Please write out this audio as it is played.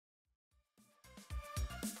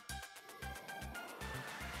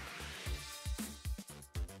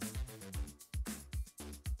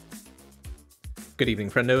Good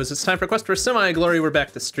evening, friendos. It's time for Quest for Semi-Glory. We're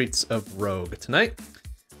back to Streets of Rogue tonight.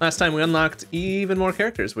 Last time we unlocked even more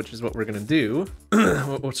characters, which is what we're going to do.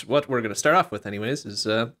 What we're going to start off with, anyways, is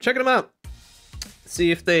checking them out.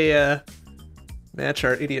 See if they match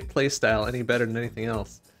our idiot playstyle any better than anything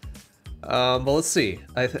else. But let's see.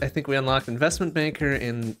 I think we unlocked Investment Banker,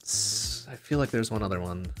 and I feel like there's one other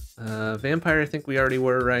one. Vampire, I think we already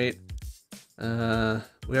were, right?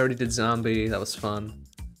 We already did Zombie. That was fun.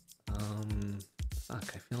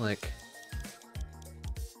 Fuck, I feel like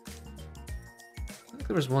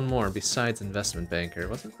there was one more besides Investment Banker,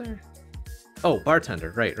 wasn't there? Oh,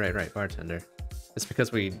 Bartender. Right, Bartender. It's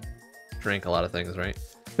because we drank a lot of things, right?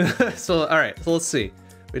 So, alright, so let's see.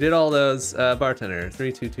 We did all those. Bartender,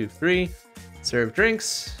 3223. Serve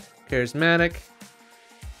drinks. Charismatic.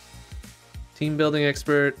 Team building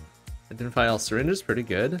expert. Identify all syringes, pretty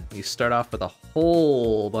good. You start off with a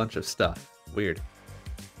whole bunch of stuff. Weird.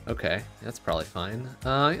 Okay, that's probably fine.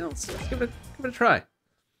 Yeah, let's give it a try.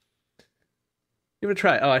 Give it a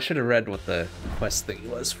try. Oh, I should have read what the quest thingy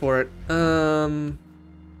was for it.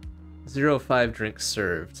 0-5 drinks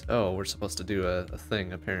served. Oh, we're supposed to do a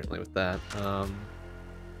thing apparently with that.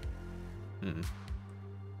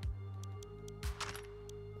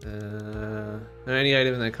 Any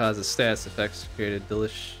item that causes status effects created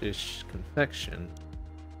delicious confection.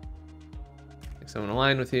 Like someone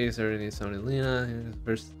aligned with you, so need someone in Lena.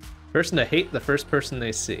 First person to hate the first person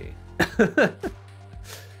they see.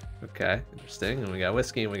 Okay, interesting. And we got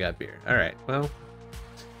whiskey and we got beer. Alright, well,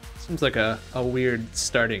 seems like a weird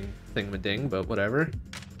starting thing-a-ding, but whatever.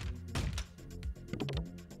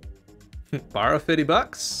 Borrow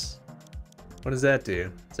 $50? What does that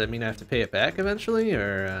do? Does that mean I have to pay it back eventually,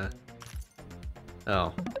 or,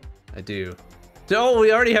 Oh, I do. Oh,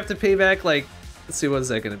 we already have to pay back, like, let's see, what is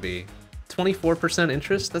that gonna be? 24%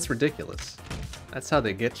 interest? That's ridiculous. That's how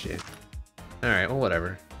they get you. Alright, well,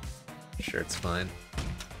 whatever. Sure, it's fine.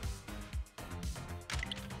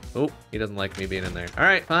 Oh, he doesn't like me being in there.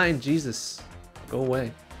 Alright, fine, Jesus. Go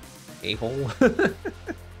away. A-hole.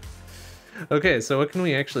 Okay, so what can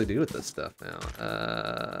we actually do with this stuff now?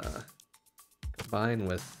 Combine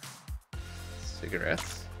with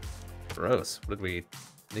cigarettes. Gross. What did we eat?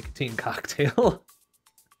 Nicotine cocktail?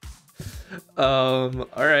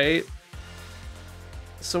 Alright.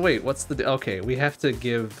 So wait, what's the... Okay, we have to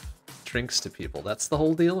give drinks to people. That's the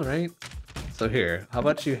whole deal, right? So here, how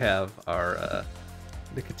about you have our,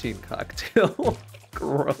 nicotine cocktail?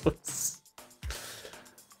 Gross.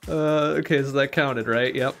 Okay, so that counted,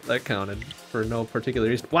 right? Yep, that counted for no particular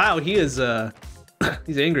reason. Wow, he is,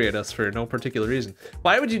 he's angry at us for no particular reason.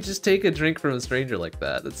 Why would you just take a drink from a stranger like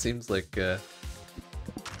that? That seems like,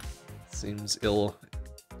 seems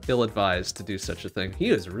ill-advised to do such a thing.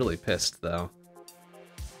 He is really pissed, though.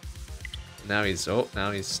 Now he's still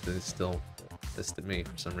pissed at me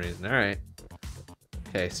for some reason. Alright.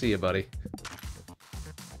 Okay, see ya, buddy.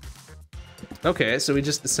 Okay, so we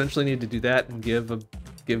just essentially need to do that and give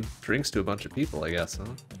drinks to a bunch of people, I guess, huh?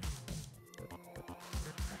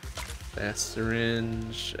 Fast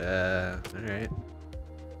syringe, alright.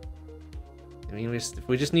 I mean, if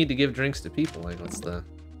we just need to give drinks to people, like, what's the...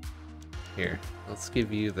 Here, let's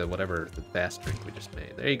give you the fast drink we just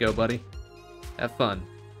made. There you go, buddy. Have fun.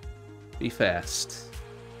 Be fast.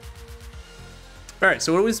 Alright,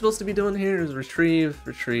 so what are we supposed to be doing here is retrieve,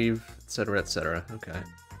 etc., etc. Okay.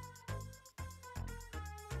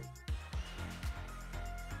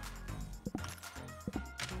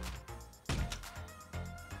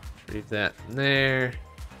 Retrieve that from there.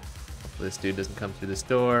 Hopefully this dude doesn't come through this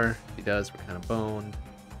door. If he does, we're kind of boned.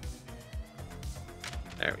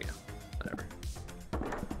 There we go. Whatever.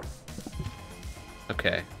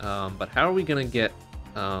 Okay, but how are we gonna get,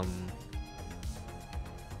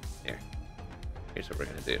 Here. Here's what we're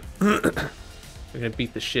gonna do. We're gonna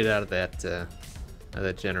beat the shit out of that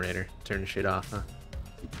generator. Turn the shit off, huh?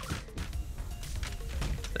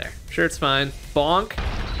 There. Sure, it's fine. Bonk!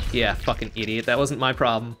 Yeah, fucking idiot. That wasn't my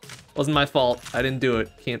problem. Wasn't my fault. I didn't do it.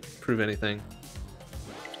 Can't prove anything.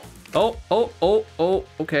 Oh,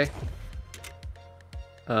 okay.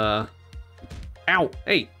 Ow!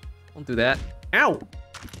 Hey! Don't do that. Ow!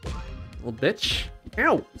 Little bitch.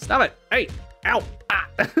 Ow! Stop it! Hey! Ow! Ah!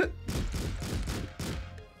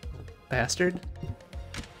 Bastard.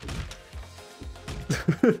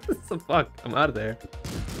 What the fuck? I'm out of there.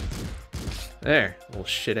 There. Little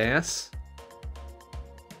shit ass.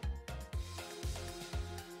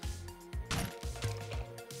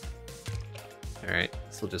 Alright,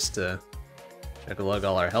 so we'll just check-a-lug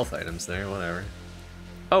all our health items there, whatever.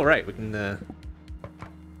 Oh, right, we can,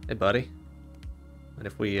 hey, buddy. And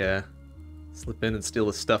if we, slip in and steal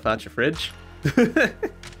the stuff out your fridge?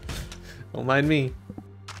 Don't mind me.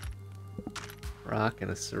 Rock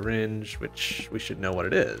and a syringe, which we should know what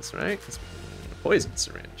it is, right? It's a poison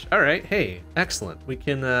syringe. All right, hey, excellent. We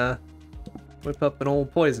can whip up an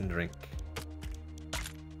old poison drink.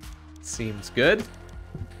 Seems good.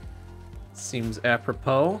 Seems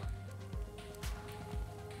apropos.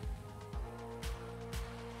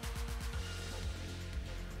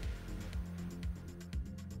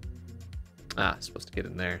 Ah, supposed to get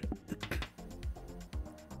in there.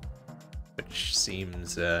 Which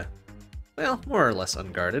seems, well, more or less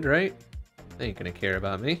unguarded, right? They ain't gonna care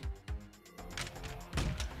about me.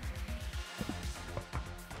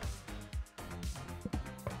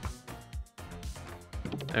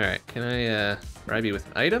 Alright, can I, bribe you with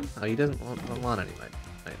an item? Oh, he doesn't want any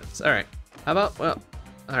items. Alright, how about, well,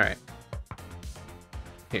 alright.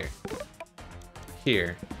 Here.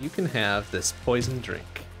 Here, you can have this poison drink.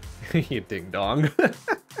 You ding-dong.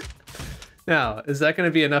 Now, is that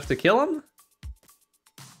gonna be enough to kill him?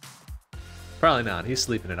 Probably not, he's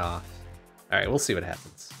sleeping it off. Alright, we'll see what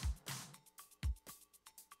happens.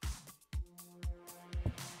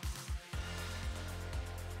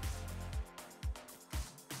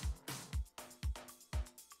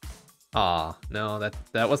 Aw, no,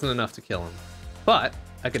 that wasn't enough to kill him. But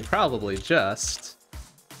I could probably just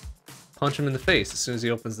punch him in the face as soon as he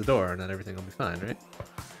opens the door, and then everything will be fine, right?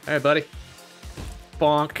 Alright, buddy.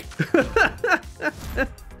 Bonk.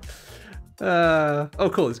 Oh,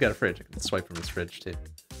 cool, he's got a fridge. I can swipe from his fridge, too.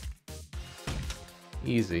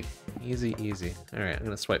 Easy. Easy, easy. Alright, I'm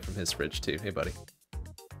gonna swipe from his fridge, too. Hey, buddy.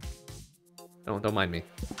 Don't mind me.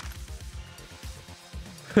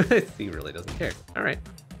 He really doesn't care. Alright.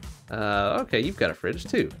 Okay, you've got a fridge,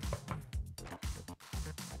 too.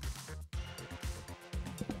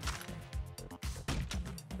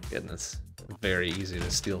 Goodness. Very easy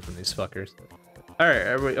to steal from these fuckers.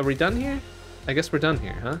 Alright, are we done here? I guess we're done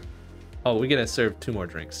here, huh? Oh, we gotta serve 2 more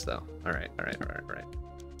drinks, though. Alright.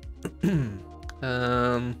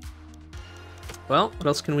 Well, what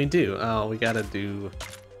else can we do? Oh, we gotta do...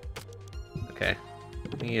 Okay.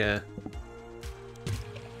 Let me, here,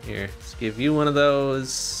 let's give you one of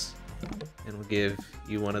those. And we'll give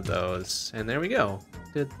you one of those. And there we go.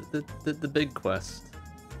 Did the big quest.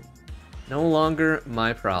 No longer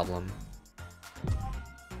my problem.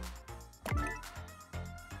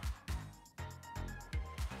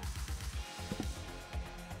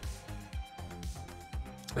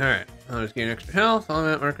 Alright, I'll just gain extra health. All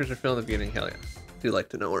map markers are filled at the beginning. Hell yeah. I do like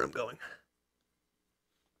to know where I'm going.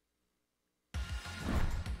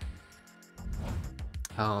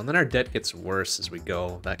 Oh, and then our debt gets worse as we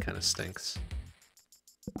go. That kind of stinks.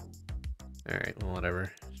 Alright, well,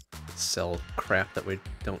 whatever. Let's sell crap that we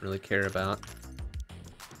don't really care about.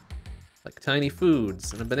 Like tiny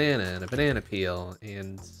foods, and a banana peel,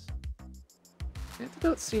 and...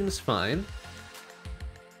 Antidote seems fine.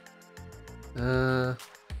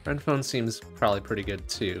 Friend phone seems probably pretty good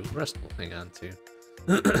too. The rest we'll hang on to.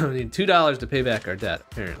 We need $2 to pay back our debt,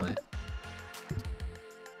 apparently.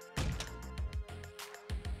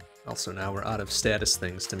 Also, now we're out of status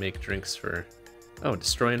things to make drinks for... Oh,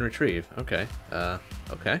 destroy and retrieve. Okay.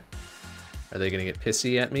 Okay. Are they gonna get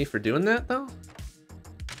pissy at me for doing that, though?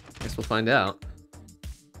 Guess we'll find out.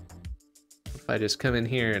 If I just come in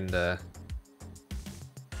here and,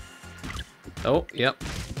 Oh, yep.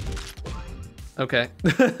 Okay.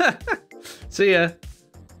 See ya.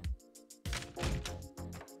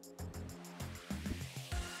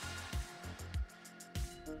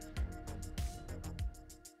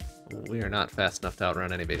 We are not fast enough to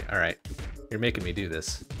outrun anybody. Alright. You're making me do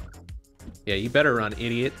this. Yeah, you better run,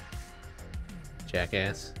 idiot.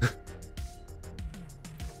 Jackass.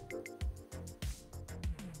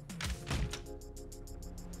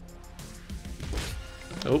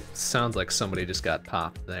 Oh, sounds like somebody just got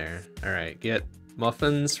popped there. Alright, get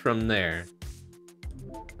muffins from there.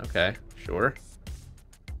 Okay, sure.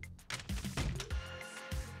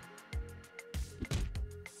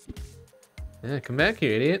 Yeah, come back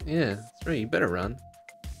here, idiot. Yeah, that's right, you better run.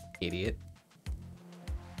 Idiot.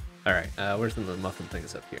 Alright, where's the muffin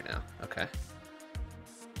things up here now? Okay.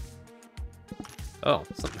 Oh,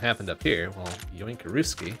 something happened up here. Well,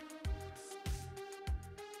 yoinkarooski.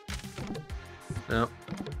 No.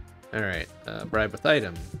 Alright, bribe with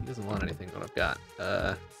item. He doesn't want anything what I've got.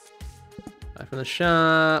 Buy from the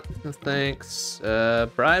shop. No thanks.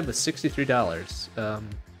 Bribe with $63.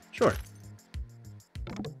 Sure.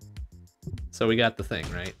 So we got the thing,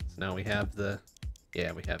 right? So now we have the...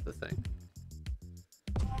 Yeah, we have the thing.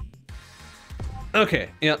 Okay,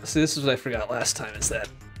 yeah, so this is what I forgot last time, is that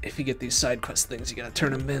if you get these side quest things, you gotta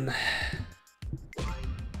turn them in.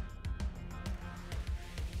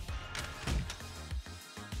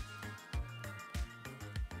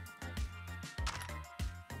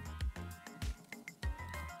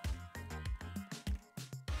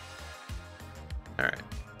 Alright.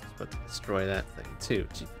 Supposed to destroy that thing too.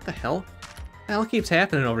 Gee, what the hell? What the hell keeps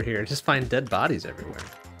happening over here? Just find dead bodies everywhere.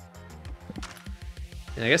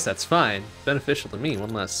 And I guess that's fine. Beneficial to me.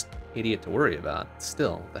 One less idiot to worry about.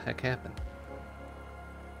 Still, what the heck happened?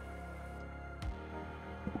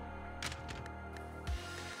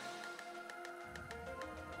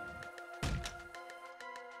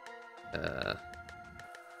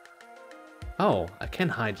 Oh, I can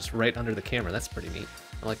hide just right under the camera. That's pretty neat.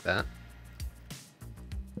 I like that.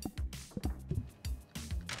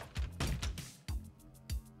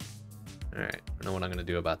 Alright, I don't know what I'm gonna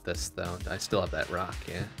do about this, though. I still have that rock,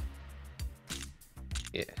 yeah?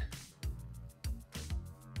 Yeah.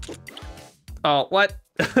 Oh, what?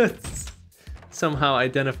 Somehow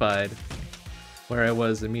identified where I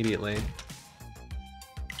was immediately.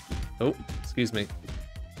 Oh, excuse me.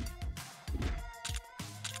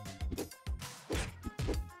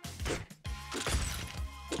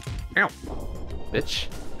 Ow. Bitch.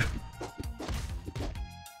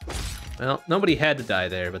 Well, nobody had to die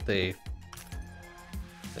there, but they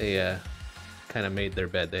kind of made their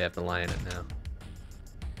bed. They have to lie in it now.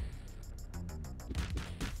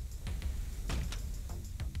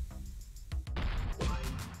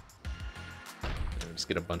 Just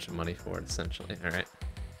get a bunch of money for it, essentially. All right.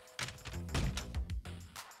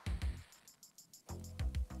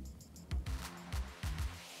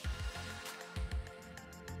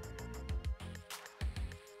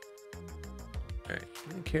 Alright,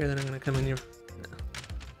 do you care that I'm gonna come in here? No.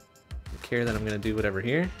 You care that I'm gonna do whatever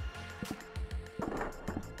here?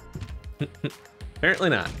 Apparently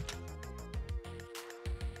not.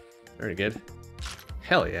 Very good.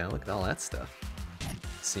 Hell yeah, look at all that stuff.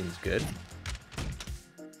 Seems good.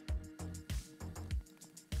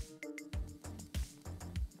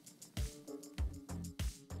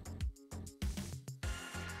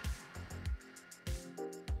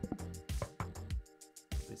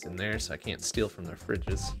 It's in there, so I can't steal from their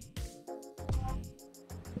fridges.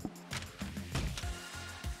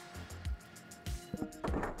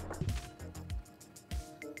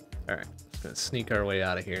 Alright, just gonna sneak our way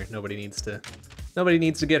out of here. Nobody needs to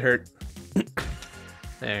get hurt.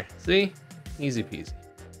 There, see? Easy peasy.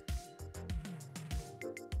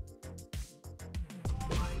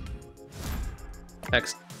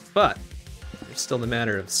 Excellent. But there's still the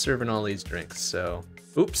matter of serving all these drinks, so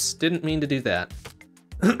oops, didn't mean to do that.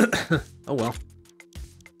 Oh well.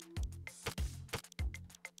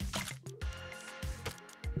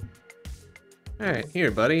 Alright,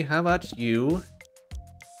 here buddy, how about you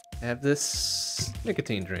have this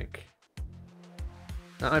nicotine drink?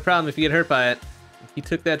 Not my problem if you get hurt by it. He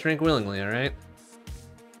took that drink willingly, alright?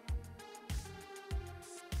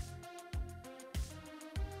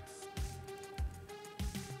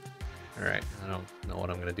 Alright, I don't know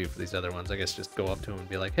what I'm gonna do for these other ones. I guess just go up to him and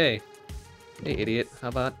be like, hey, idiot, how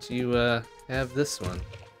about you have this one?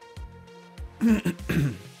 And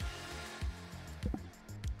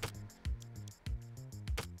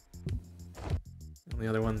the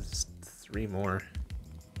other one's 3 more.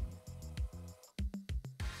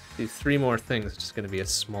 Do 3 more things, it's just gonna be a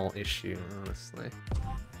small issue, honestly.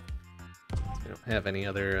 We don't have any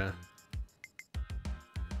other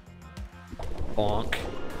bonk.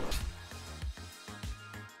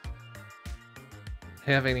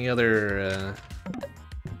 Have any other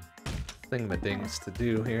thingamadings to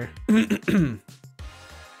do here. And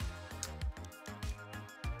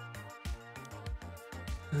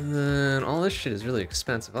then all this shit is really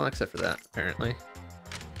expensive, well, except for that, apparently.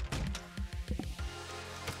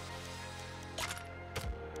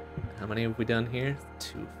 How many have we done here?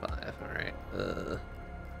 2, 5, alright.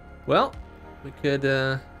 Well, we could,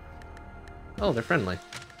 oh, they're friendly.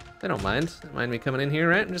 They don't mind. They don't mind me coming in here,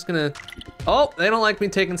 right? I'm just gonna... Oh, they don't like me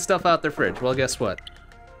taking stuff out their fridge. Well, guess what?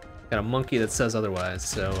 Got a monkey that says otherwise,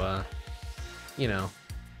 so, you know.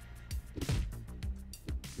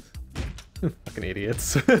 Fucking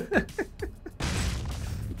idiots.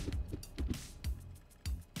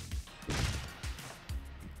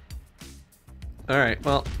 Alright,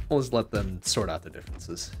 well, we'll just let them sort out the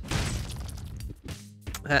differences.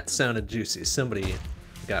 That sounded juicy. Somebody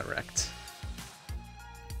got wrecked.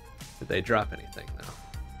 Did they drop anything, though?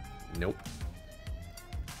 Nope.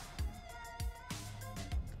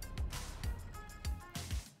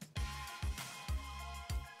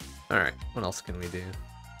 Alright, what else can we do?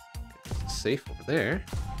 Safe over there.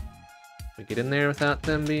 We get in there without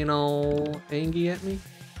them being all angry at me?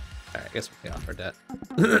 Alright, I guess we'll pay off our debt.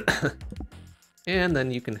 And then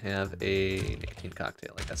you can have a nicotine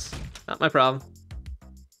cocktail, I guess. Not my problem.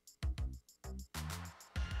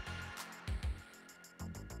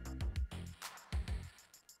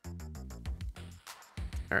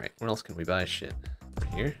 Alright, where else can we buy shit?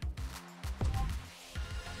 here.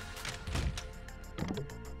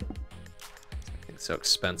 It's so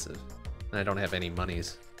expensive. And I don't have any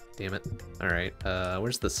monies. Damn it. Alright,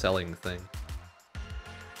 where's the selling thing?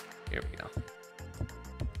 Here we go.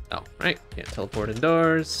 Oh, right. Can't teleport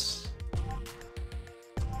indoors.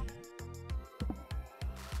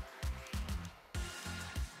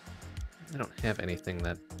 I don't have anything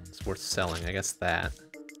that's worth selling. I guess that.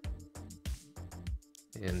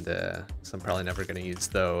 And, so I'm probably never gonna use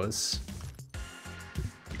those.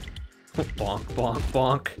 Bonk, bonk,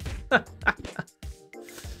 bonk.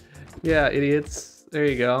 Yeah, idiots. There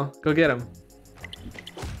you go. Go get him.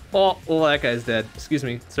 Oh, that guy's dead. Excuse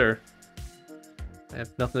me, sir. I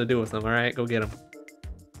have nothing to do with him, alright? Go get him.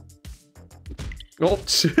 Oh,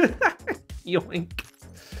 yoink.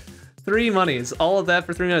 3 monies. All of that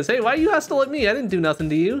for 3 minutes. Hey, why are you hostile at me? I didn't do nothing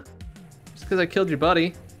to you. Just because I killed your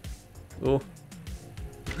buddy. Oh.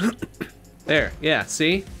 There, yeah,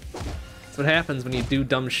 see? That's what happens when you do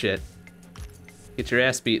dumb shit. Get your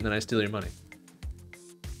ass beat and then I steal your money.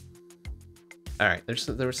 Alright, there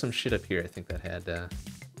was some shit up here I think that had, yeah,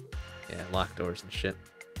 locked doors and shit.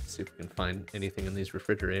 Let's see if we can find anything in these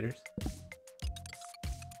refrigerators.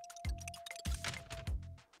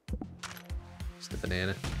 Just a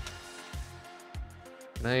banana.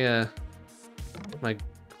 Can I, my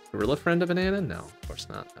gorilla friend a banana? No, of course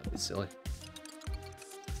not. That'd be silly.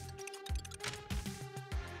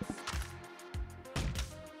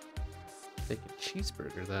 Bacon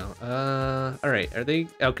cheeseburger, though. Alright, are they...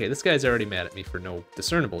 Okay, this guy's already mad at me for no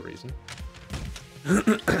discernible reason.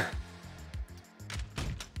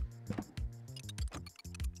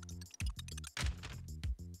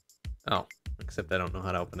 Oh, except I don't know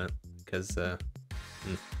how to open it, because,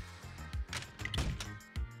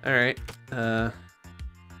 Alright, how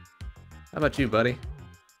about you, buddy?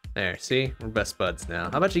 There, see? We're best buds now.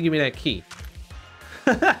 How about you give me that key?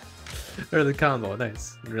 Or the combo,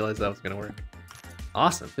 nice. Didn't realize that was gonna work.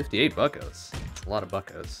 Awesome, 58 buckos. That's a lot of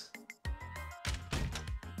buckos.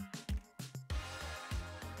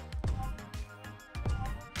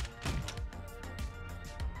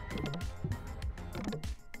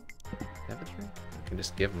 I can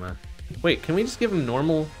just give him a... Wait, can we just give him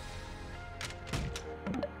normal...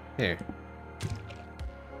 Here.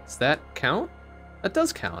 Does that count? That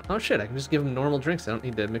does count. Oh shit, I can just give him normal drinks. I don't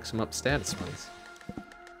need to mix them up status-wise.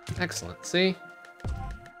 Excellent, see?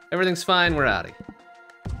 Everything's fine, we're outie.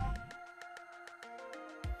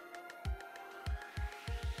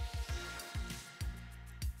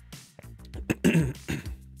 I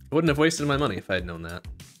wouldn't have wasted my money if I had known that.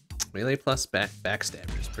 Melee plus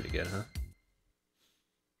backstabber is pretty good, huh?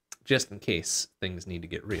 Just in case things need to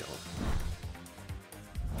get real.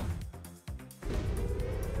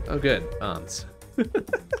 Oh good, bombs.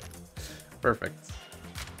 Perfect.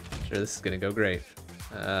 Sure, this is gonna go great.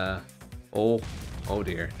 Oh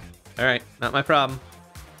dear. All right, not my problem.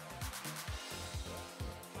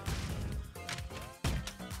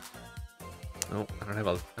 Oh, I don't have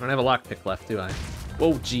a lockpick left, do I?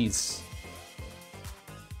 Whoa, jeez.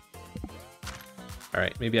 All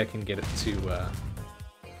right, maybe I can get it to.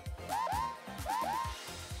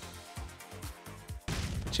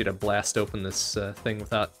 Get you to blast open this thing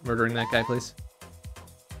without murdering that guy, please.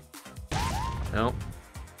 No.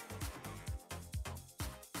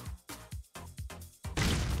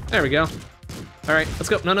 There we go. All right, let's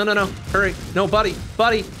go. No, no, no, no. Hurry. No, buddy.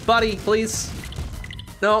 Buddy. Buddy, please.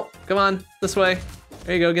 No, come on. This way.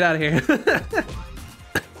 There you go. Get out of here.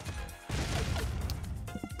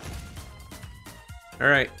 All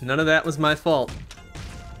right. None of that was my fault.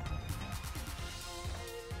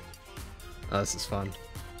 Oh, this is fun.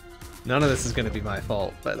 None of this is going to be my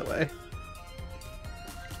fault, by the way.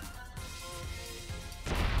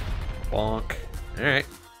 Bonk. All right.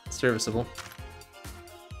 Serviceable.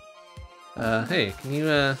 Hey, can you,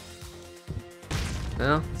 no?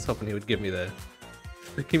 I was hoping he would give me the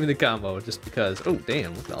combo just because. Oh,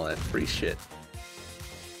 damn, look at all that free shit.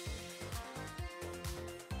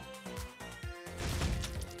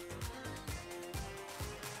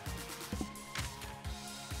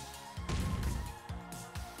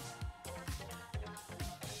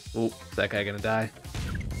 Oh, is that guy gonna die?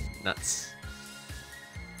 Nuts.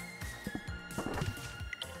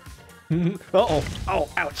 Uh-oh. Oh,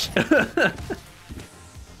 ouch. Alright,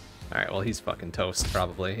 well, he's fucking toast,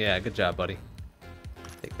 probably. Yeah, good job, buddy.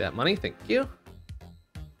 Take that money, thank you.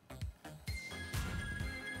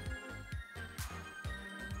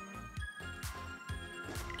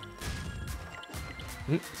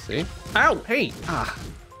 See? Ow! Hey! Ah!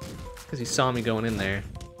 Because he saw me going in there.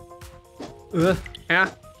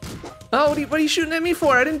 Ah! Oh, what are you shooting at me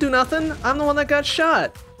for? I didn't do nothing. I'm the one that got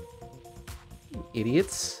shot.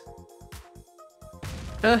 Idiots.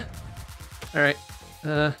 Alright.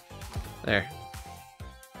 There.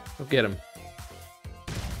 Go get him.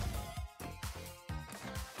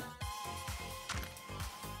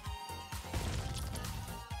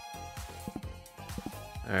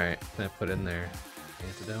 Alright, can I put in there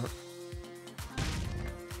antidote?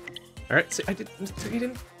 Alright, see, you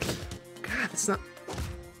didn't. God, it's not.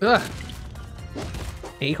 Ugh.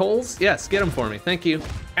 A-holes? Yes, get them for me. Thank you.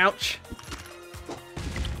 Ouch.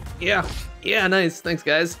 Yeah. Yeah, nice. Thanks,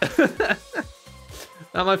 guys.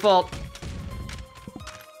 Not my fault.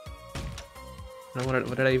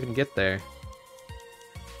 What did I even get there?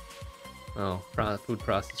 Oh, food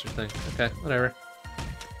processor thing. Okay, whatever.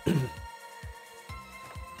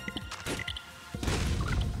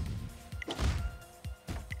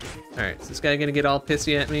 Alright, is this guy gonna get all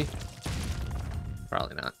pissy at me?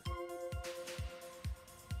 Probably not.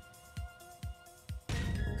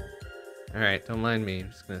 Alright, don't mind me. I'm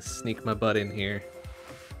just gonna sneak my butt in here.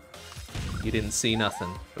 You didn't see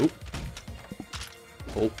nothing. Oop.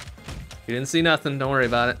 Oh. You didn't see nothing, don't worry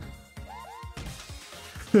about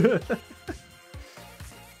it.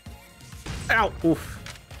 Ow! Oof.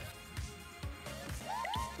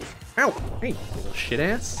 Ow! Hey, you little shit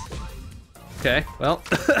ass. Okay, well.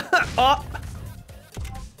 Oh!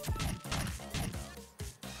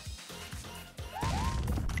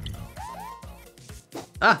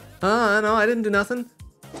 No, I didn't do nothing.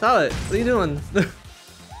 Stop it. What are you doing?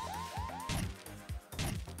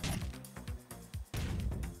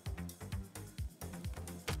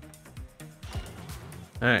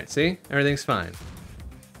 Alright, see? Everything's fine.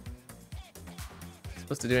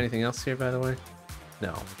 Supposed to do anything else here, by the way?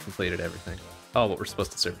 No, we completed everything. Oh, but we're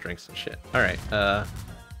supposed to serve drinks and shit. Alright,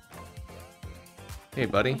 hey,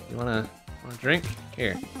 buddy, you wanna drink?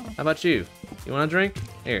 Here. How about you? You wanna drink?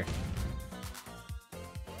 Here.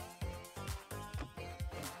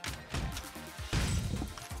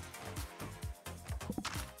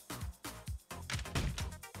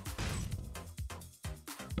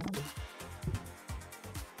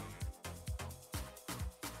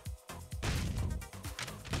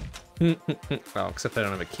 Oh, except I don't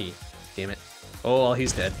have a key. Damn it. Oh, well,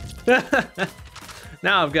 he's dead.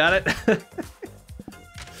 Now I've got it.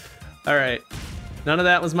 Alright. None of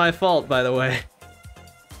that was my fault, by the way.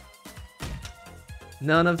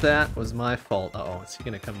 None of that was my fault. Uh-oh, is he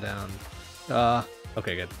gonna come down?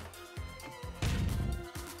 Okay, good.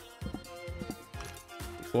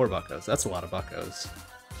 4 buckos. That's a lot of buckos.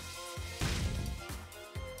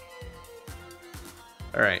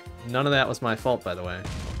 Alright, none of that was my fault, by the way.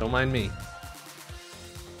 Don't mind me.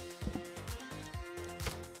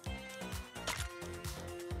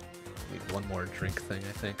 Need one more drink thing,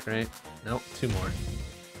 I think, right? Nope, 2 more.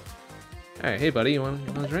 Alright, hey buddy, you want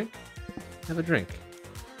a drink? Have a drink.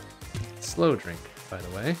 Slow drink, by the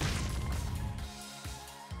way.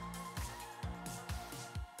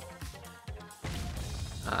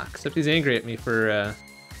 Ah, except he's angry at me for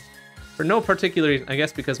no particular reason. I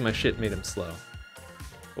guess because my shit made him slow.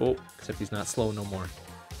 Oh, except he's not slow no more.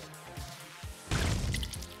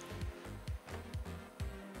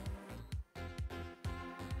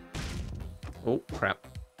 Oh, crap.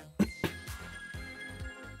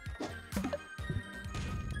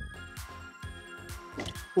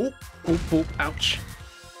 Oh, oh, ouch.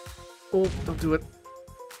 Oh, don't do it.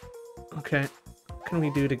 Okay. What can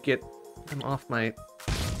we do to get him off my...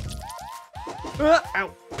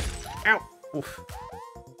 Ow! Ow! Oof.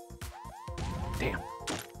 Damn. I'm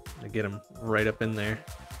gonna get him right up in there.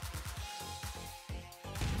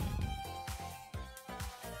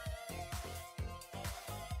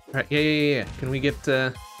 Alright, yeah. Can we get,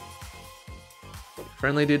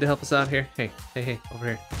 friendly dude to help us out here? Hey, over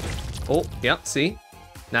here. Oh, yeah, see?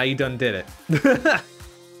 Now you done did it.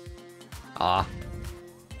 Ah.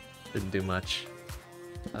 Didn't do much.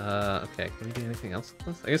 Okay, can we do anything else with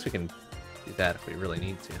this? I guess we can do that if we really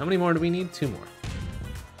need to. How many more do we need? 2 more.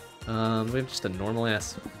 We have just a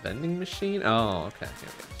normal-ass vending machine? Oh, okay, here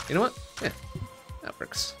we go. You know what? Yeah, that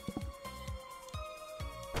works.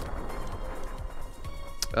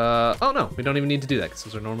 Oh no, we don't even need to do that because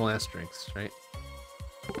those are normal ass drinks, right?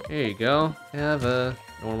 Here you go. Have a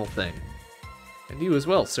normal thing. And you as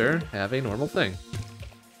well, sir. Have a normal thing.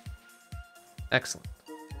 Excellent.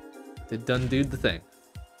 Did done dude the thing.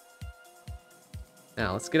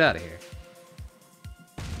 Now let's get out of here.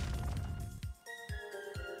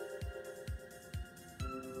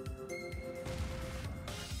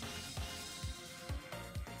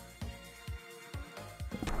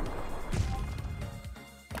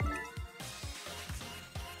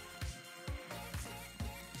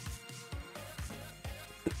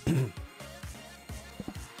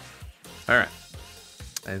 Alright.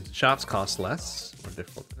 And shops cost less. More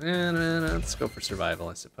difficult. Let's go for survival,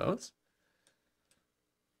 I suppose.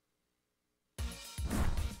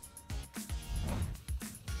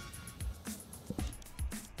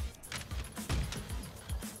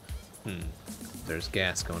 There's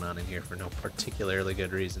gas going on in here for no particularly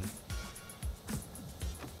good reason.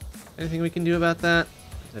 Anything we can do about that?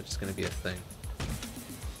 Or is that just going to be a thing?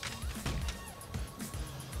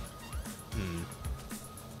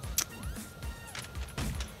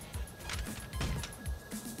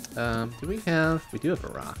 Do we have... We do have a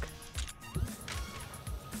rock.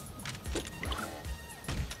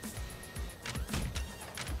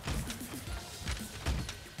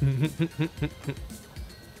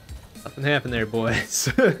 Nothing happened there,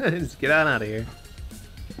 boys. Just get on out of here.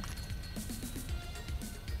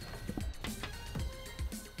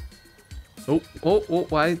 Oh,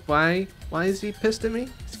 why is he pissed at me?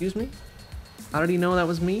 Excuse me? How did he know that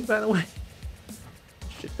was me, by the way?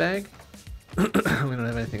 Shitbag. We don't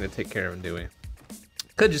have anything to take care of him, do we?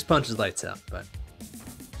 Could just punch his lights out, but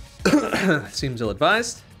seems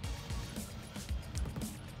ill-advised.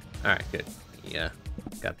 Alright, good. Yeah,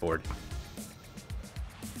 got bored.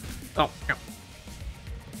 Oh, no.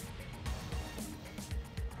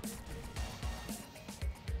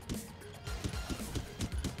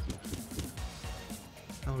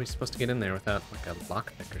 How are we supposed to get in there without, like, a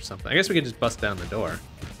lockpick or something? I guess we could just bust down the door,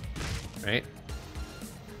 right?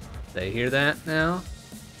 They hear that now?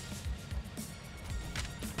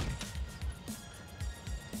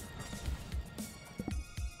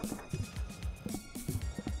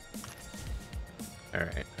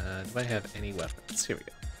 Alright, do I have any weapons? Here we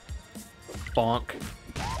go. Bonk.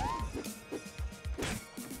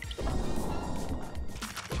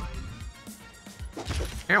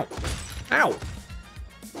 Ow! Ow!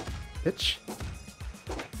 Bitch.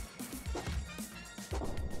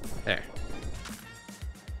 There.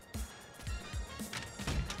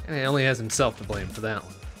 And he only has himself to blame for that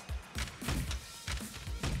one.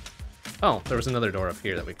 Oh, there was another door up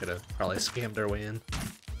here that we could have probably scammed our way in.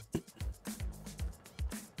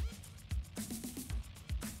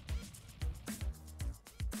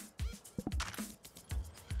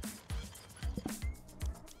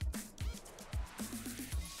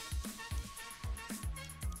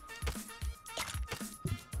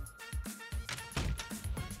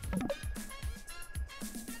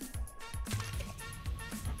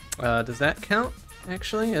 Does that count,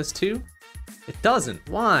 actually, as 2? It doesn't.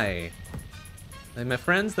 Why? Are they my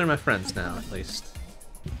friends? They're my friends now, at least.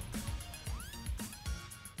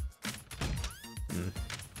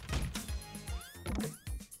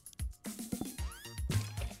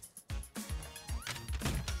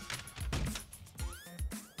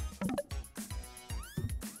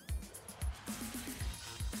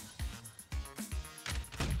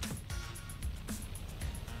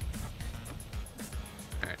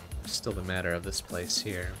 Still the matter of this place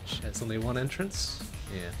here, which has only one entrance.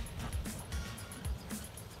 Yeah.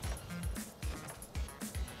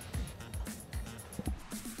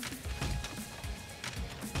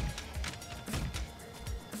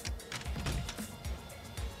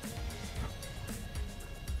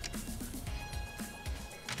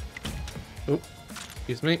 Oh,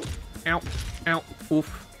 excuse me. Ow, ow,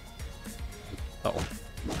 oof. Uh-oh.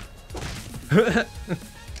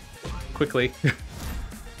 Quickly.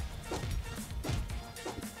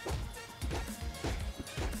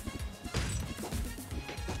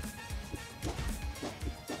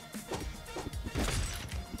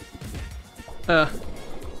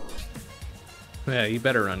 Yeah, you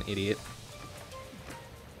better run, idiot.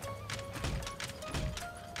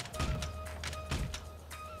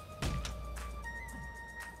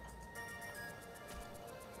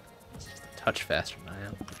 Just a touch faster than I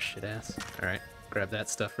am, shit ass. Alright, grab that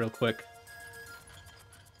stuff real quick.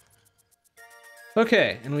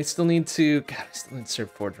 Okay, and we still need to... God, we still need to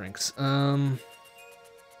serve 4 drinks. Alright,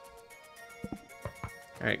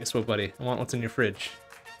 guess what, buddy? I want what's in your fridge.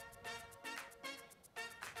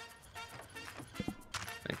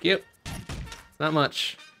 Thank you. It's not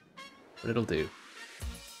much, but it'll do.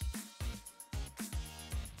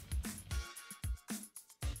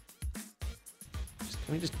 Can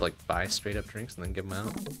we just, like, buy straight up drinks and then give them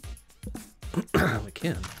out? We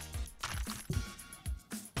can.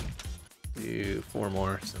 Do 4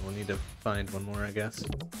 more, so we'll need to find 1 more, I guess.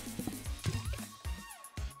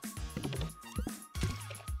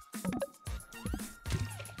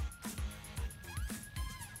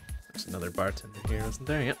 Another bartender here, isn't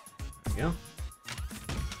there? Yep. There we go.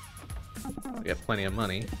 We got plenty of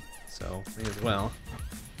money, so may as well.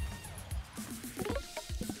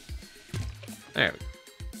 There we go.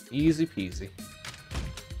 Easy peasy.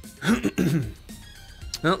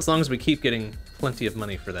 Well, as long as we keep getting plenty of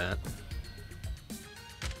money for that.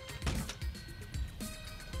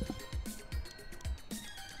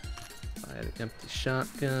 Buy the empty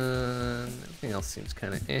shotgun. Everything else seems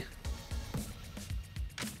kind of eh.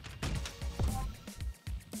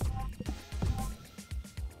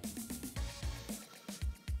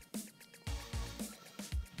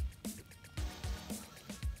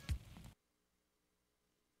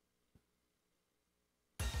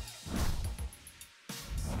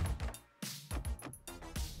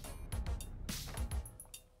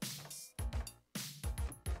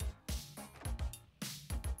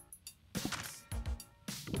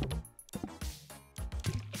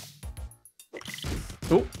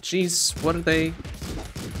 Oh, jeez, what are they?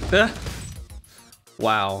 Ah.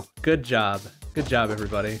 Wow, good job. Good job,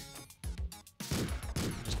 everybody.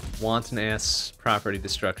 Just wanton-ass property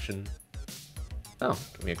destruction. Oh,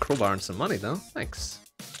 give me a crowbar and some money, though. Thanks.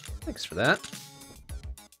 Thanks for that.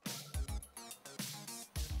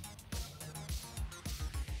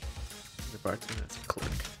 The bartender, that's a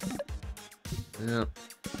clerk. Yeah.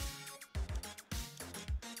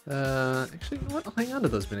 Actually, you know what? I'll hang on to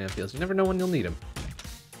those banana peels. You never know when you'll need them.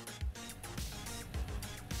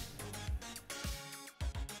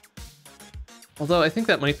 Although, I think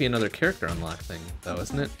that might be another character unlock thing, though,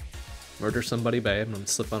 isn't it? Murder somebody by having them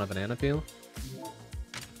slip on a banana peel?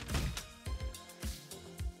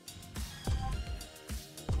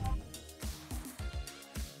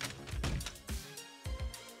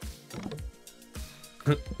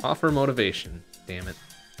 Offer motivation. Damn it.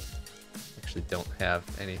 Actually don't have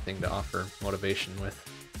anything to offer motivation with.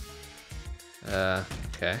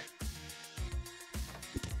 Okay.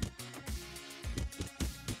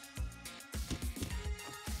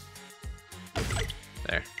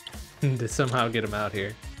 There. To somehow get him out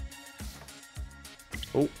here.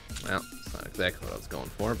 Oh, well, it's not exactly what I was going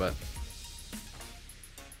for, but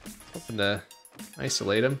hoping to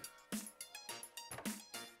isolate him.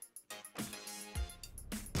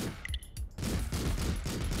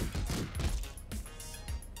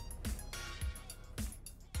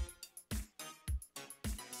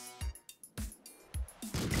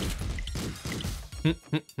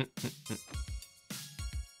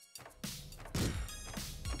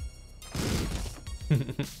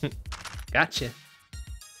 Gotcha.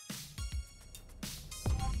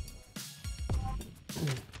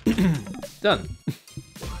 Done.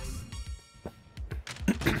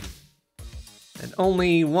 And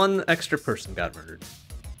only one extra person got murdered.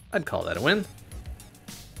 I'd call that a win.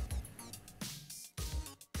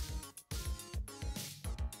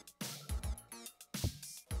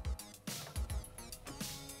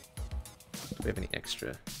 Do we have any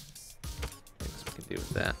extra things we can do with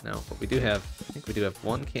that? No, but we do have, I think we do have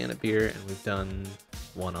one can of beer, and we've done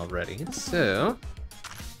one already. So,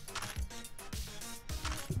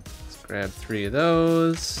 let's grab 3 of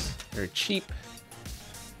those. They're cheap.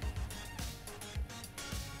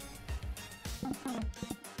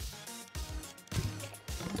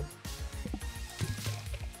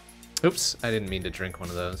 Oops, I didn't mean to drink one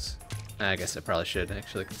of those. I guess I probably should,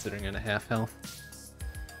 actually, considering I'm at half health.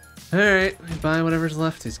 Alright, we buy whatever's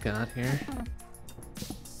left he's got here.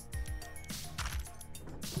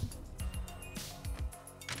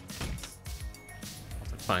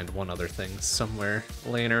 I'll find one other thing somewhere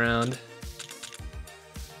laying around.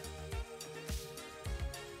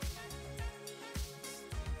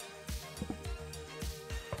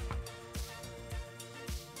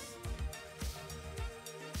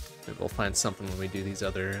 Maybe we'll find something when we do these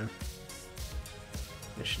other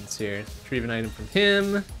missions here. Retrieve an item from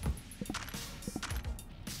him.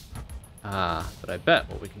 Ah, but I bet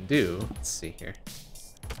what we can do, let's see here.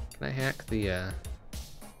 Can I hack the,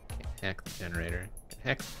 can't hack the generator. I can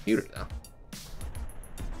hack the computer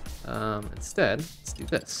though. Instead, let's do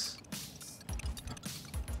this.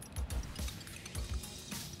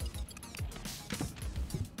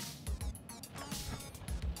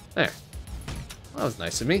 There. Well, that was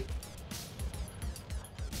nice of me.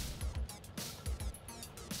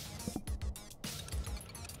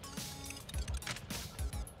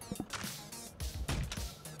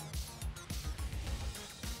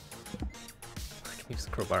 Use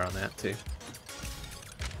the crowbar on that too.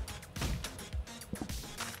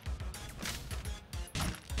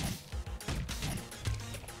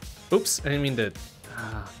 Oops, I didn't mean to.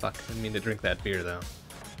 Ah, fuck. I didn't mean to drink that beer though.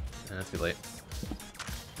 Too late.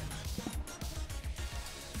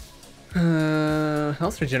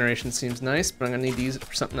 Health regeneration seems nice, but I'm gonna need to use it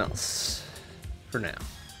for something else. For now.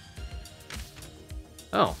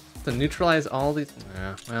 Oh, to neutralize all these.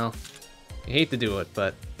 Well, I hate to do it,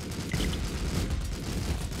 but.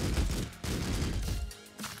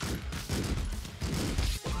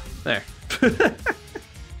 There.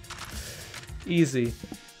 Easy.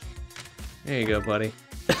 There you go, buddy.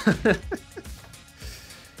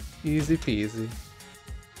 Easy peasy.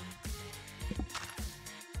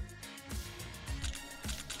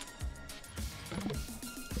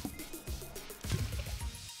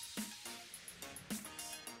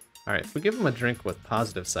 Alright, if we give them a drink with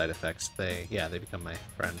positive side effects, they become my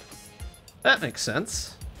friend. That makes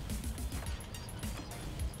sense.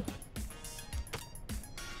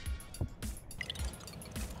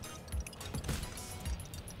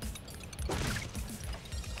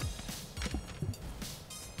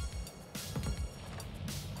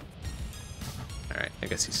 Alright, I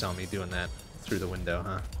guess he saw me doing that through the window,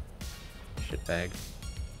 huh? Shitbag.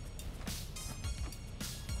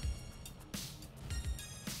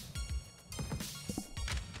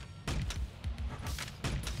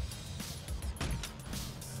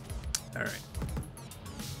 Alright.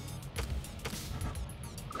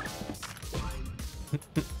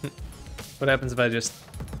 What happens if I just...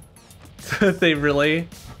 They really?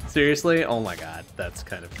 Seriously? Oh my god, that's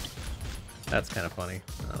kind of funny,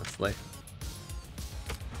 honestly.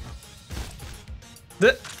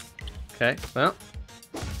 Okay, well.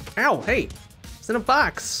 Ow, hey! It's in a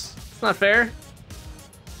box! It's not fair!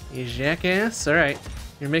 You jackass. Alright,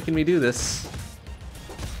 you're making me do this.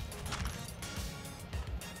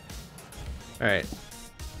 Alright.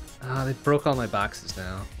 Ah, they broke all my boxes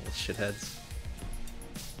now, little shitheads.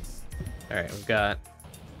 Alright, we've got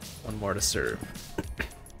one more to serve.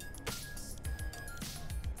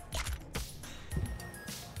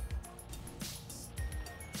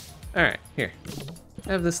 Alright, here.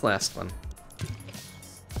 I have this last one.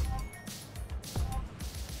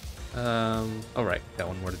 Oh right, got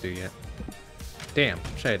one more to do yet. Damn,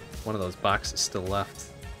 wish I had one of those boxes still left.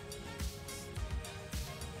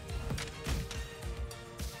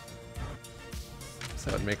 So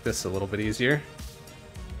that would make this a little bit easier.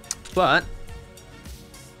 But...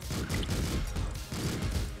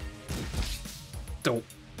 Don't.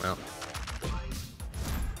 Well.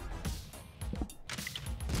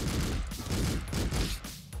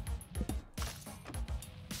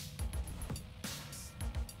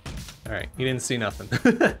 Alright, you didn't see nothing.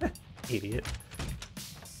 Idiot.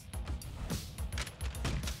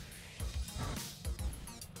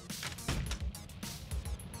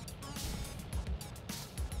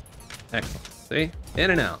 Excellent. See?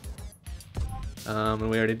 In and out. And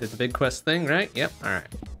we already did the big quest thing, right? Yep, alright.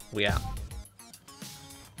 We out.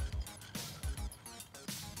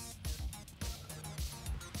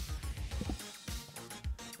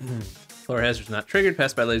 Floor hazards not triggered,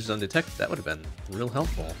 passed by lasers undetected. That would have been real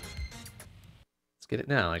helpful. Let's get it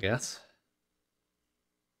now, I guess.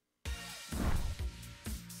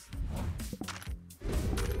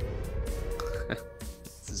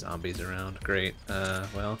 Zombies around. Great.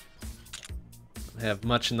 Well, I don't have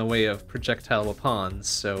much in the way of projectile weapons,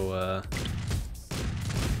 so,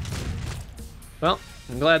 well,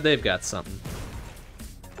 I'm glad they've got something.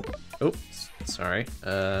 Oops, sorry.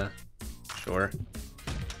 Sure.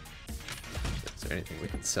 Is there anything we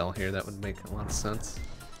can sell here that would make a lot of sense?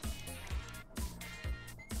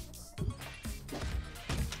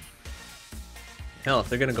 Hell, if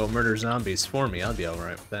they're gonna go murder zombies for me, I'll be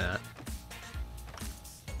alright with that.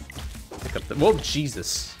 Pick up the... Whoa,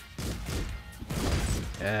 Jesus!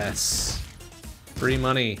 Yes. Free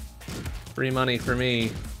money. Free money for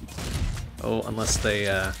me. Oh, unless they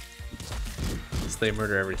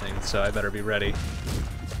murder everything, so I better be ready.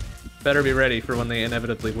 Better be ready for when they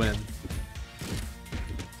inevitably win.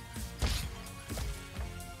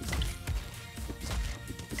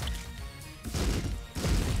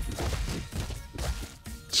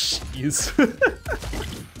 Jeez.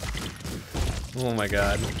 Oh my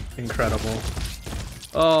god. Incredible.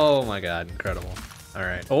 Oh my god, incredible.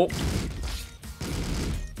 Alright. Oh!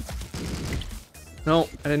 No,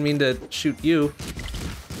 I didn't mean to shoot you.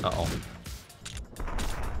 Uh-oh.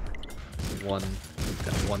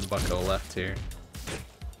 Got one bucko left here.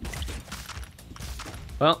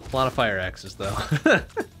 Well, a lot of fire axes though.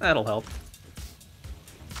 That'll help.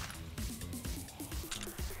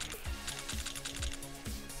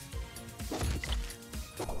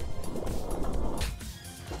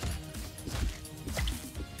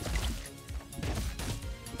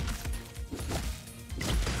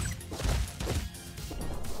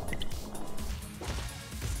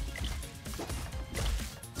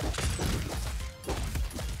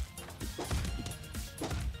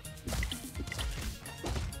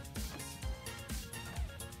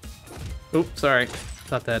 Oop, sorry.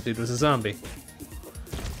 Thought that dude was a zombie.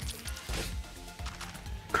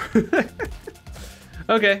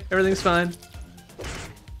 Okay, everything's fine.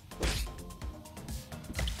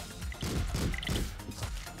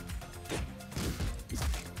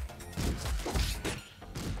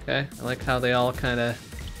 Okay, I like how they all kind of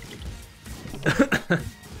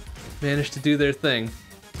managed to do their thing.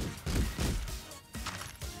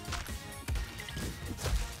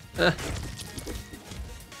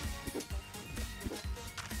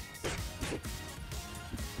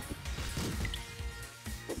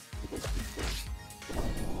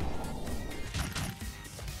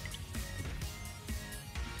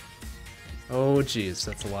 Oh geez,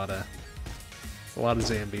 that's a lot of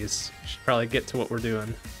zombies. Should probably get to what we're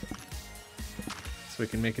doing so we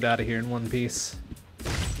can make it out of here in one piece.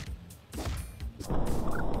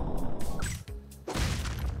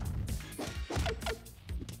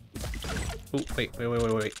 Oh, wait.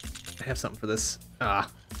 I have something for this. Ah.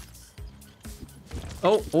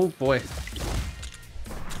 Oh boy.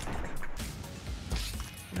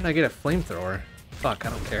 Where did I get a flamethrower? Fuck, I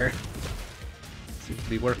don't care. Seems to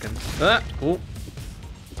be working. Ah! Oh.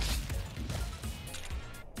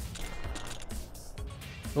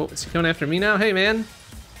 Oh, is he coming after me now? Hey, man.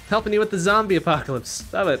 Helping you with the zombie apocalypse.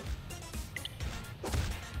 Stop it.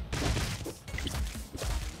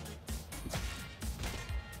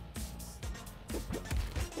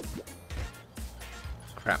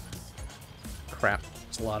 Crap.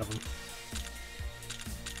 There's a lot of them.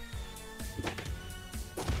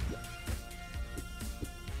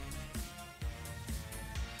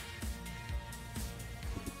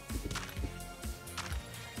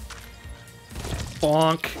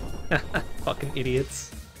 Bonk. Fucking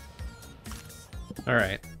idiots.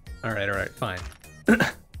 Alright, fine. Can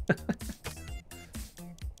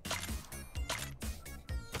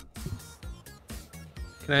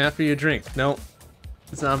I offer you a drink? Nope.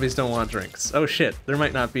 Zombies don't want drinks. Oh shit, there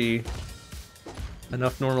might not be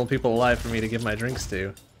enough normal people alive for me to give my drinks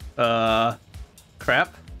to.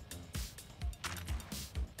 Crap?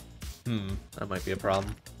 That might be a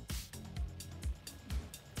problem.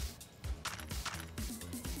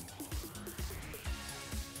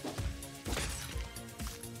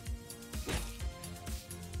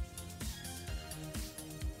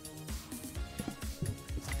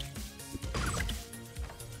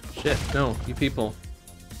 Shit, no, you people.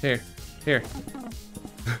 Here.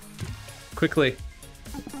 Quickly.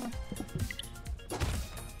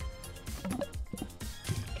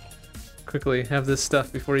 Quickly, have this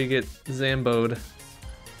stuff before you get zamboed.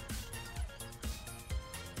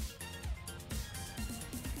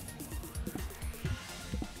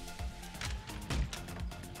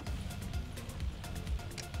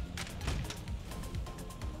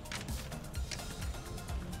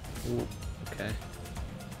 Ooh, okay.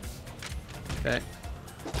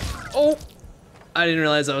 Oh! I didn't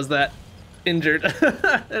realize I was that injured.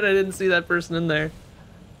 And I didn't see that person in there.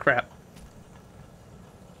 Crap.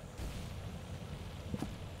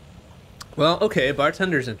 Well, okay,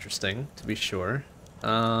 bartender's interesting, to be sure.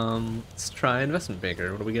 Let's try investment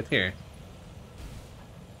banker. What do we get here?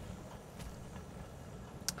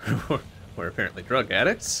 We're apparently drug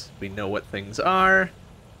addicts. We know what things are.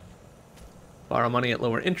 Borrow money at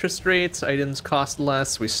lower interest rates. Items cost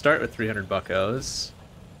less. We start with 300 buckos.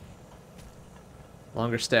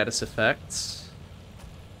 Longer status effects.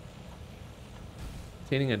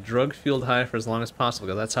 Attaining a drug-fueled high for as long as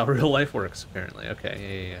possible. That's how real life works, apparently.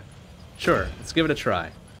 Okay, yeah. Sure, let's give it a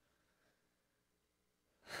try.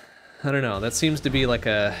 I don't know. That seems to be like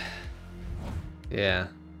a... Yeah.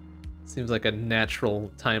 Seems like a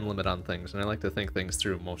natural time limit on things, and I like to think things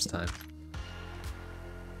through most time.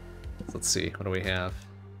 Let's see, what do we have?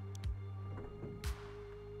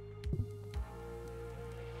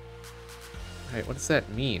 Alright, what does that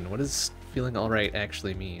mean? What does feeling alright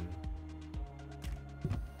actually mean?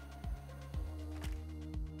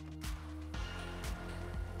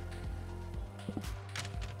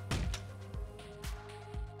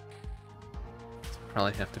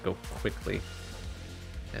 Probably have to go quickly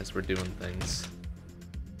as we're doing things.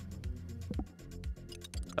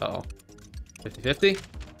 Uh-oh. 50-50?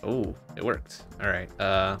 Oh, it worked. Alright,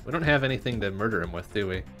 we don't have anything to murder him with, do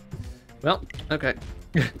we? Well, okay.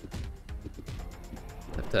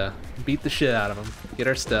 Have to beat the shit out of him, get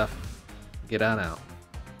our stuff, get on out.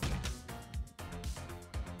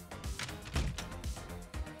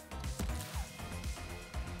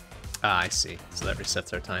 Ah, I see. So that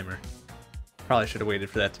resets our timer. Probably should have waited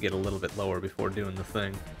for that to get a little bit lower before doing the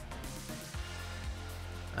thing.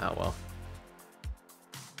 Ah, well.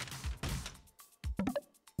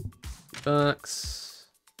 Bucks.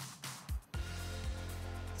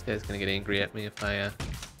 This guy's gonna get angry at me if I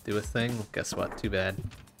do a thing. Well, guess what? Too bad.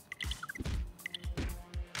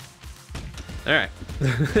 Alright.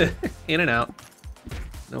 In and out.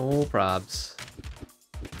 No probs.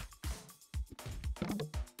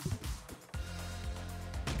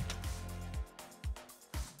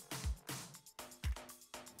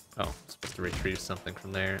 to retrieve something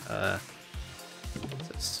from there. So,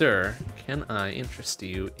 sir, can I interest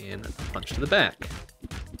you in a punch to the back?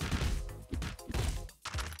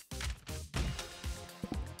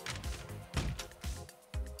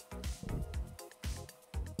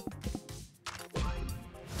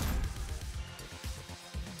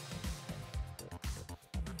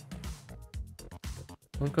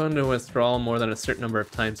 Won't go into withdrawal more than a certain number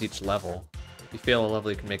of times each level. If you fail a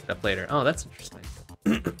level, you can make it up later. Oh, that's interesting.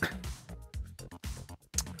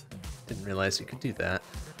 Didn't realize you could do that.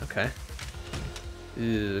 Okay.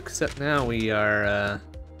 Ooh, except now we are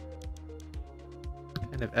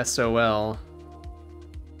kind of SOL.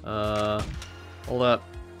 Hold up.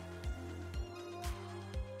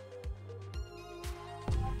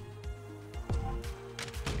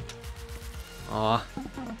 Aw.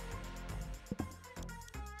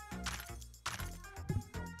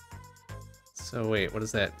 So wait, what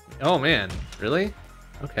is that? Oh man, really?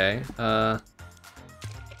 Okay,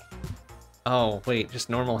 oh wait, just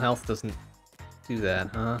normal health doesn't do that,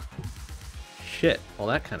 huh? Shit, well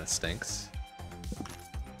that kind of stinks.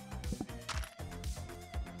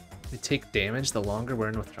 We take damage the longer we're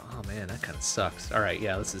in withdrawal. Oh man, that kind of sucks. Alright,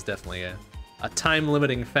 yeah, this is definitely a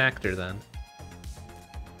time-limiting factor then.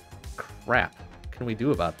 Crap, what can we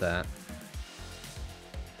do about that?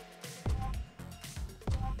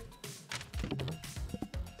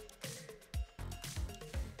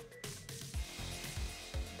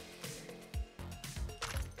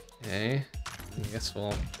 Okay, I guess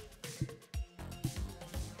we'll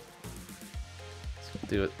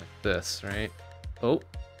do it like this, right? Oh,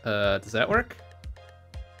 does that work?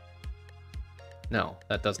 No,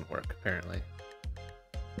 that doesn't work, apparently.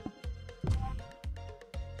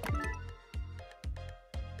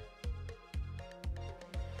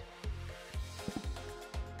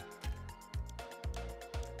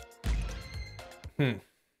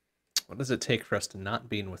 What does it take for us to not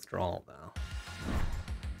be in withdrawal now?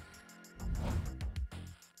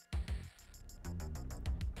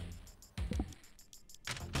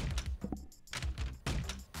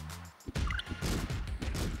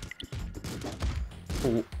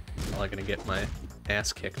 Oh, I'm gonna get my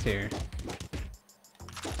ass kicked here.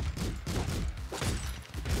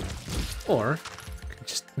 Or, I could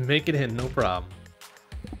just make it in, no problem.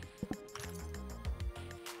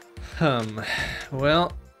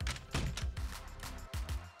 Well...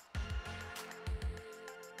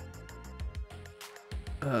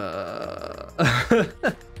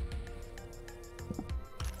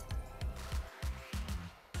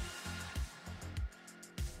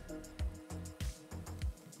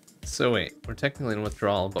 So wait, we're technically in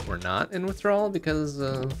withdrawal, but we're not in withdrawal because,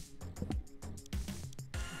 it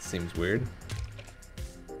seems weird.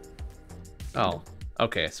 Oh,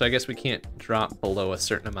 okay, so I guess we can't drop below a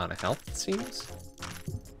certain amount of health, it seems.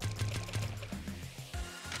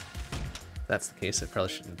 If that's the case, I probably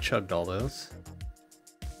shouldn't have chugged all those.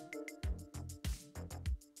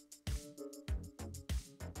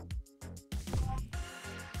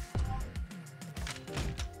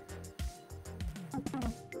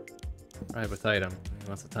 Right with item.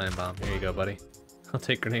 What's the time bomb? Here you go, buddy. I'll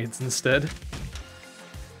take grenades instead.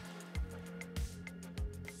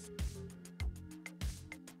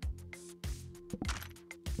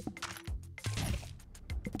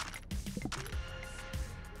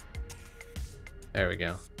 There we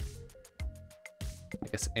go. I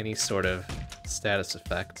guess any sort of status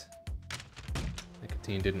effect.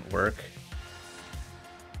 Nicotine didn't work.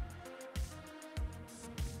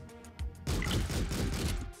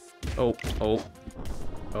 Oh, oh,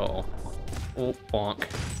 oh, oh, bonk.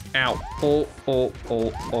 Ow, oh, oh,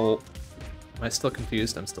 oh, oh. Am I still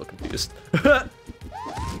confused? I'm still confused.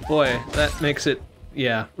 Boy, that makes it,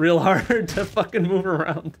 yeah, real hard to fucking move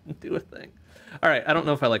around and do a thing. Alright, I don't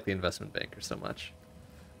know if I like the investment banker so much.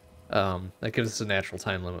 That gives us a natural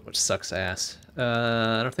time limit, which sucks ass.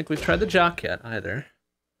 I don't think we've tried the jock yet, either.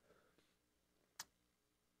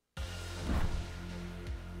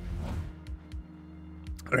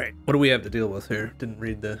 Alright, what do we have to deal with here? Didn't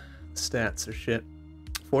read the stats or shit.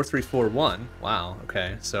 4341. Wow,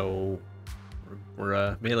 okay, so we're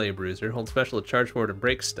a melee bruiser. Hold special to charge forward and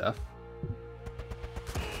break stuff.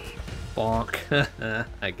 Bonk.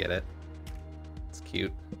 I get it. It's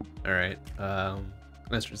cute. Alright.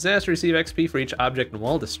 Master Disaster, receive XP for each object and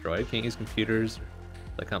wall destroyed. Can't use computers or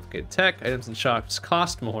like complicated tech. Items and shops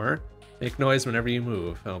cost more. Make noise whenever you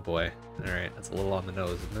move. Oh boy. Alright, that's a little on the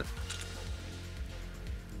nose, isn't it?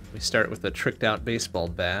 We start with a tricked out baseball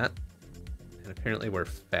bat. And apparently we're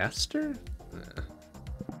faster?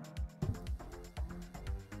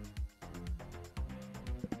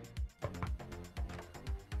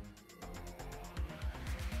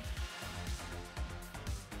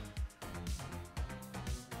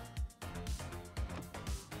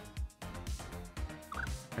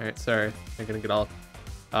 Alright, sorry. They're gonna get all...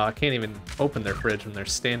 Oh, I can't even open their fridge when they're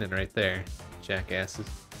standing right there. Jackasses.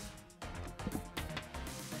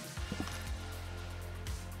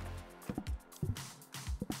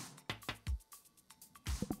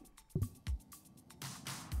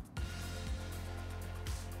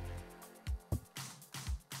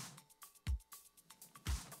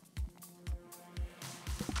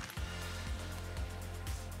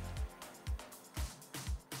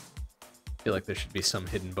 I feel like there should be some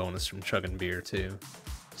hidden bonus from chugging beer, too.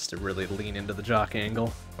 Just to really lean into the jock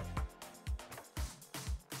angle.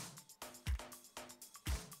 Okay,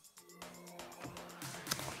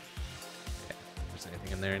 if there's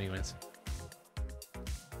anything in there anyways.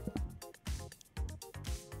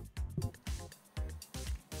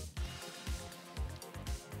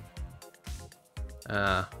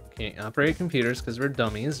 Can't operate computers because we're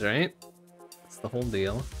dummies, right? That's the whole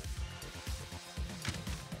deal.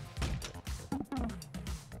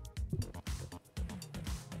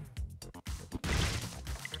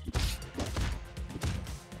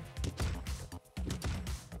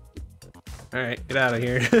 Alright, get out of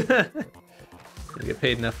here. I get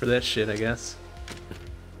paid enough for that shit, I guess.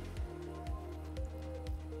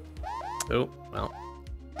 Oh, well.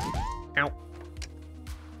 Ow.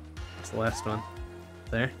 That's the last one.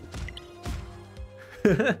 There.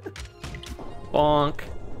 Bonk.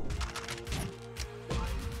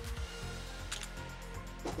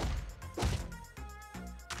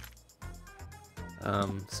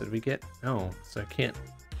 So did we get... Oh, so I can't...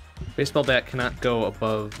 Baseball bat cannot go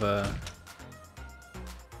above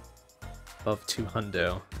 2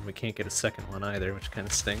 hundo. And we can't get a second one either, which kind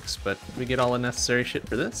of stinks, but did we get all the necessary shit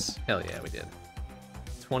for this? Hell yeah, we did.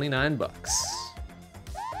 29 bucks.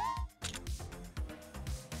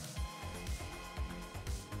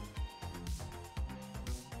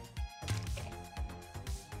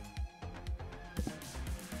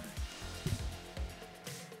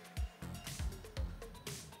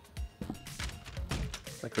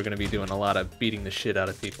 Like we're gonna be doing a lot of beating the shit out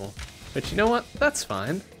of people. But you know what? That's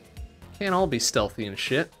fine. Can't all be stealthy and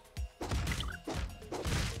shit.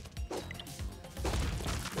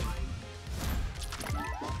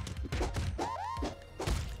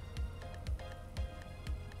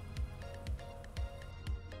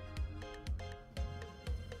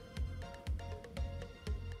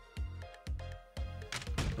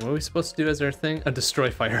 What are we supposed to do as our thing?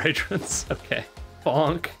 Destroy fire hydrants. Okay.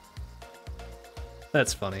 Bonk.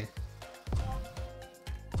 That's funny.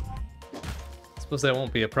 Suppose that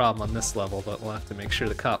won't be a problem on this level, but we'll have to make sure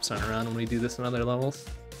the cops aren't around when we do this in other levels.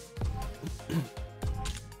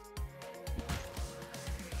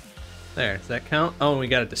 There, does that count? Oh, we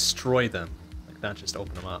gotta destroy them. Like, not just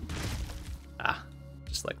open them up. Ah,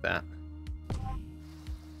 just like that.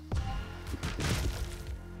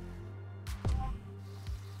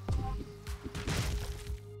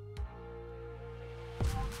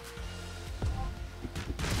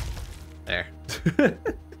 There.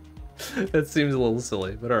 That seems a little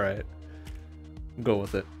silly, but alright. Go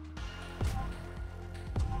with it.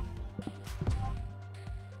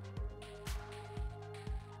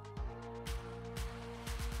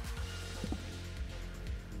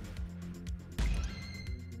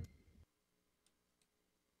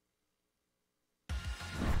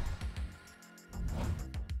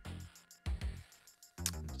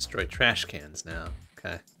 Destroy trash cans now.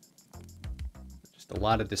 Okay. Just a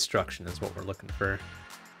lot of destruction is what we're looking for.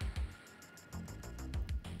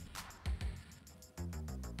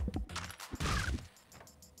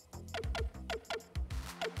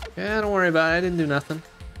 Yeah, don't worry about it. I didn't do nothing.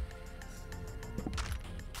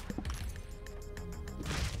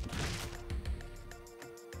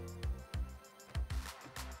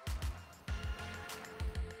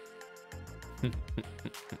 It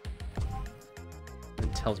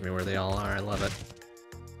tells me where they all are. I love it.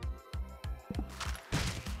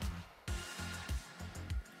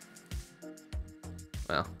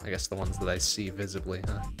 Well, I guess the ones that I see visibly,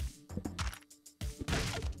 huh?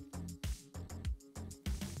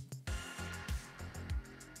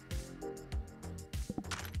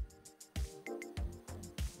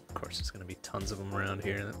 There's gonna be tons of them around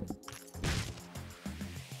here.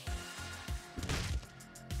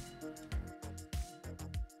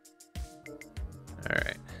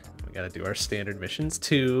 Alright, we gotta do our standard missions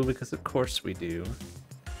too, because of course we do.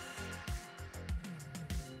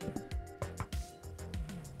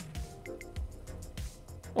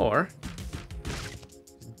 Or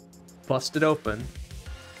bust it open.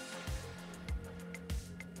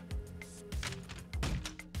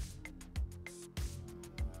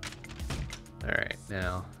 Alright,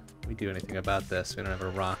 now, if we do anything about this, we don't have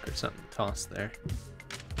a rock or something to toss there.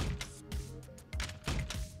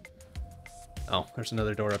 Oh, there's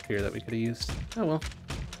another door up here that we could have used. Oh well.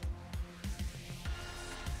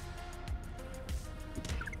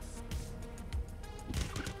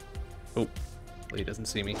 Oh, well, he doesn't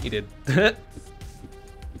see me. He did. You have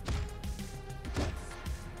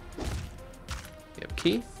a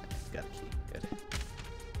key? Got a key. Good.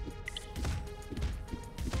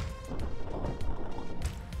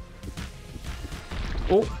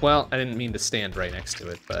 Oh, well, I didn't mean to stand right next to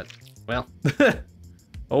it, but, well.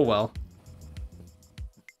 Oh well.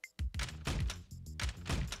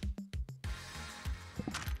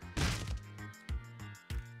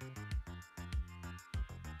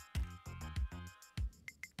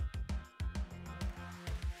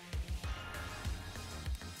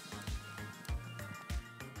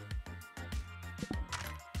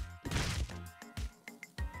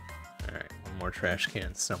 Alright, one more trash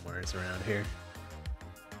can somewhere is around here.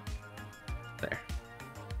 There.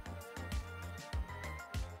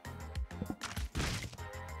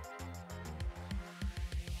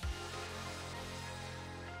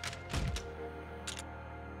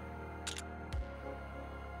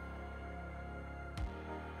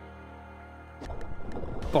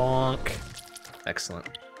 Bonk. Excellent.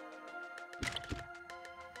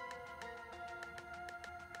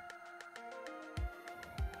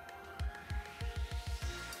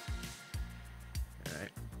 All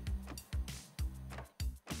right.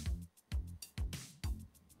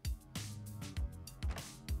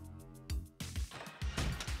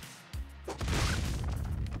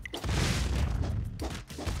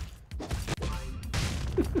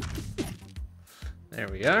 There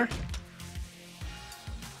we are.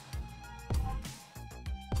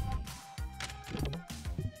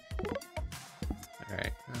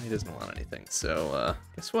 Alright, well, he doesn't want anything, so,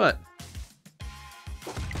 guess what?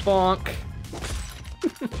 Bonk!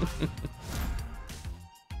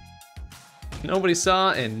 Nobody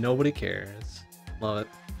saw and nobody cares. Love it.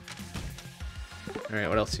 Alright,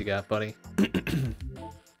 what else you got, buddy?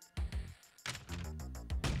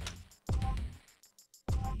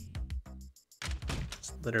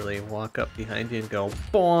 Just literally walk up behind you and go,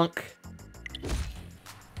 bonk!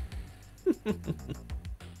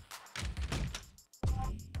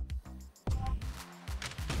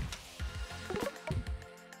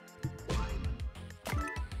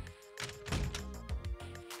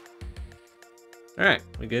 Alright,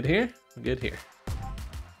 we good here? We good here.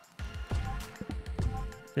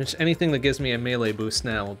 Just anything that gives me a melee boost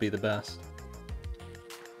now will be the best.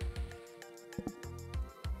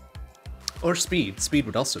 Or speed. Speed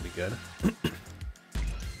would also be good.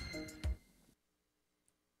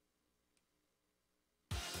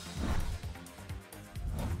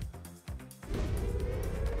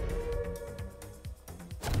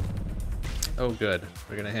 Oh good,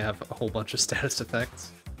 we're gonna have a whole bunch of status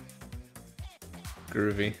effects.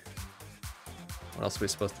 Groovy. What else are we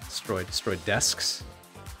supposed to destroy? Destroy desks?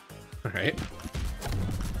 Alright.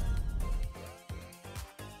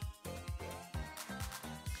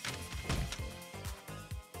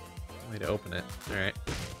 Way to open it. Alright.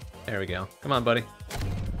 There we go. Come on, buddy.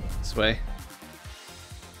 This way.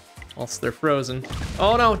 Whilst they're frozen.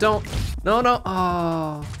 Oh no, don't! No, no!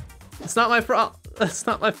 Oh! It's not my fault! That's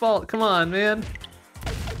not my fault! Come on, man!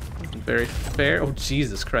 Wasn't very fair. Oh,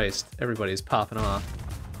 Jesus Christ. Everybody's popping off.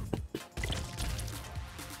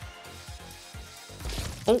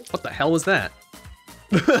 Oh, what the hell was that?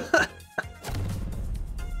 Where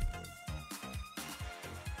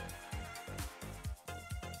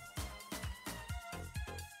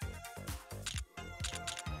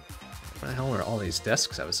the hell are all these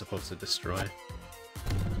desks I was supposed to destroy?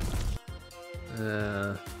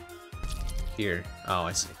 Here. Oh,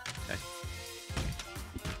 I see. Okay.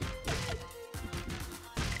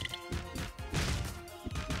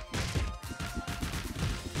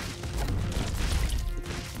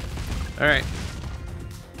 Alright.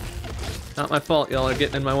 Not my fault, y'all are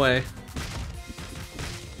getting in my way.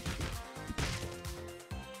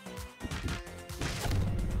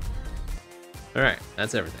 Alright,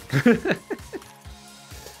 that's everything.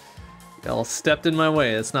 Y'all stepped in my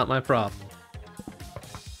way, it's not my problem.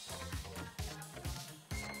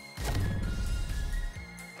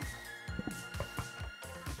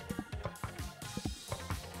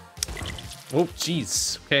 Oh,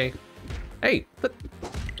 jeez. Okay. Hey, but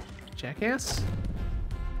jackass?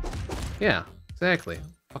 Yeah, exactly.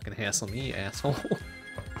 Fucking hassle me, you asshole.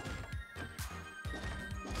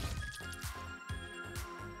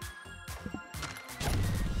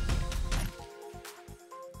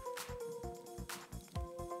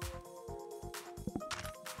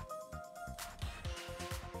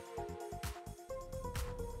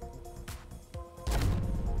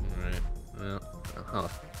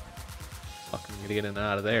 I'm gonna get in and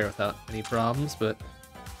out of there without any problems, but...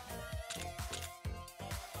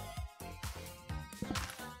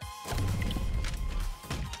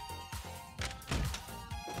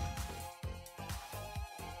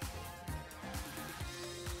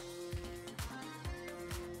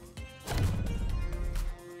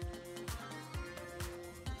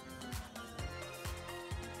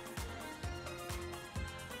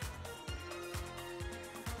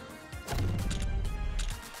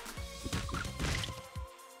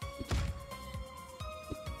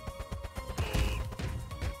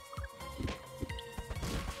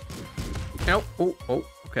 Ow. Oh, oh,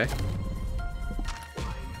 okay.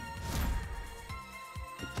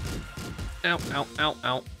 Ow, ow, ow,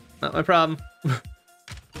 ow. Not my problem.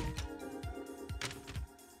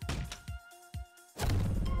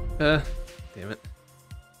 Damn it.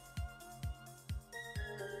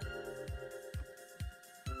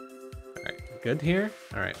 Alright, good here?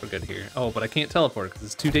 Alright, we're good here. Oh, but I can't teleport because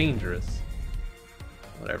it's too dangerous.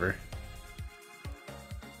 Whatever.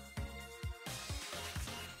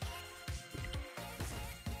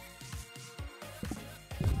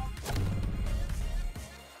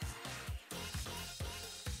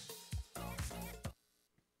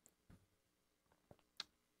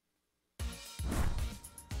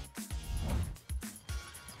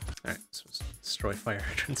 Alright, so let's destroy fire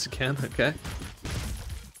hydrants again, okay.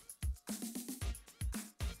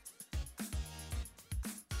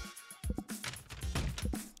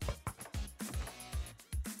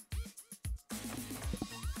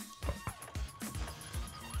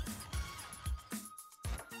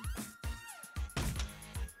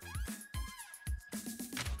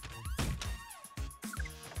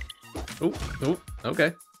 Oh, oh,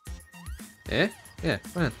 okay. Yeah,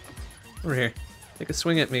 come on. Over here. Take a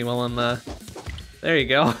swing at me while I'm, There you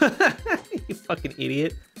go. You fucking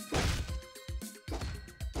idiot.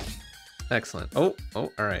 Excellent. Oh,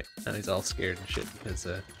 alright. Now he's all scared and shit because,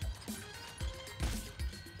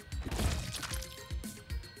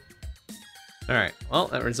 Alright, well,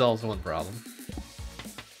 that resolves one problem.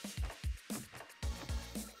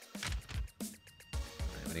 I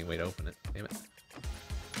don't have any way to open it, damn it.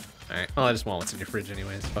 Alright, well, I just want what's in your fridge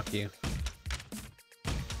anyways, fuck you.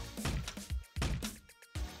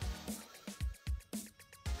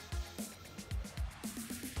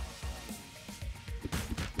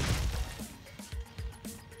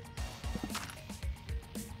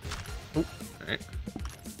 Oh, alright.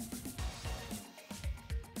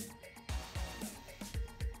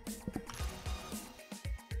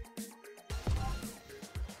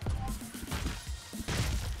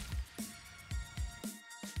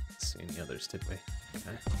 See any others, did we?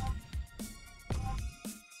 Okay.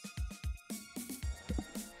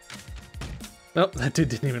 Nope, that dude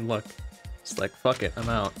didn't even look. Just like, fuck it, I'm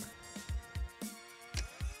out.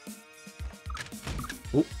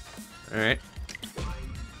 Oop. Alright.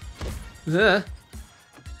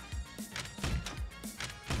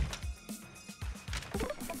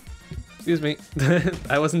 Excuse me.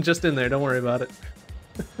 I wasn't just in there, don't worry about it.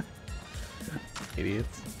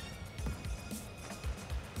 Idiots.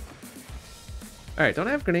 Alright, don't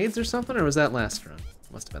I have grenades or something, or was that last run?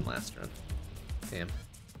 Must have been last run. Damn.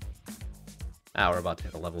 Ah, we're about to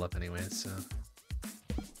hit a level up anyways, so...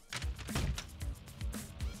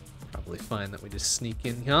 Probably fine that we just sneak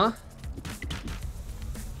in, huh?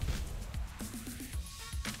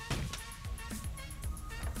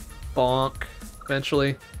 Bonk.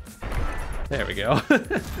 Eventually. There we go.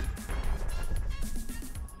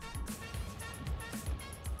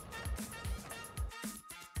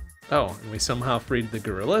 Oh, and we somehow freed the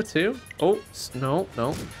gorilla too? Oh, no.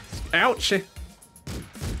 Ouch!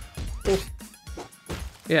 Oh.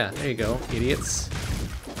 Yeah, there you go, idiots.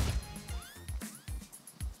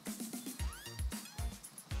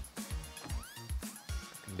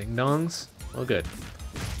 Ding dongs? Oh, good.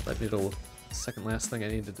 Let me the second last thing I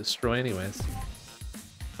need to destroy anyways.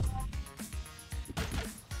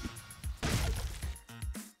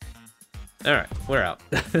 Alright, we're out.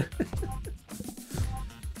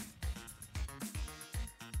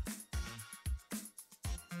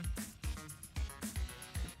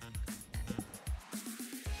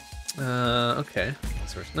 Okay.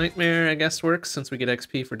 Source Nightmare, I guess, works since we get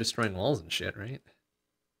XP for destroying walls and shit, right?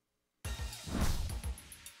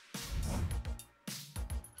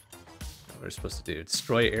 What we're supposed to do?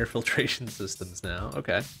 Destroy air filtration systems now.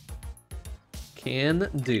 Okay. Can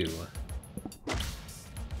do.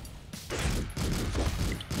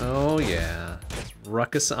 Oh yeah. It's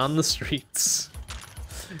ruckus on the streets.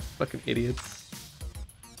 Fucking idiots.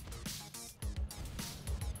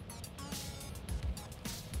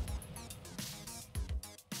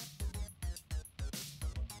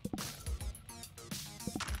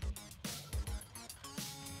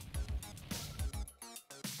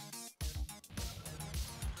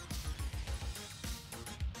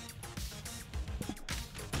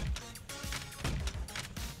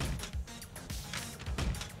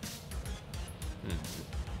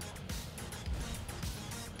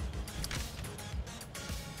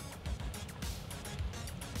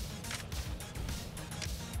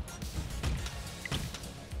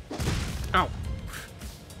 Ow.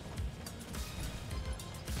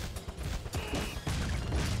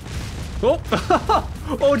 Oh!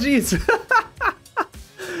 Oh, jeez!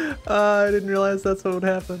 I didn't realize that's what would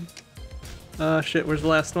happen. Shit, where's the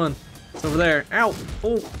last one? It's over there. Ow!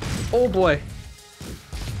 Oh! Oh, boy!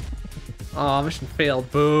 Aw, mission failed.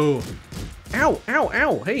 Boo! Ow! Ow!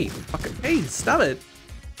 Ow! Hey! Fucking, hey! Stop it!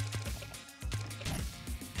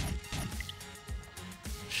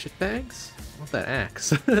 Shitbags? I want that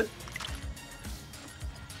axe.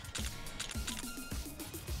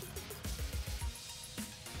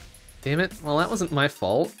 Damn it. Well, that wasn't my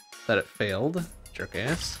fault that it failed. Jerk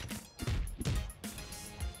ass.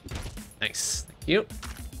 Nice. Thank you.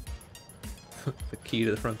 The key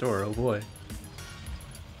to the front door. Oh boy.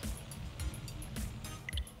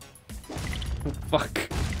 Oh, fuck.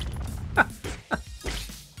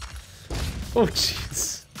 Oh,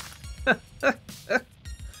 jeez.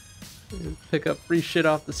 Pick up free shit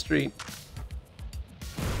off the street.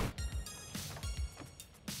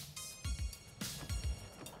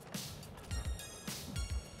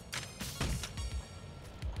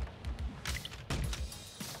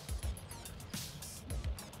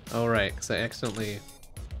 Oh, right, because I accidentally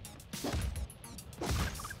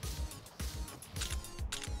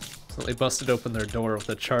busted open their door with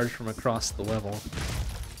a charge from across the level.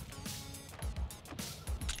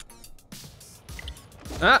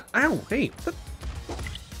 Ah! Ow! Hey! What?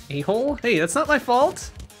 A-hole? Hey, that's not my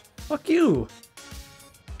fault! Fuck you!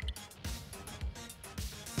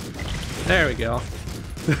 There we go.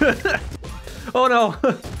 Oh no!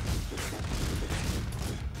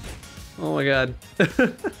 Oh my god.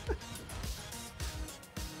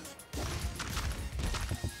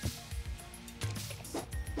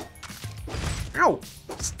 Ow!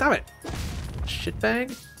 Stop it!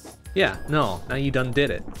 Shitbag? Yeah, no, now you done did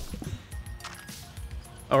it.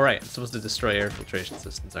 Oh right, I'm supposed to destroy air filtration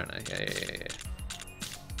systems, aren't I? Yeah.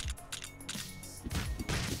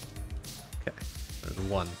 Okay, there's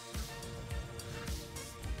one.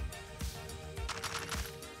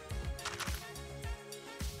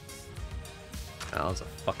 Oh, that was a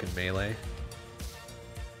fucking melee.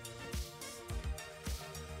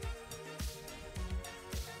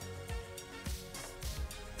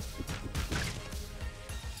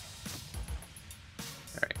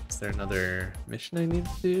 Alright, is there another mission I need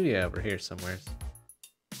to do? Yeah, over here somewhere.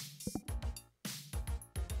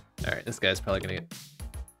 Alright, this guy's probably gonna get...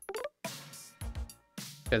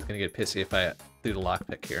 This guy's gonna get pissy if I do the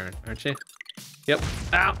lockpick here, aren't you? Yep.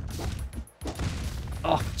 Ow!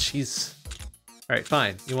 Oh, jeez. Alright,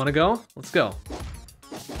 fine. You wanna go? Let's go.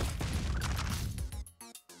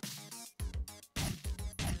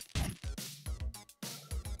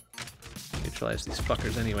 Neutralize these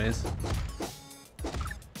fuckers anyways.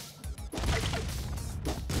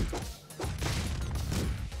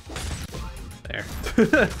 There.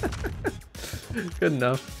 Good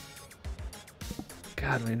enough.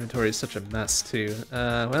 God, my inventory is such a mess too.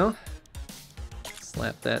 Well,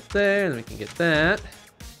 slap that there, and we can get that.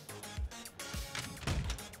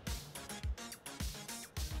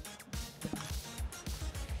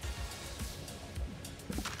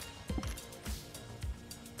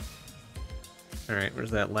 Alright,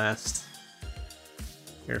 where's that last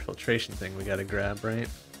air filtration thing we gotta grab, right?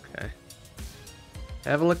 Okay.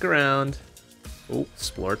 Have a look around. Oh,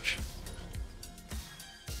 splorch.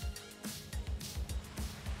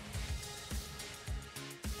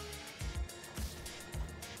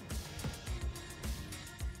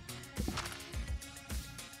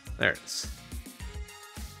 There it is.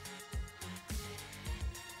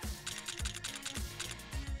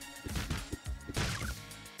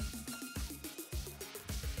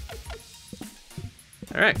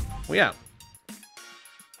 Alright, we out.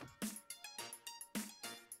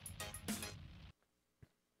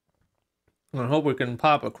 I hope we can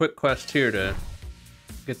pop a quick quest here to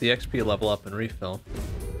get the XP level up and refill.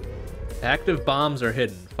 Active bombs are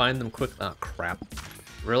hidden. Find them quick. Oh, crap.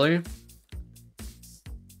 Really?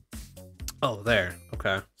 Oh, there.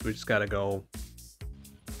 Okay. So we just gotta go...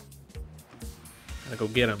 Gotta go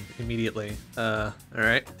get them immediately.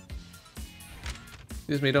 Alright.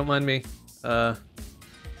 Excuse me, don't mind me.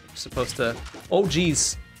 Supposed to... Oh,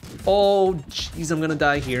 jeez. Oh, jeez, I'm gonna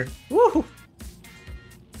die here. Woo!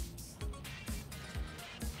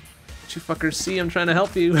 Don't you fuckers see I'm trying to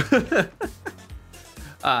help you?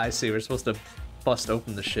 Ah, I see. We're supposed to bust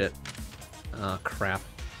open the shit. Oh, crap.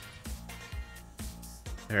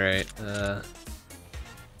 Alright, eh.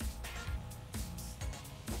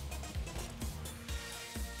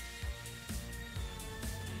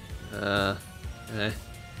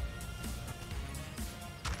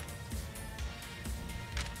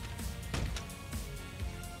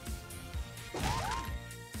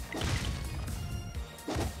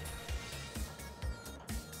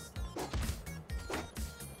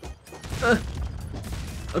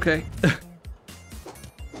 Okay.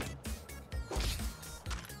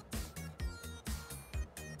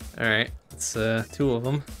 Alright, it's 2 of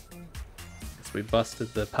them. Guess we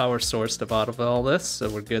busted the power source out of all this, so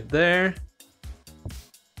we're good there.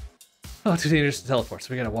 Oh, too dangerous to teleport,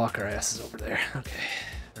 so we gotta walk our asses over there. Okay,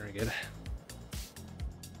 very good.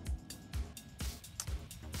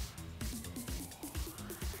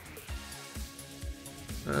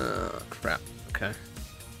 Crap. Okay.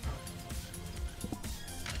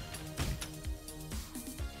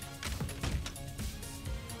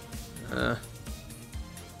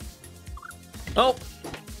 Oh!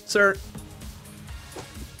 Sir!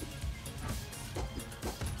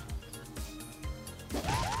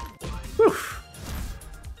 Whew.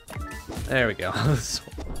 There we go. I was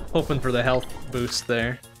hoping for the health boost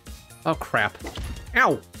there. Oh, crap.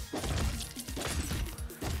 Ow!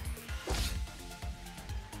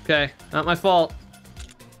 Okay, not my fault.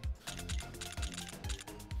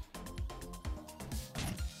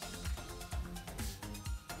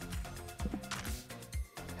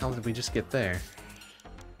 How did we just get there?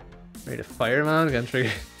 Ready to fire him on? Gun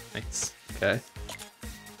trigger. Nice. Okay.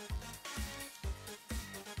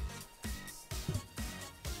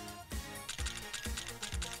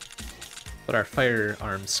 But our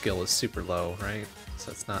firearm skill is super low, right?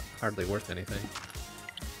 So it's not hardly worth anything.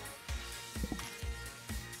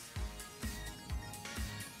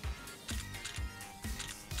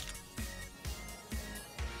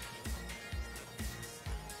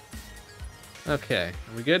 Okay,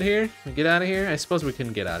 are we good here? Can we get out of here? I suppose we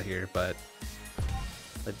can get out of here, but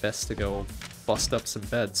it's best to go bust up some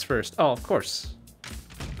beds first. Oh, of course.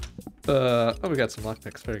 Oh, we got some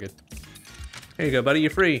lockpicks. Very good. Here you go, buddy.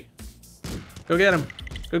 You're free. Go get him.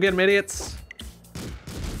 Go get him, idiots.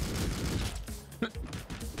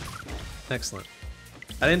 Excellent.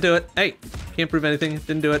 I didn't do it. Hey, can't prove anything.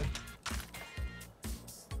 Didn't do it.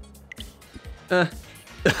 Alright,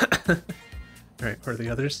 where are the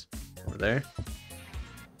others? Over there.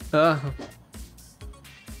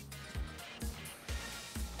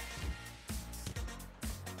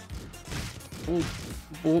 Ooh,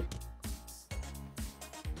 ooh.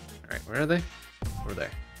 Alright, where are they? Over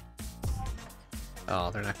there.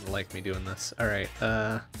 Oh, they're not gonna like me doing this. Alright,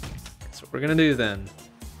 that's what we're gonna do then.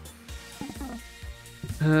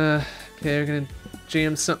 Okay, we're gonna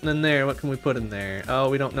jam something in there. What can we put in there? Oh,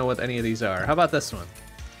 we don't know what any of these are. How about this one?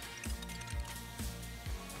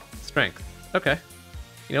 Strength. Okay.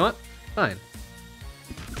 You know what? Fine.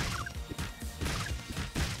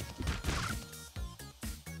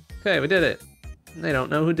 Okay, we did it. They don't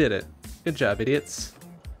know who did it. Good job, idiots.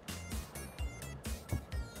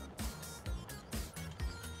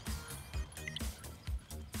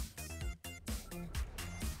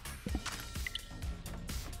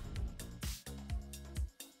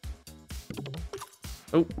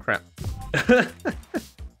 Oh, crap.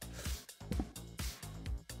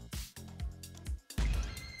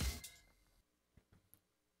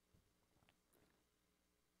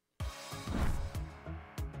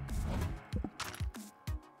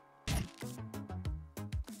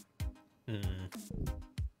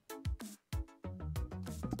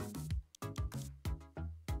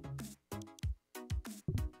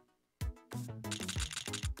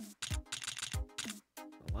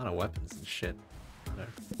 A lot of weapons and shit. What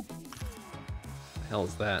the hell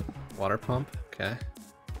is that? Water pump? Okay.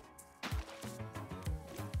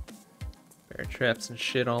 Bear traps and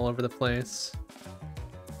shit all over the place.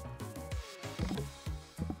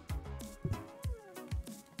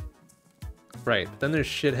 Right, but then there's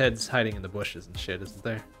shitheads hiding in the bushes and shit, isn't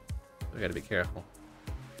there? We gotta be careful.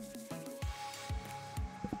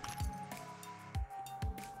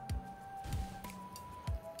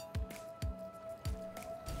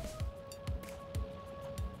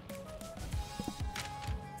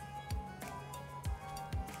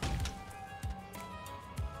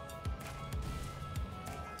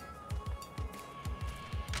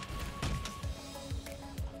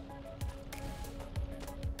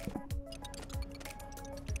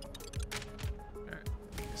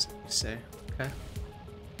 Say, okay.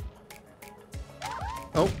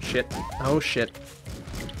 Oh shit. Oh shit.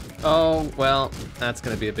 Oh, well, that's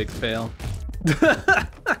gonna be a big fail. It's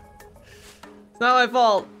not my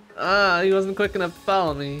fault. He wasn't quick enough to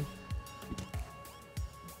follow me.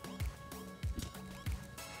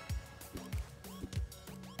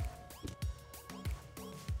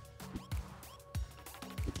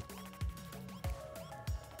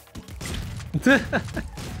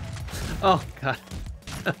 Oh god.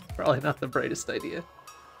 Probably not the brightest idea.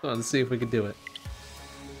 Let's see if we can do it.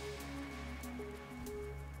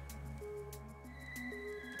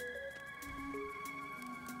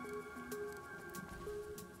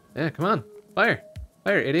 Yeah, come on. Fire.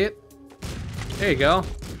 Fire, idiot. There you go.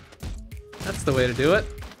 That's the way to do it.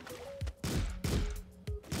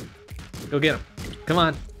 Go get him. Come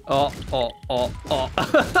on. Oh.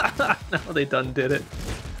 No, they done did it.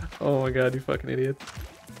 Oh my god, you fucking idiots.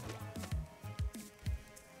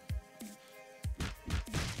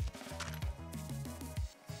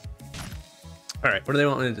 Alright, what do they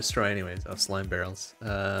want me to destroy anyways? Oh, slime barrels.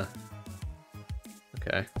 Okay.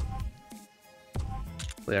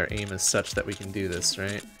 Hopefully our aim is such that we can do this,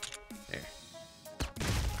 right? There.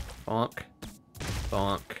 Bonk.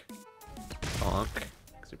 Bonk. Bonk.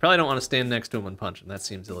 Because we probably don't want to stand next to him and punch him. That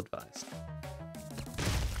seems ill-advised.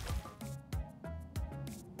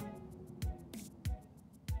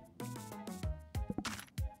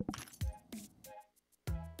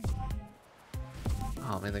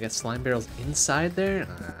 Oh man, they got slime barrels inside there?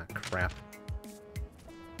 Ah, crap.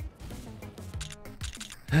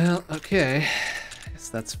 Well, okay. Guess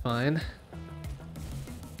that's fine.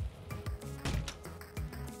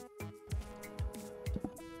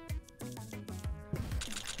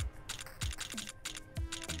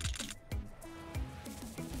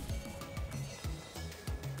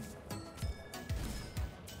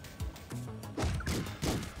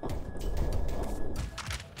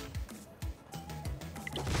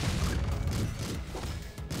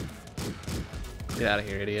 Get out of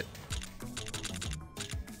here, idiot.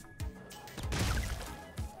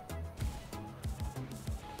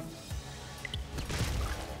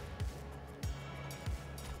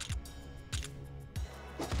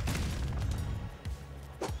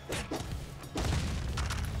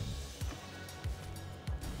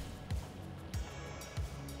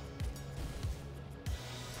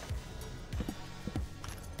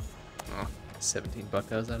 Oh, 17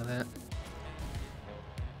 buckos out of that.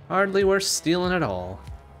 Hardly worth stealing at all.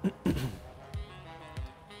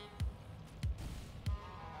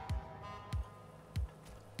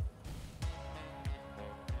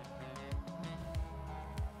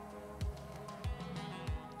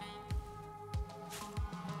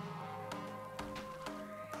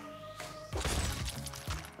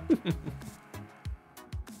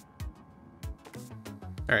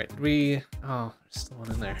 Alright, did we... Oh, there's still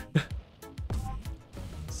one in there.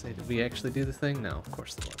 Say, did we actually do the thing? No, of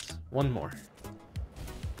course there was. One more.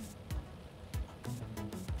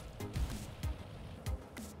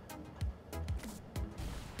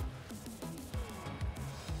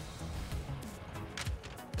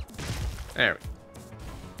 There we go.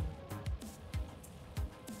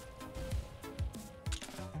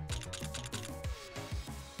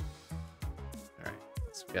 Alright,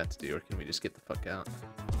 what's we got to do, or can we just get the fuck out?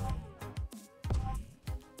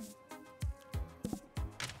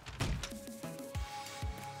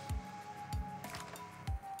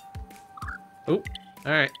 Oh,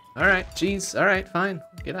 alright, jeez, alright, fine,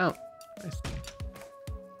 get out. Nice.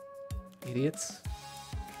 Idiots.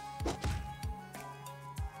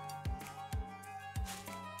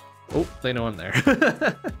 Oh, they know I'm there.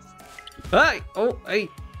 Hi! Oh, hey!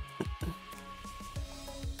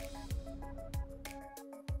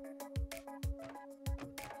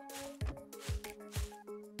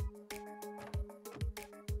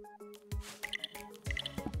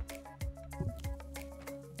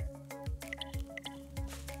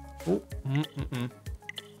 Oh,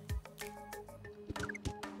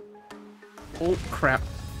 Oh, crap.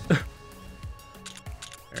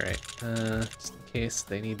 Alright, just in case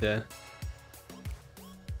they need to...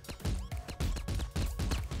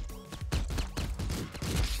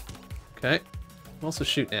 Okay. I'm also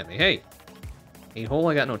shooting at me. Hey! A-hole,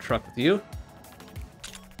 I got no truck with you.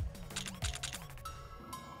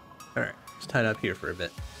 Alright, just tied up here for a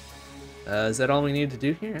bit. Is that all we need to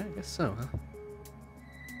do here? I guess so, huh?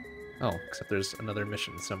 Oh, except there's another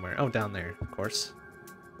mission somewhere. Oh, down there, of course.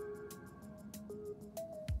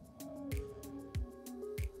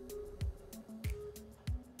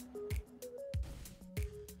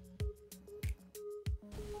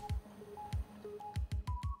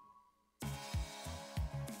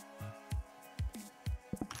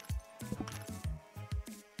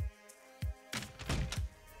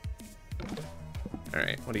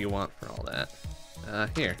 Alright, what do you want for all that?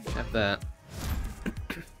 Here, have that.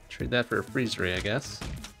 Trade that for a freeze ray, I guess.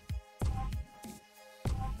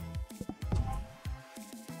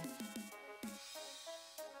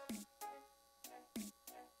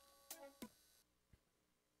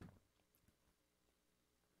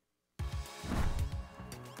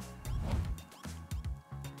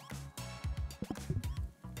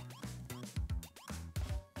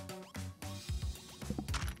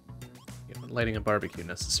 Lighting a barbecue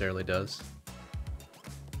necessarily does.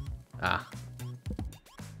 Ah.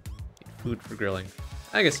 Food for grilling.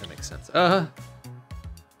 I guess that makes sense.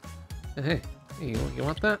 Hey, you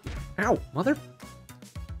want that? Ow, mother.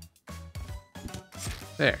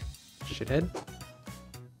 There, shithead.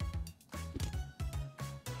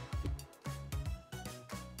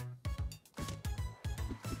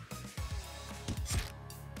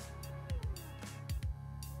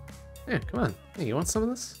 Yeah, come on. Hey, you want some of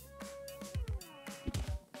this?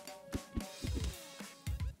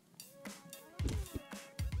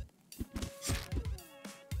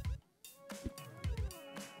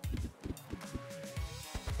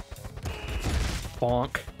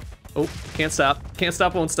 Bonk. Oh, can't stop. Can't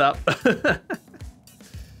stop, won't stop.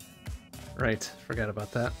 Right, forgot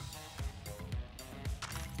about that.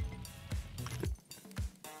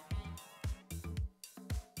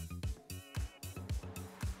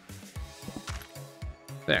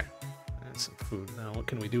 There. There's some food now. What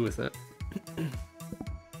can we do with it?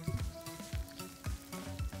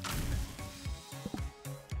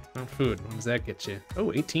 Found food. What does that get you?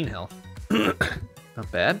 Oh, 18 health.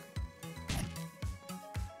 Not bad.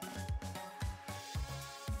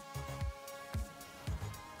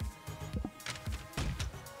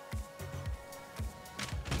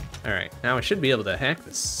 Alright, now I should be able to hack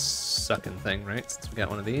this sucking thing, right? Since we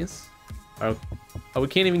got one of these. Oh, we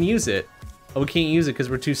can't even use it. Oh, we can't use it because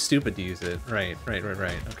we're too stupid to use it. Right.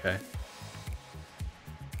 Okay.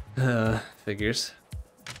 Figures.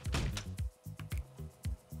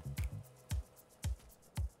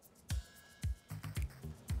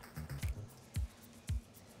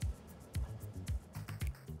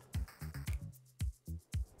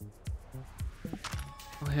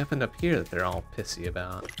 What happened up here that they're all pissy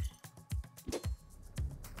about?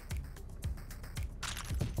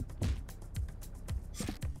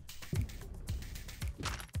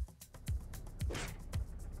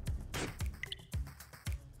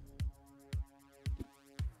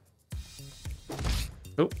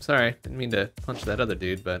 Oh, sorry. Didn't mean to punch that other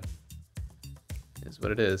dude, but it is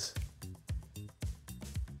what it is.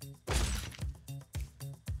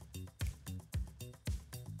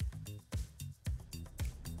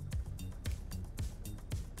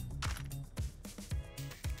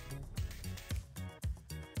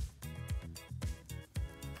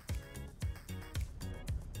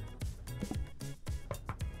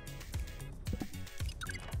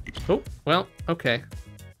 Oh, well, okay.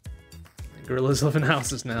 Gorillas live in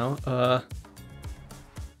houses now. Oh.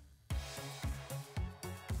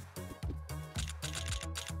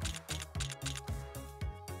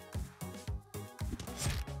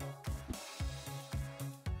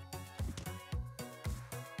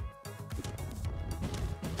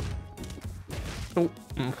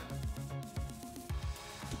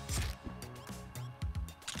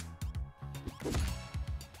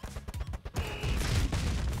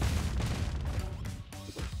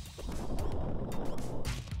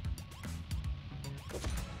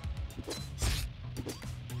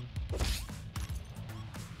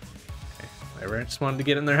 I just wanted to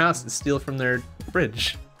get in their house and steal from their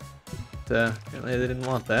fridge. But, apparently they didn't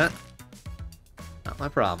want that. Not my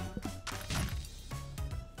problem.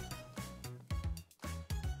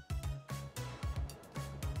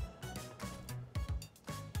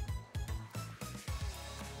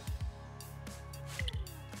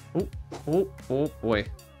 Oh boy.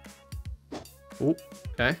 Oh,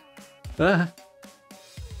 okay. Ah.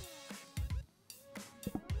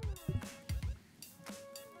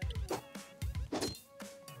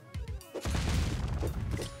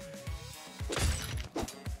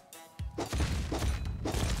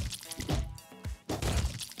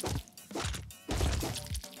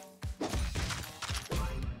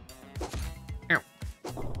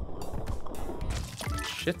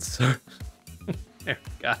 Shits. There,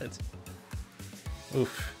 got it.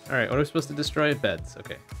 Oof. Alright, what are we supposed to destroy? Beds.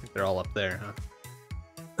 Okay, I think they're all up there,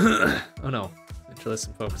 huh? Oh no. Actually, there's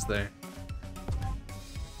some folks there.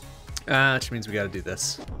 Which means we gotta do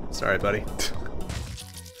this. Sorry, buddy.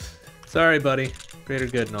 Sorry, buddy. Greater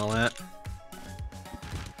good and all that.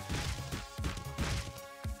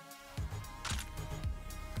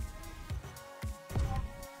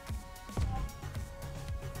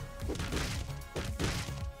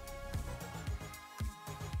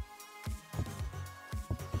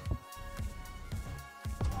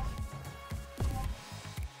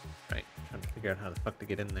 Figure out how the fuck to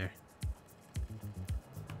get in there.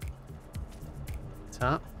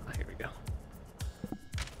 Top. Oh, here we go.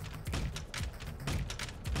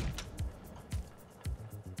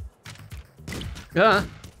 Ah.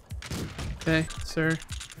 Okay, sir. Do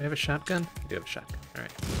I have a shotgun? I do have a shotgun. All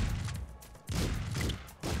right.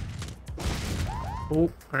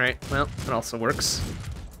 Oh, all right. Well, it also works.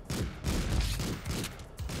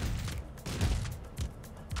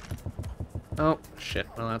 Oh, shit.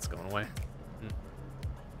 Well, that's going away.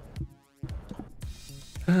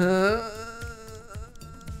 What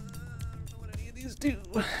do any of these do?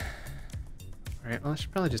 Alright, well, I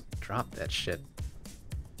should probably just drop that shit.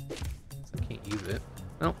 I can't use it.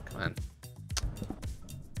 Oh, come on.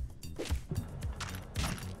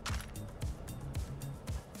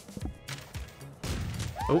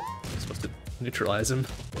 Oh, I'm supposed to neutralize him.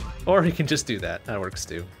 Or he can just do that. That works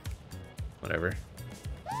too. Whatever.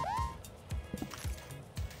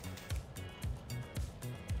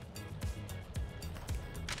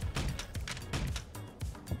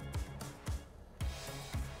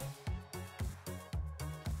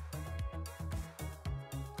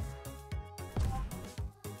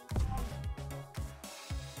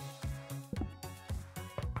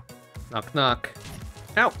 Knock, knock.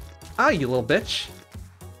 Ow! Ah, you little bitch!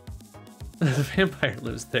 The vampire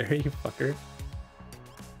lives there, you fucker.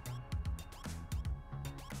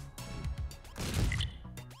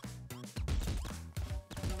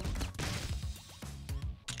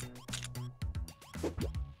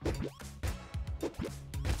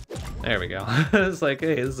 There we go. It's like,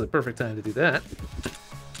 hey, this is a perfect time to do that.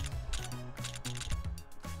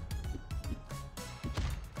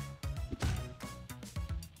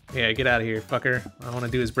 Yeah, get out of here, fucker. All I want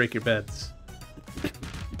to do is break your beds.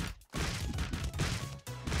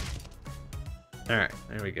 Alright,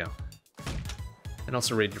 there we go. And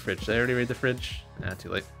also raid your fridge. Did I already raid the fridge? Nah, too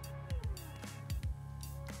late.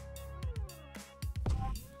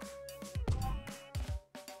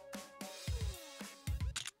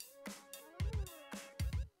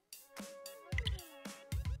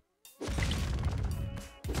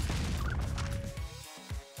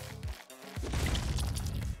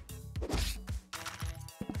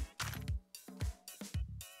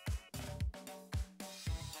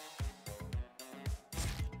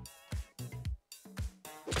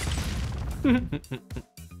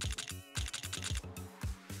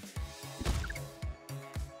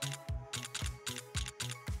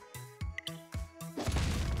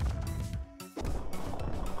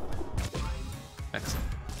 Excellent.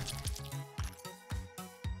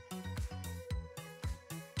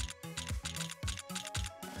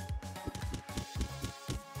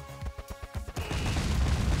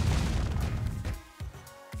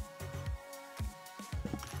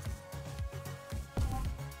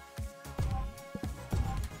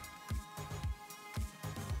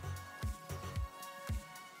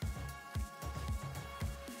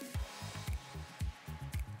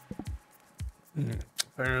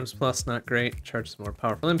 Firearms plus, not great. Charges more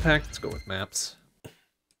powerful impact. Let's go with maps.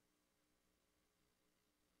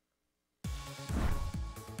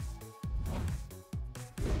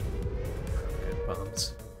 Good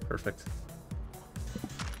bombs. Perfect.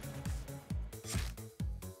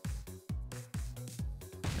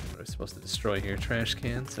 What am I supposed to destroy here? Trash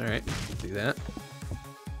cans? Alright, do that.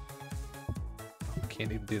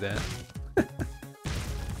 Can't even do that.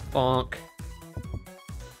 Bonk.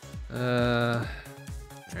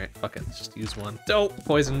 Alright, fuck it, let's just use one. Oh,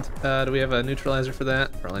 poisoned. Do we have a neutralizer for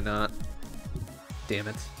that? Probably not. Damn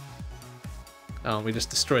it. Oh, we just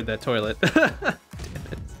destroyed that toilet. Damn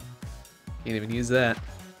it. Can't even use that.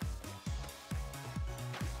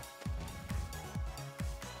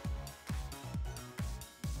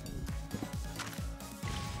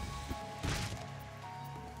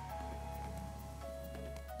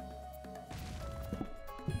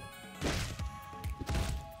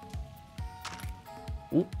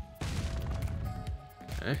 Ooh.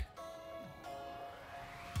 Okay.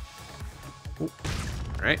 Ooh.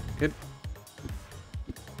 Alright, good.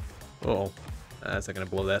 Whoa. Is that gonna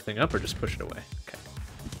blow that thing up or just push it away? Okay.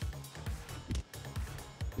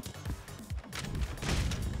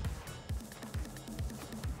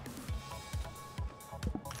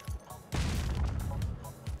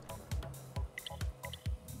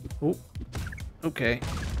 Ooh. Okay.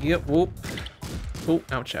 Yep, whoop. Oh,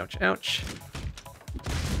 ouch, ouch, ouch.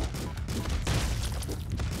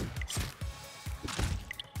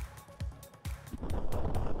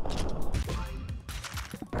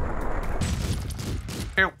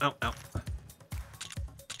 Ow, ow, ow.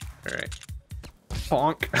 Alright.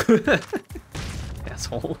 Bonk.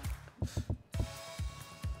 Asshole.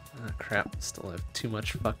 Ah, crap. Still have too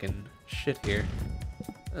much fucking shit here.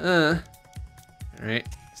 Alright.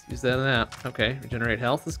 Let's use that and that. Okay, regenerate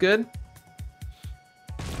health is good.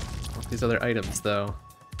 What these other items, though?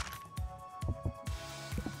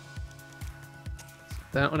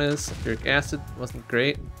 That one is sulfuric acid. Wasn't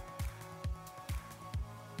great.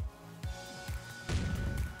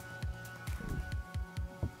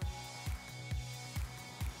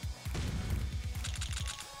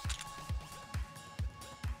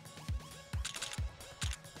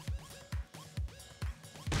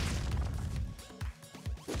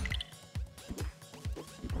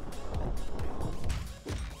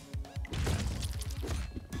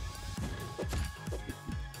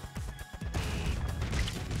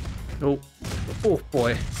 Oh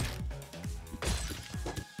boy.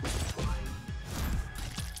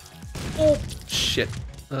 Oh shit.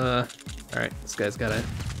 Alright, this guy's gotta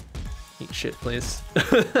eat shit, please.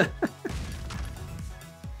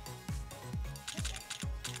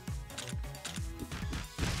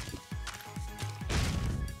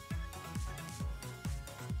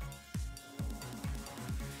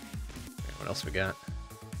 What else we got?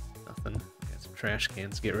 Nothing. We got some trash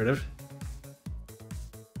cans to get rid of.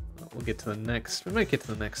 We'll get to the next. We might get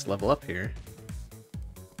to the next level up here.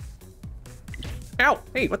 Ow!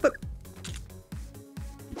 Hey, what the?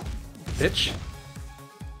 Bitch.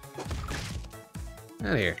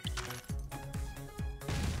 Out of here.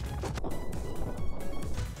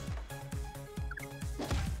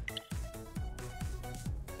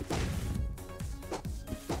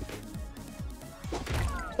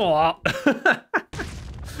 Oh!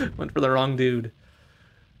 Went for the wrong dude.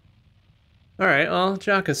 Alright, well,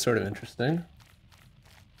 Jock is sort of interesting.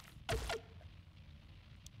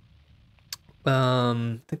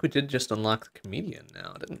 I think we did just unlock the comedian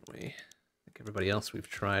now, didn't we? I think everybody else we've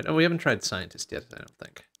tried. Oh, we haven't tried scientist yet, I don't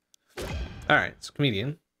think. Alright, so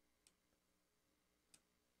comedian.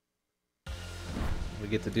 We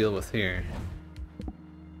get to deal with here.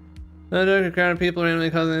 The crowd of people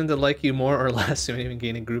randomly causing them to like you more or less. You may even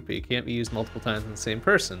gain a groupie. Can't be used multiple times on the same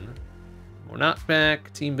person. More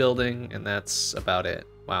knockback, team building, and that's about it.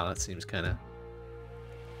 Wow, that seems kind of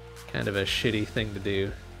a shitty thing to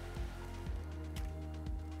do.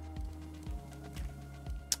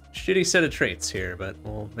 Shitty set of traits here, but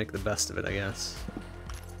we'll make the best of it, I guess.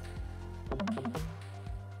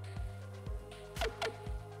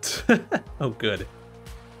 Oh, good.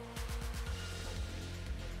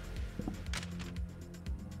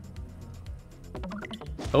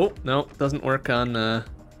 Oh, no, doesn't work on,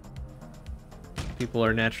 people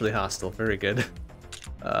are naturally hostile. Very good.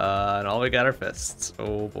 And all we got are fists.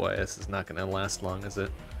 Oh boy, this is not gonna last long, is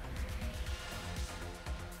it?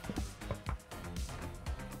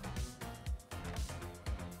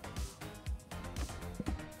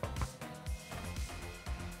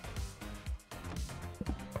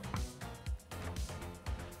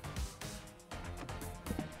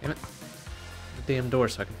 Damn it. The damn door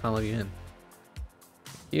so I can follow you in.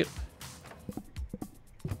 Yep.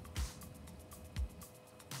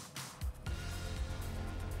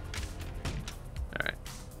 Alright.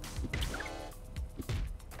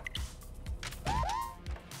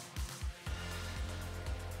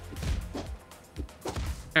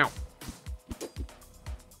 Ow.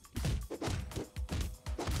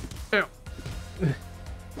 Ow.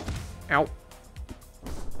 Ow.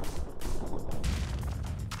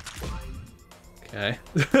 Okay.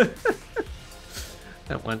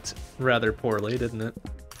 That went rather poorly, didn't it?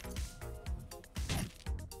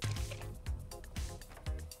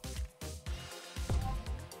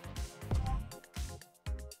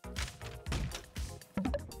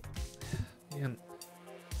 Man.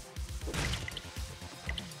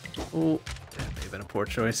 Oh, that may have been a poor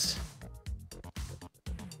choice.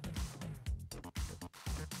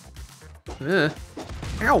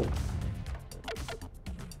 Ow!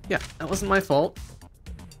 Yeah, that wasn't my fault.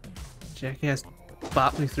 Jackass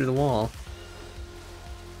bopped me through the wall.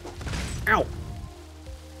 Ow!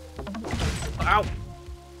 Ow!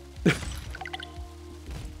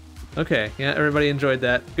 Okay, yeah, everybody enjoyed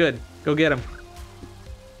that. Good. Go get him.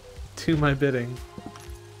 Do my bidding.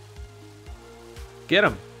 Get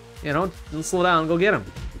him. Yeah, don't slow down. Go get him.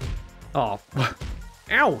 Oh.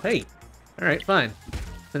 Ow! Hey! Alright, fine.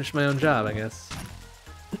 Finish my own job, I guess.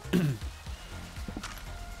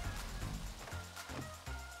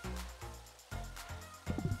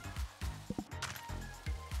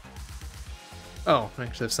 Oh, I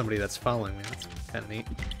actually have somebody that's following me. That's kind of neat.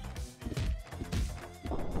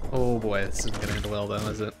 Oh boy, this isn't gonna end well though,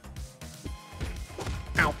 is it?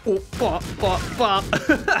 Ow! Oh, bop, bop, bop!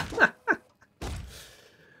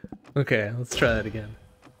 Okay, let's try that again.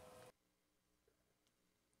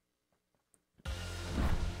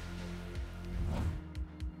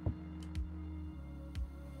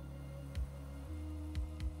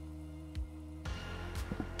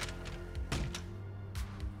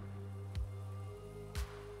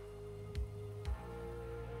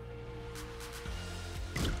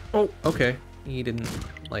 Oh, okay. He didn't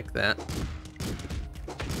like that.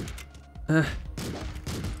 Uh-oh.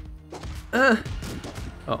 I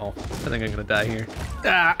think I'm gonna die here.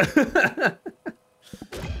 Ah!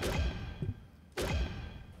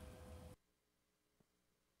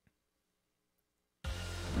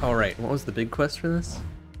 Alright, what was the big quest for this?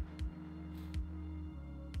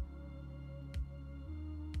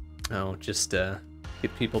 Oh, just, get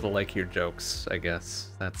people to like your jokes, I guess.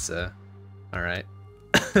 That's All right.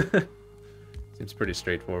 Seems pretty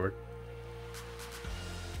straightforward.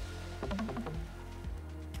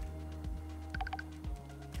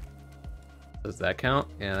 Does that count?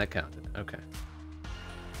 Yeah, that counted. Okay.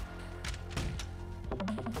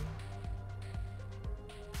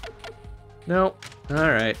 No. All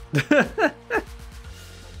right.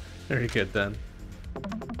 Very good then.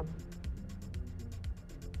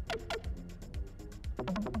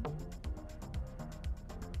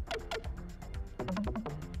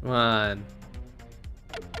 Come on.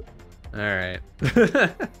 All right.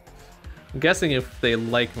 I'm guessing if they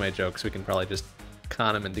like my jokes, we can probably just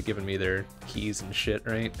con them into giving me their keys and shit,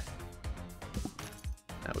 right?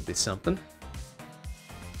 That would be something.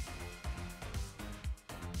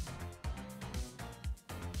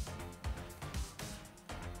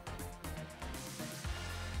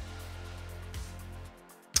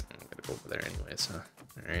 I'm gonna go over there anyways, huh?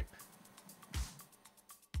 All right.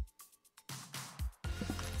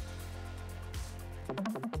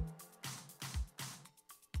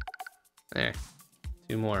 There.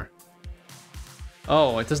 2 more.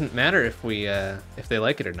 Oh, it doesn't matter if we if they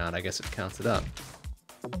like it or not. I guess it counts it up.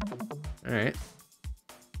 All right.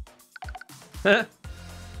 All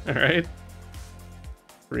right.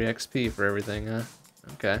 Free XP for everything, huh?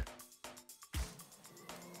 Okay.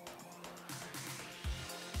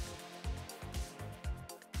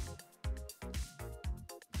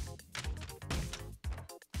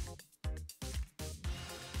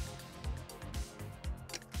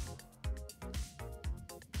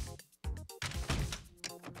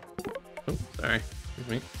 Oh, sorry. Excuse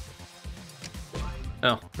me.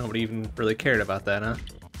 Oh, nobody even really cared about that, huh?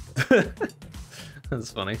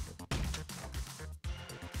 That's funny.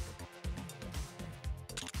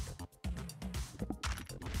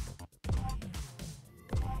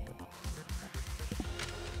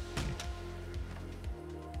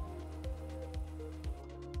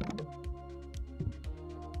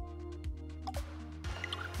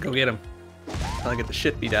 Go get him. I'll get the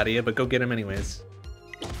shit beat out of you, but go get him anyways.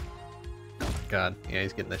 God, yeah,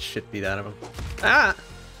 he's getting the shit beat out of him. Ah!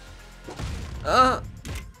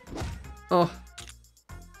 Oh.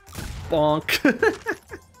 Bonk.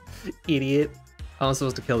 Idiot. I'm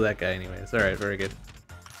supposed to kill that guy anyways. Alright, very good.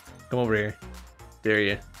 Come over here. Dare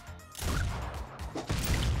you.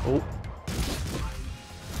 Oh.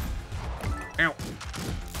 Ow.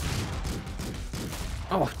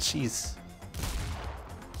 Oh, jeez.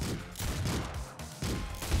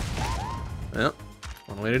 Well,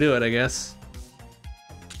 one way to do it, I guess.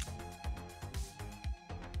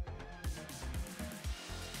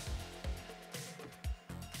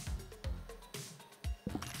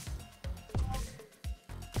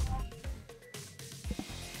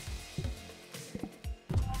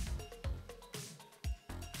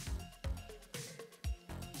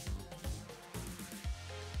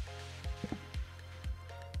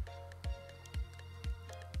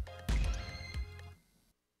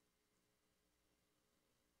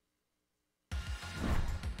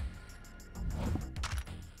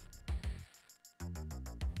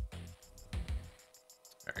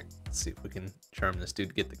 Alright, let's see if we can charm this dude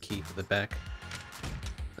to get the key for the back.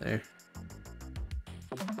 There.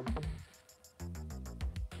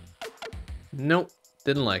 Nope,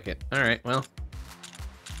 didn't like it. Alright, well.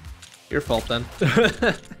 Your fault then.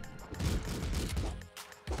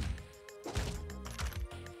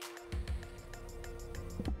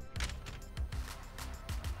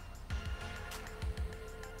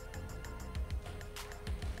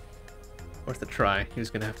 Worth a try. He's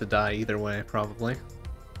gonna have to die either way, probably.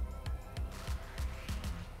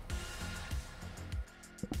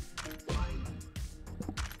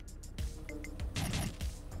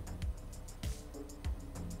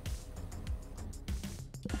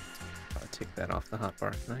 I'll take that off the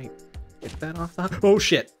hotbar. Can I get that off the hot? Oh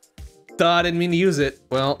shit! Duh, I didn't mean to use it.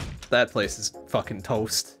 Well, that place is fucking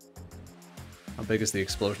toast. How big is the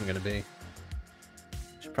explosion gonna be?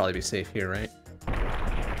 Should probably be safe here, right?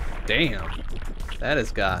 Damn, that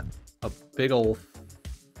has got a big old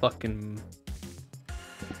fucking...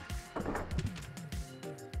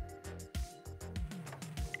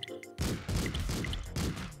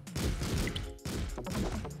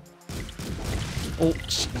 Oh,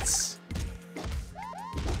 jeez.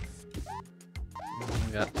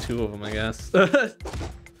 Got 2 of them, I guess.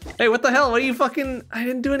 Hey, what the hell? What are you fucking... I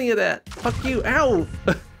didn't do any of that. Fuck you. Ow!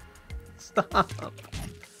 Stop.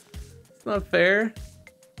 It's not fair.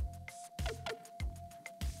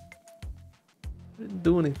 Didn't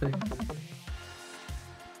do anything.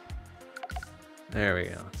 There we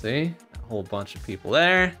go. See? A whole bunch of people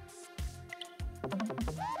there.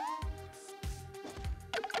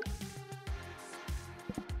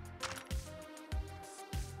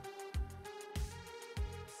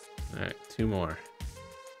 Alright, 2 more.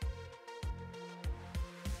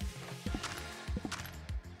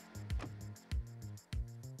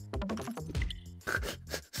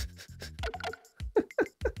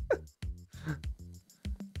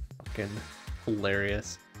 Fucking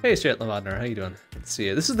hilarious. Hey, Stuart Lavadner, how you doing? Good to see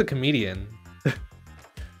you. This is the comedian.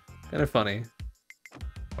 Kind of funny.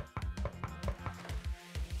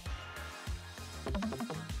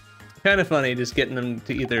 Kind of funny just getting them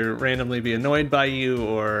to either randomly be annoyed by you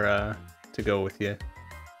or to go with you.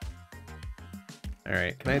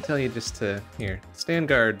 Alright, can I tell you just to... Here, stand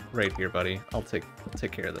guard right here, buddy. I'll take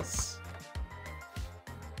care of this.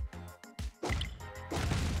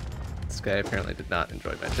 This guy apparently did not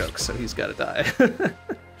enjoy my jokes, so he's gotta die.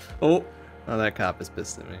 Oh, that cop is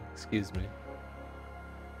pissed at me. Excuse me.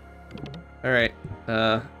 Alright,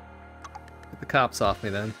 get the cops off me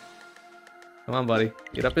then. Come on, buddy.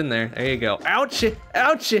 Get up in there. There you go. Ouchie!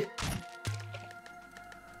 Ouchie!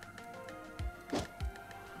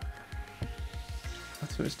 Not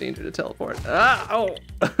too much danger to teleport. Ah! Oh!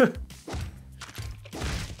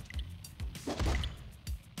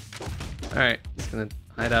 Alright, just gonna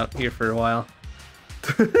hide out here for a while.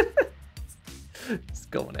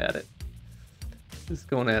 Just going at it. Just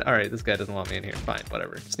going at it. Alright, this guy doesn't want me in here. Fine,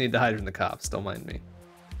 whatever. Just need to hide from the cops. Don't mind me.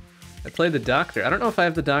 I played the doctor. I don't know if I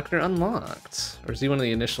have the doctor unlocked. Or is he one of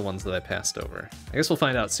the initial ones that I passed over? I guess we'll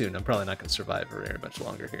find out soon. I'm probably not going to survive very much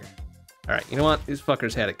longer here. Alright, you know what? These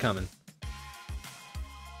fuckers had it coming.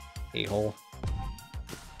 A-hole.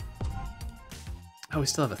 Oh, we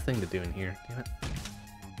still have a thing to do in here. Damn it.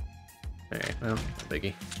 Alright, well, no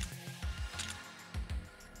biggie.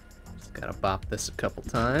 Just gotta bop this a couple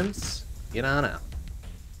times. Get on out.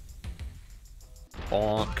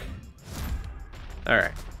 Bonk.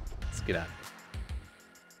 Alright. Let's get out of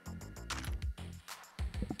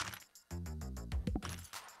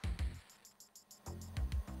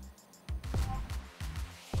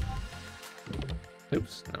here.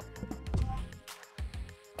 Oops, no.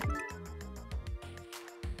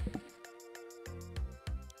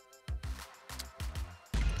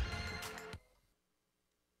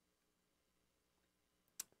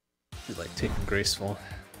 He's like taking graceful.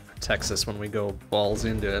 Protects us when we go balls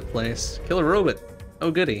into a place. Killer robot.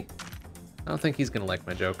 Oh goody. I don't think he's gonna like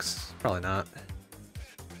my jokes. Probably not.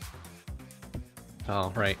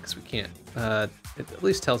 Oh, right, because we can't. It at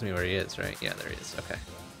least tells me where he is, right? Yeah, there he is. Okay.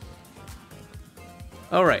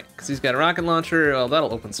 Oh, right, because he's got a rocket launcher. Well,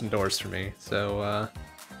 that'll open some doors for me. So,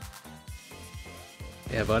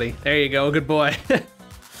 yeah, buddy. There you go. Good boy.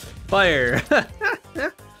 Fire.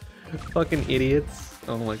 Fucking idiots.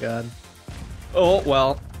 Oh my god. Oh,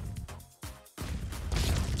 well.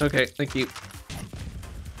 Okay, thank you.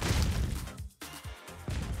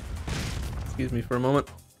 Excuse me for a moment.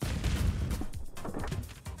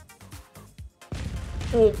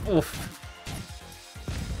 Oh, oof.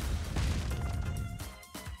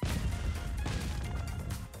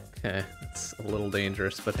 Okay, it's a little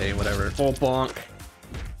dangerous, but hey, whatever. Oh, bonk.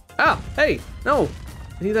 Ah, hey, no.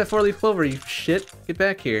 I need that 4-leaf clover, you shit. Get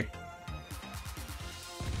back here.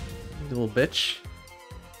 You little bitch.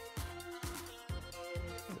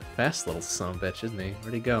 Fast little son of a bitch, isn't he?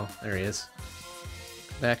 Where'd he go? There he is.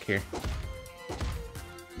 Get back here.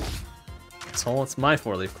 Asshole, it's my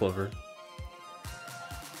 4-leaf clover.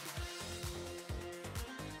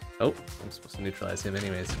 Oh, I'm supposed to neutralize him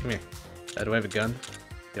anyways. Come here. Do I have a gun?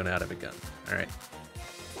 Don't know how to have a gun. Alright.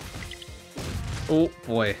 Oh,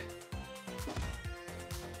 boy.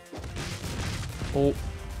 Oh.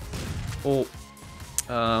 Oh.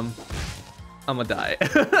 I'm gonna die.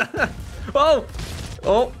 Oh!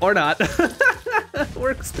 Oh, or not.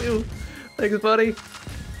 Works too. Thanks, buddy.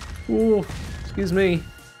 Ooh, excuse me.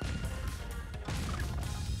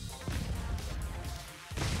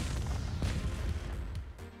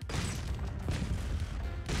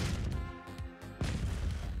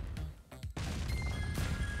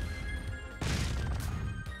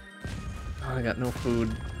 Oh, I got no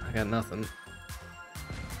food. I got nothing.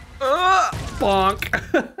 Bonk.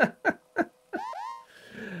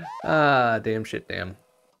 Ah, damn shit, damn.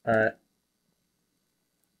 Alright.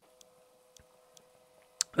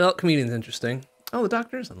 Well, comedian's interesting. Oh, the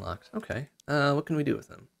doctor is unlocked. Okay. What can we do with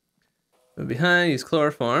him? Move behind, use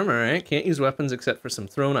chloroform. Alright. Can't use weapons except for some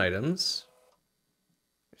thrown items.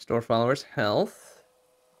 Restore followers' health.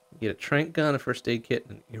 Get a trank gun, a first aid kit,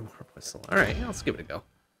 and an earworm whistle. Alright, yeah, let's give it a go.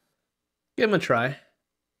 Give him a try.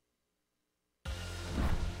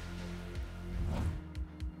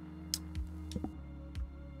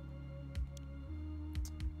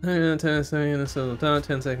 So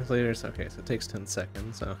 10 seconds later. So, okay, so it takes 10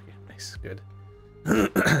 seconds. Oh, yeah, nice, good.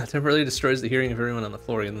 Temporarily destroys the hearing of everyone on the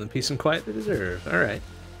floor, and the peace and quiet they deserve. All right.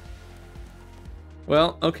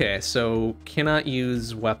 Well, okay, so cannot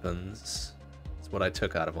use weapons. That's what I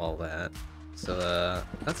took out of all that. So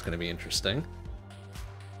that's gonna be interesting.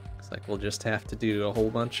 Looks like we'll just have to do a whole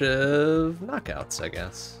bunch of knockouts, I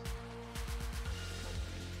guess.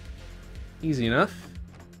 Easy enough.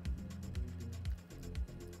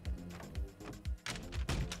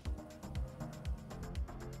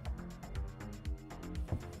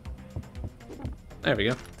 There we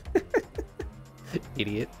go.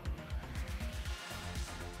 Idiot.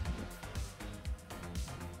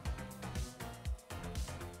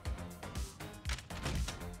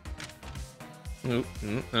 Nope,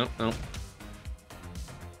 nope, nope, nope.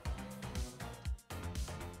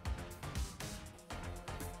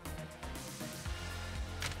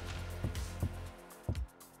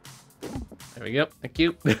 There we go. Thank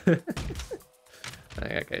you.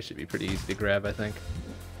 That guy should be pretty easy to grab, I think.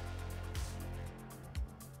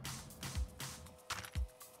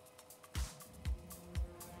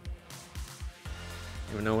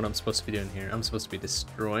 I don't even know what I'm supposed to be doing here. I'm supposed to be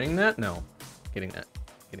destroying that? No. Getting that.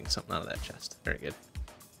 Getting something out of that chest. Very good.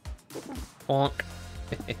 Bonk.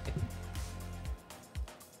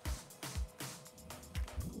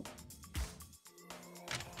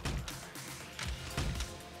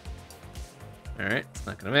 Alright, it's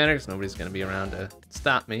not gonna matter because nobody's gonna be around to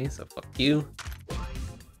stop me, so fuck you.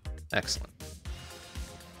 Excellent.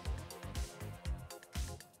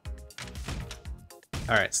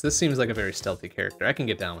 Alright, so this seems like a very stealthy character. I can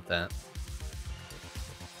get down with that.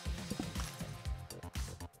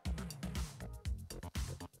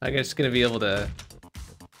 I'm just gonna be able to...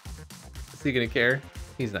 Is he gonna care?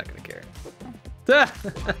 He's not gonna care.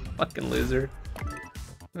 Fucking loser.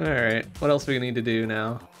 Alright, what else do we need to do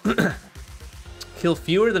now? Kill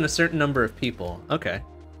fewer than a certain number of people. Okay,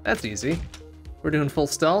 that's easy. We're doing full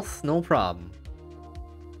stealth, no problem.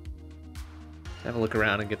 Have a look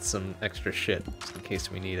around and get some extra shit, just in case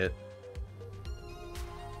we need it.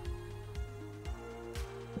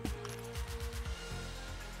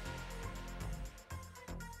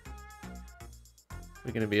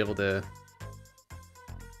 We're gonna be able to...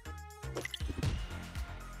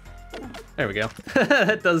 There we go.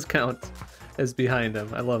 That does count as behind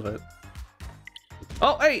him. I love it.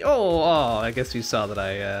 Oh, hey! Oh, I guess you saw that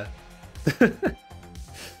I,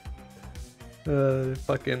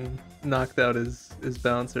 fucking knocked out his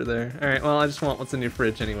bouncer there. Alright, well, I just want what's in your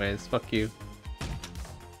fridge anyways. Fuck you.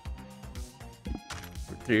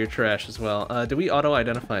 Through your trash as well. Do we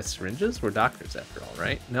auto-identify syringes? We're doctors after all,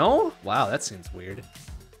 right? No? Wow, that seems weird.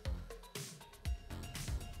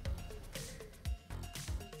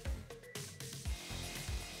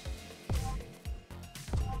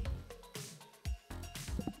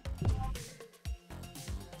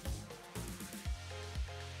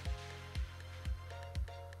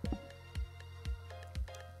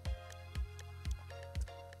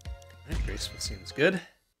 Seems good.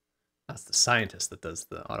 That's the scientist that does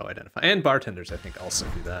the auto-identify. And bartenders, I think, also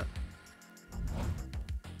do that.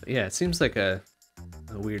 But yeah, it seems like a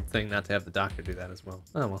weird thing not to have the doctor do that as well.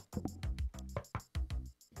 Oh, well.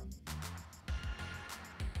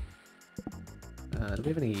 Do we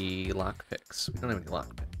have any lockpicks? We don't have any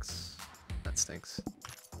lockpicks. That stinks.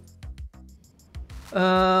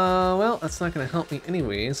 Well, that's not going to help me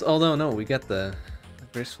anyways. Although, no, we got the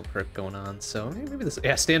graceful perk going on, so maybe this...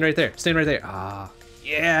 Yeah, stand right there. Stand right there. Ah,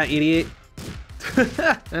 yeah, idiot.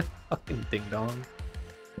 Fucking ding dong.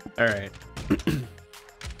 Alright. We can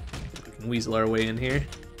weasel our way in here.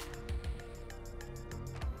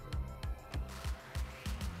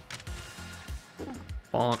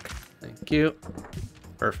 Bonk. Thank you.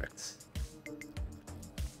 Perfect.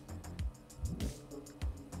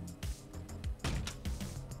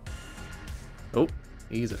 Oh,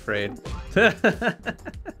 he's afraid.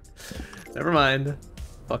 Never mind.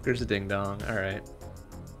 Fucker's a ding dong. Alright.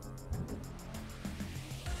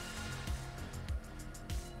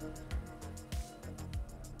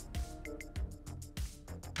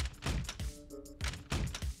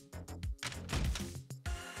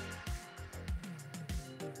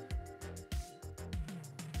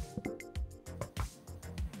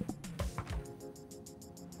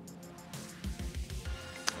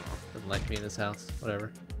 Doesn't like me in his house.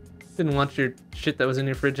 Whatever. Didn't want your shit that was in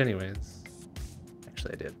your fridge anyways.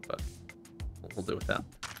 Actually, I did, but we'll do with that.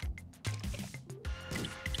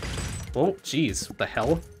 Oh, jeez. What the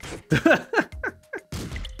hell?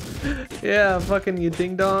 Yeah, fucking you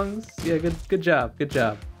ding-dongs. Yeah, good job, good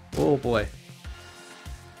job. Oh, boy.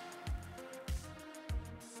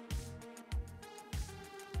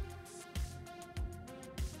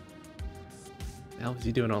 What the hell is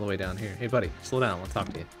he doing all the way down here? Hey, buddy, slow down. I want to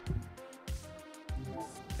talk to you.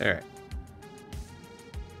 Alright.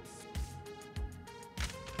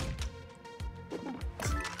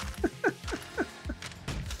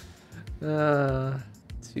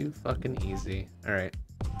 Too fucking easy. Alright.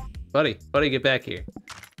 Buddy, get back here.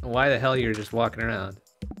 Why the hell you're just walking around?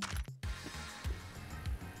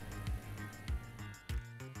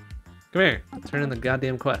 Come here. Turn in the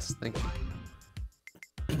goddamn quest. Thank you.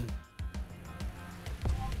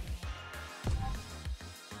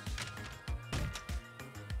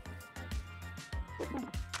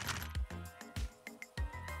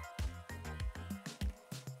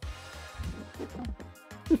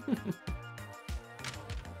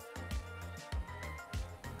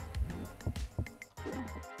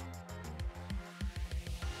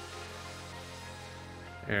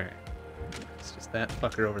 Alright. It's just that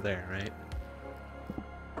fucker over there, right?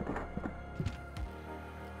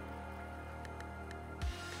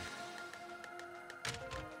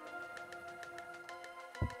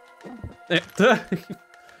 I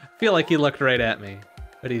feel like he looked right at me,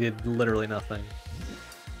 but he did literally nothing.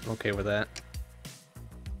 I'm okay with that.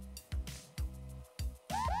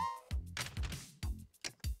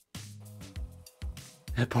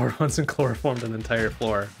 That poor one's chloroformed an entire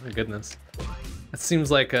floor. My goodness. That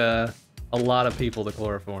seems like a lot of people to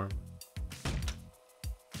chloroform.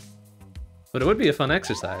 But it would be a fun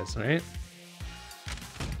exercise, right?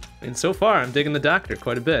 I mean, so far I'm digging the doctor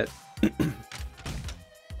quite a bit.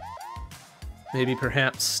 Maybe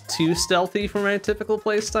perhaps too stealthy for my typical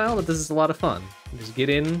playstyle, but this is a lot of fun. You just get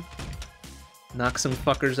in, knock some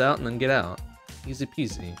fuckers out, and then get out. Easy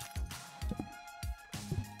peasy.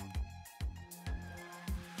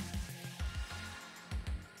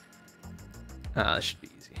 Ah, this should be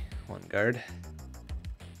easy. One guard.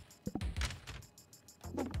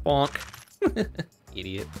 Bonk.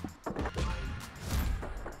 Idiot.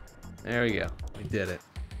 There we go. We did it.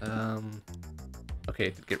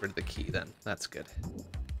 Okay, get rid of the key then. That's good.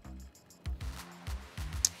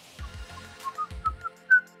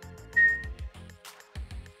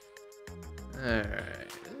 Alright.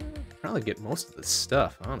 Probably get most of the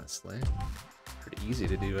stuff, honestly. Pretty easy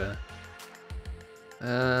to do,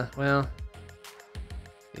 well...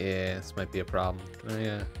 Yeah, this might be a problem. Can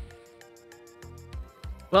I,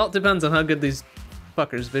 Well, it depends on how good these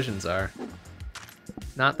fuckers' visions are.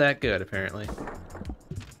 Not that good, apparently.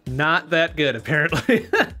 Not that good, apparently.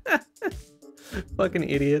 Fucking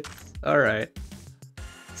idiots. Alright.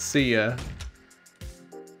 See ya.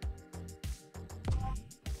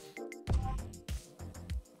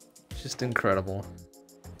 Just incredible.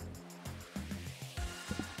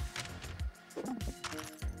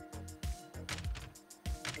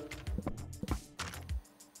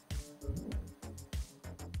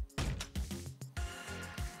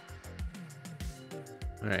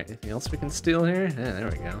 Alright, anything else we can steal here? Yeah, there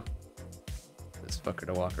we go. This fucker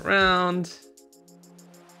to walk around.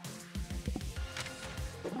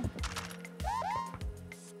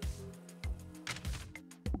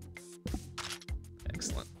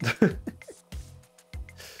 Excellent.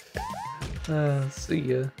 See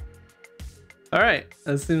ya. Alright,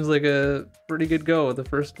 that seems like a pretty good go with the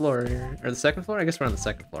first floor here. Or the second floor? I guess we're on the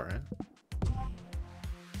second floor, right?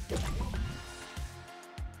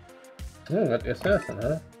 Oh, got the assassin,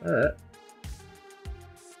 huh? Alright.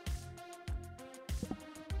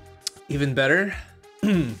 Even better.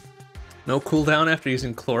 No cooldown after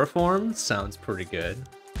using chloroform? Sounds pretty good.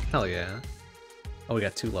 Hell yeah. Oh, we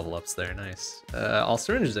got 2 level ups there, nice. All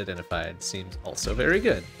syringes identified seems also very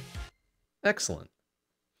good. Excellent.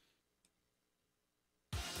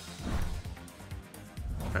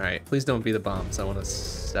 Alright, please don't be the bombs. I want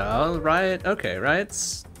to... Oh, riot. Okay,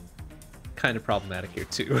 riot's kind of problematic here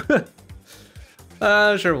too.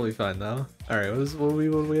 Sure, we'll be fine though. Alright, what do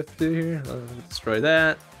we have to do here? Destroy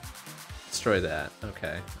that. Destroy that.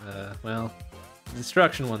 Okay. Well, the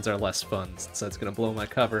destruction ones are less fun, so it's gonna blow my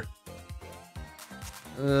cover.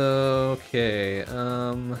 Okay,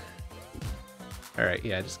 Alright,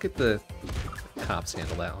 yeah, just get the cops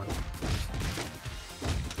handle that one.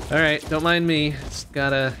 Alright, don't mind me. Just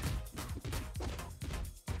gotta...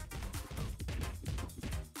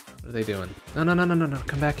 What are they doing? No,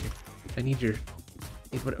 come back here. I need your...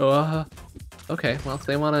 Oh, okay, well, if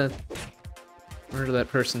they want to murder that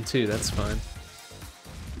person too, that's fine.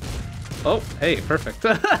 Oh, hey, perfect.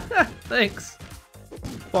 Thanks.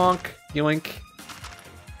 Bonk, yoink.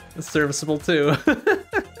 That's serviceable too.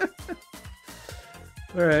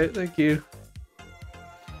 Alright, thank you.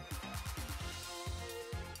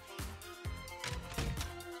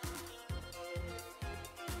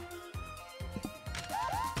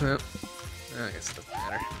 Well, I guess it doesn't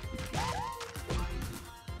matter.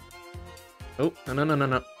 Oh,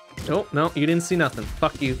 no. Oh, no, you didn't see nothing.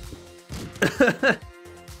 Fuck you.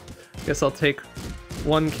 Guess I'll take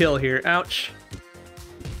 1 kill here. Ouch.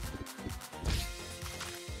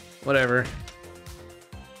 whatever.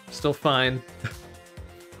 Still fine.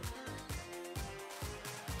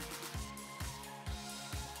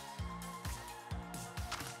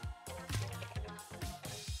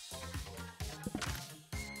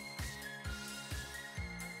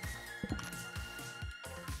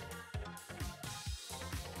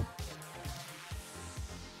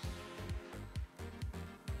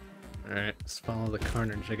 Alright, let's follow the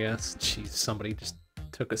carnage, I guess. Jeez, somebody just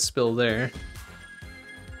took a spill there.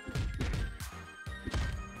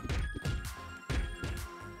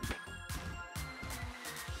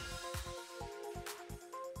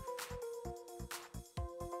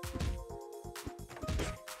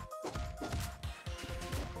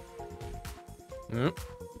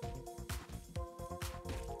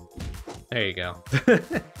 There you go.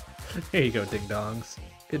 There you go, ding dongs.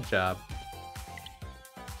 Good job.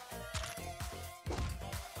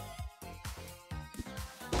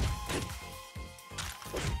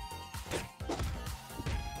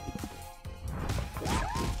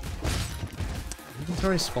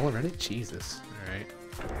 Inventory's full already? Jesus. Alright.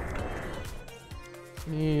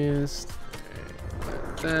 Just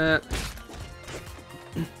like that.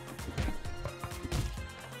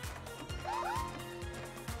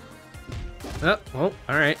 Oh,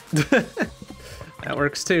 alright. That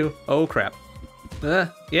works too. Oh, crap.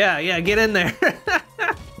 Yeah, get in there.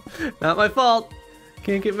 Not my fault.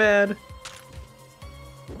 Can't get mad.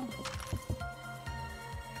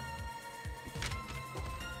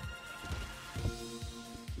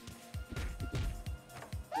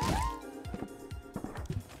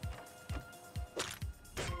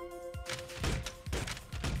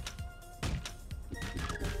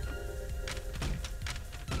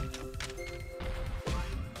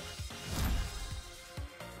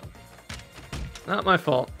 Not my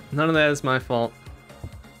fault. None of that is my fault.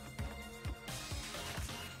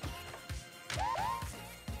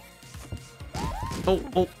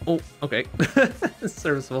 Oh, okay.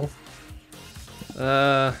 Serviceable.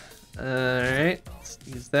 Alright. Let's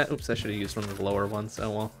use that. Oops, I should have used one of the lower ones. Oh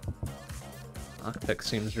well. Lockpick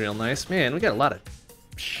seems real nice. Man, we got a lot of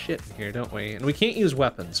shit in here, don't we? And we can't use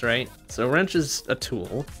weapons, right? So wrench is a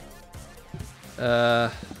tool.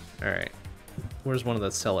 Alright. Where's one of the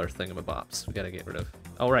cellar thingamabobs we gotta get rid of?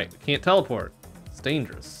 Oh, right, we can't teleport. It's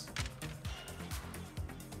dangerous.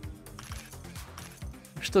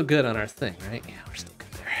 We're still good on our thing, right? Yeah, we're still good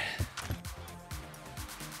there.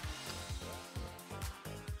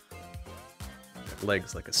 Got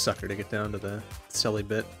legs like a sucker to get down to the silly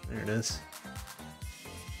bit. There it is.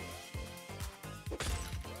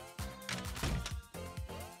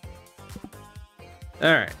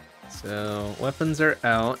 Alright, so weapons are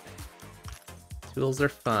out. Tools are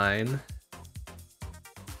fine.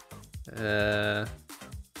 I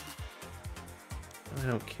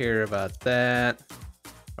don't care about that.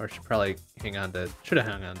 Or should probably hang on to, should have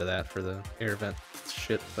hung on to that for the air vent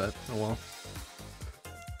shit, but oh well.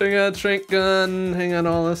 Hang on, shrink gun, hang on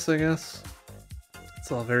all this, I guess.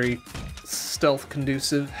 It's all very stealth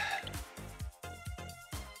conducive.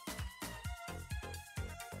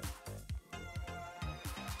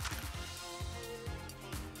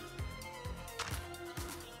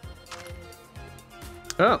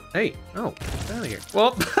 Oh, hey. Oh, get out of here.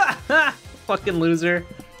 Well, fucking loser.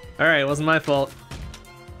 Alright, it wasn't my fault.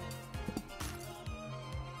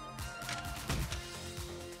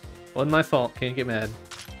 Wasn't my fault. Can't get mad.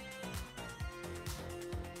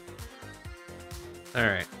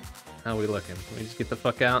 Alright. How we looking? Can we just get the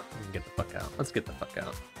fuck out? We can get the fuck out. Let's get the fuck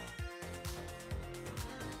out.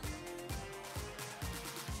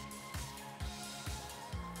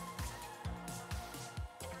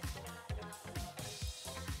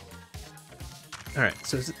 Alright,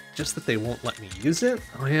 so is it just that they won't let me use it?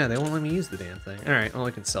 Oh yeah, they won't let me use the damn thing. Alright, well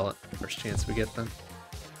I can sell it first chance we get then.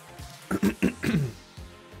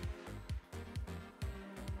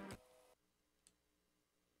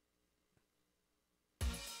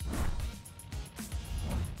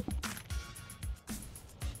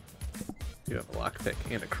 You have a lockpick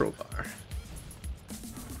and a crowbar.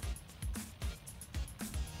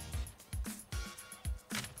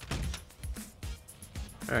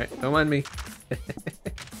 Alright, don't mind me.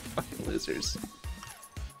 Fucking losers.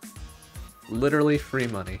 Literally free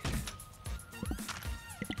money.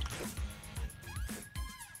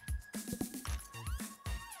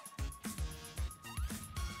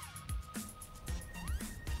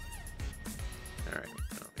 Alright,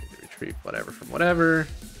 I don't need to retrieve whatever from whatever.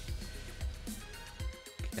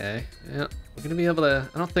 Okay, yeah, we're gonna be able to...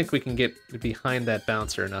 I don't think we can get behind that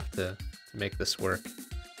bouncer enough to make this work.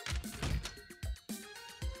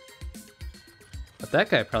 But that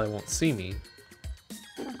guy probably won't see me.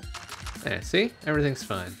 Yeah, see? Everything's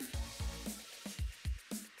fine.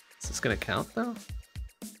 gonna count though?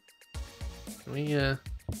 Can we no.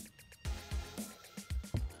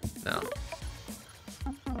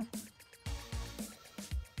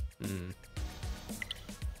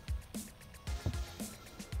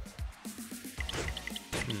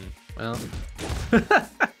 Well.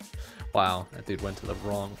 Wow, that dude went to the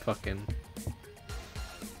wrong fucking...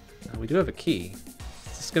 we do have a key.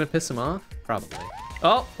 Is this gonna piss him off? Probably.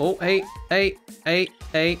 Oh, oh, hey,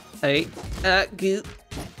 goop.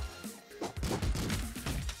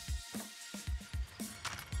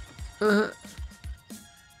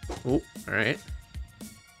 Oh, alright.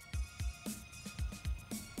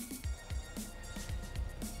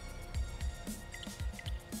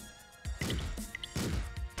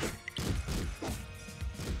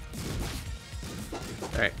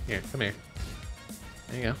 Alright, here, come here.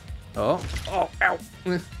 There you go. Oh, oh, ow.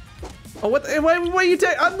 Oh, what? Why you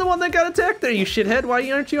take? I'm the one that got attacked there, you shithead.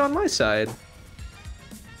 Why aren't you on my side?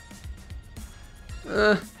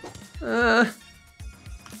 Ow.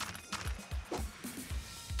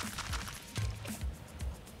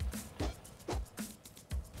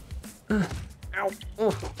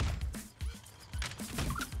 Oh.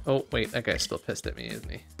 Oh, wait, that guy's still pissed at me, isn't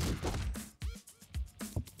he?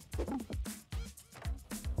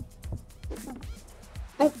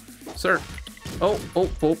 Oh, sir. Oh, oh,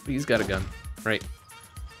 oh, he's got a gun. Right.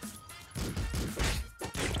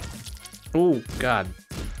 Oh, God.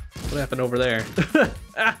 What happened over there?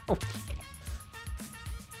 Ow.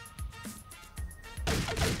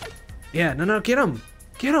 Yeah, no, get him.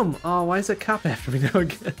 Get him. Oh, why is that cop after me now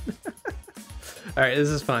again? All right, this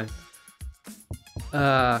is fine.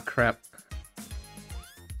 Crap.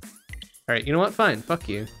 All right, you know what? Fine, fuck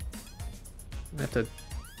you. I have to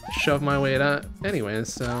shove my way out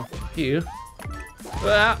anyways, so you.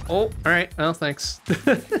 Ah, oh, all right, well, thanks.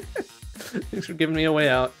 Thanks for giving me a way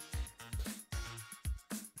out.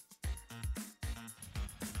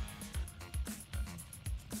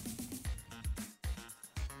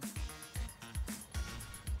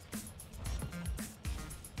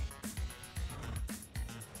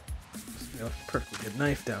 Perfectly good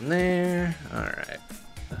knife down there. All right.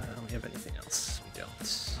 Do we have anything else? We don't.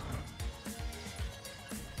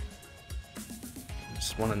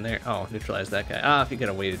 Just one in there. Oh, neutralize that guy. Ah, if you could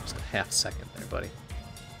have waited just a half second there, buddy.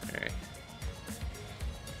 All right.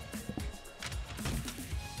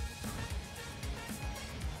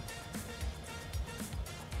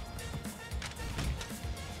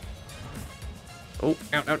 Oh,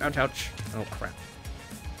 ouch, ouch, ouch, ouch. Oh, crap.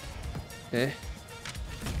 Eh.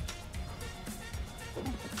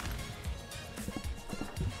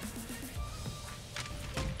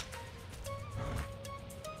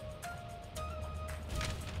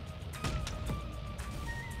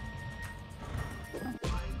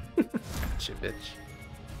 Gotcha, bitch.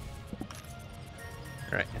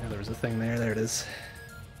 Alright, yeah, there was a thing there. There it is.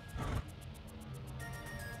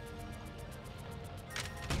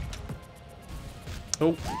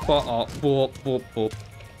 Oh, boop, boop, boop.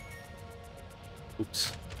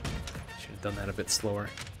 Oops. Should have done that a bit slower.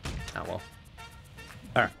 Oh well.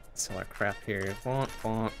 Alright, sell our crap here. Bonk,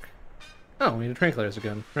 bonk. Oh, we need a tranquilizer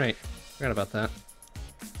gun. Right. Forgot about that.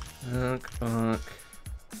 Bonk, bonk.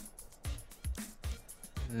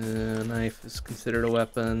 Knife is considered a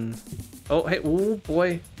weapon. Oh, hey, oh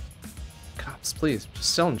boy. Cops, please,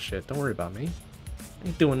 just selling shit. Don't worry about me.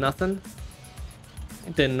 Ain't doing nothing.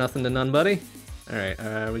 Ain't doing nothing to none, buddy. Alright,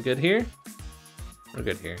 are we good here? We're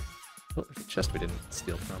good here. Oh, there's a chest we didn't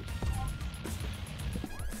steal from.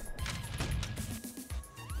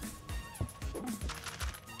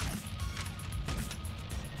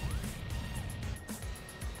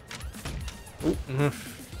 Oh,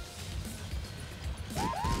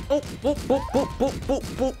 oh, boop, boop, boop, boop, boop,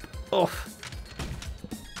 boop. Oh.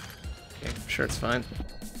 Okay, I'm sure it's fine.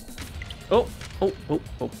 Oh, oh, oh,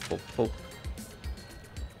 oh, oh, oh.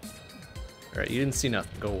 Alright, you didn't see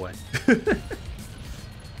nothing. Go away.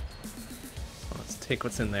 Let's take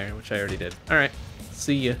what's in there, which I already did. Alright,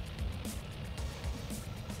 see ya.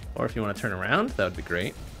 Or if you want to turn around, that would be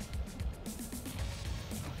great.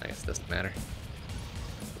 I guess it doesn't matter.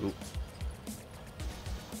 Ooh.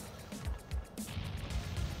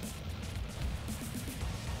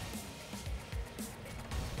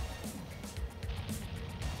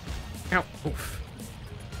 Ow. Oof.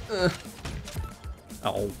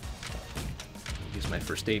 Oh. Use my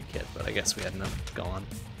first aid kit, but I guess we had enough gone.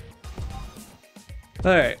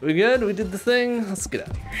 Alright, we good? We did the thing? Let's get out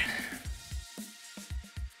of here.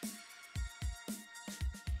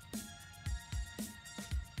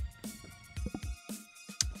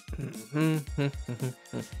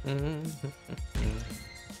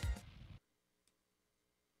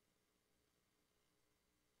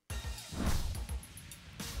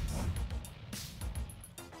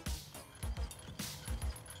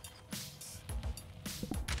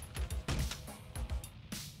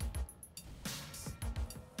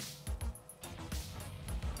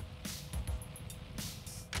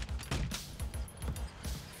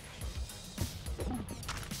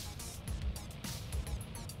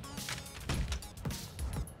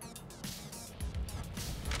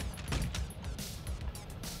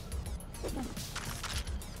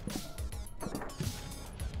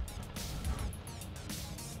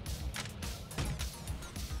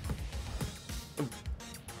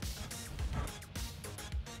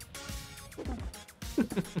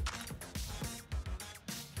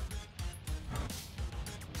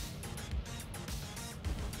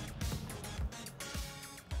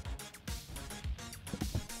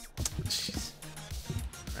 Jeez.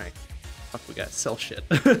 Alright. Fuck, we gotta sell shit.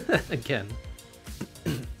 Again.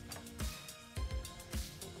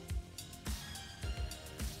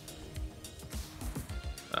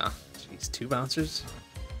 Ah, jeez, 2 bouncers?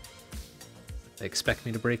 They expect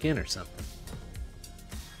me to break in or something.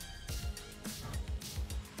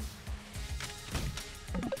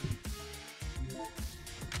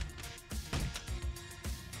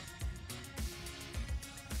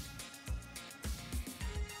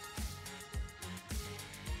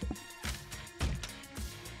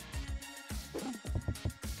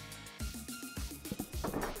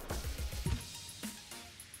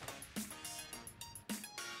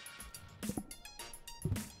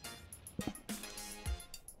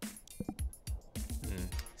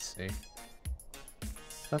 See.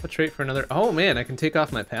 Stop a trait for another. Oh man, I can take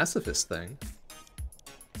off my pacifist thing.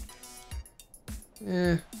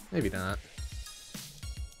 Maybe not.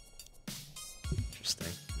 Interesting.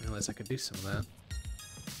 I realized I could do some of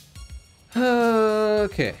that.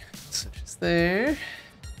 Okay, switches there.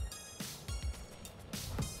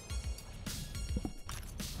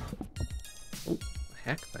 Oh,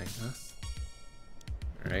 hack thing, huh?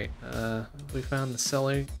 All right. Have we found the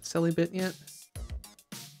selly bit yet?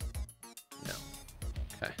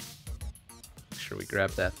 Make sure we grab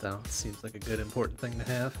that though. It seems like a good important thing to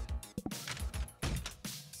have.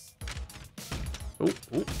 Oh,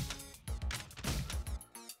 oh.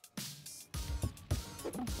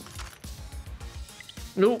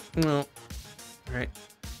 Nope, no. Alright.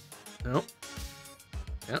 Nope.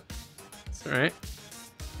 Yep. It's alright.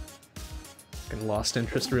 Fucking lost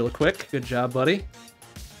interest real quick. Good job, buddy.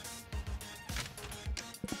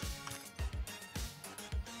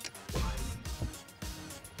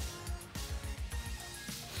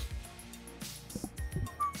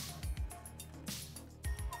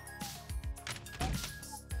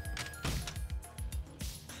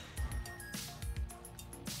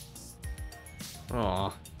 Aw.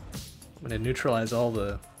 I'm gonna neutralize all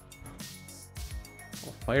the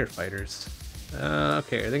firefighters.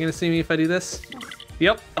 Okay, are they gonna see me if I do this?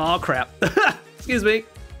 Yep. Oh crap. Excuse me.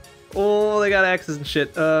 Oh, they got axes and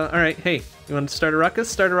shit. Alright, hey, you want to start a ruckus?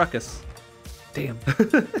 Start a ruckus. Damn.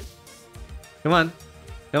 Come on.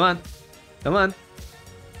 Come on. Come on.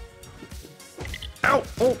 Ow!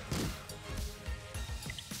 Oh!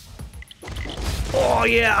 Oh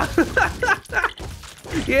yeah!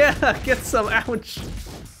 Yeah, get some, ouch.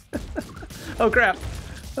 Oh crap.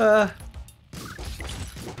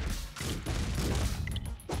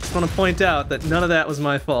 Just want to point out that none of that was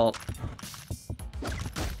my fault.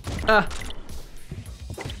 Ah.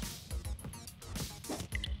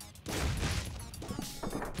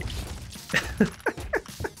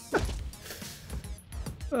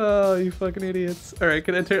 Oh, you fucking idiots. All right,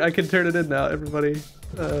 I can turn it in now. Everybody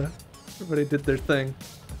did their thing.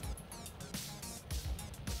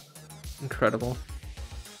 Incredible.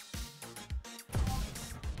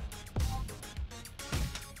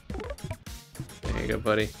 There you go,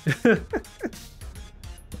 buddy.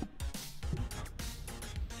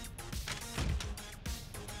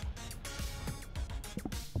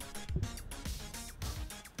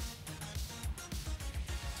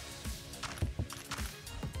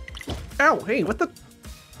 Ow, hey, what the?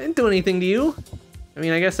 I didn't do anything to you. I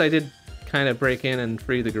mean, I guess I did kind of break in and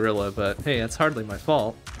free the gorilla, but hey, that's hardly my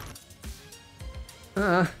fault.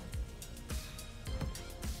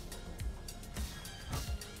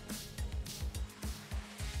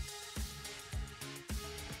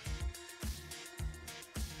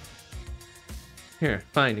 Here,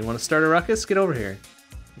 fine, you want to start a ruckus? Get over here.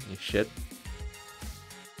 You shit.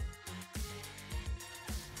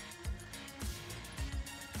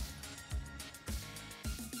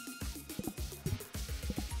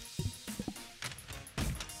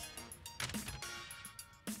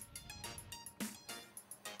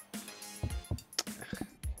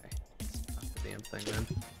 Thing then.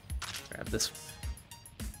 Grab this.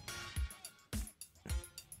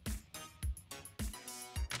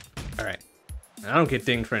 Alright. I don't get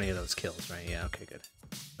dinged for any of those kills, right? Yeah, okay, good.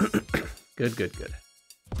 Good, good, good.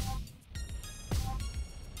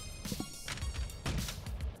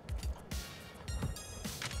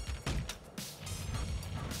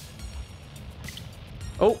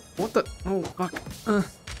 Oh, what the? Oh, fuck.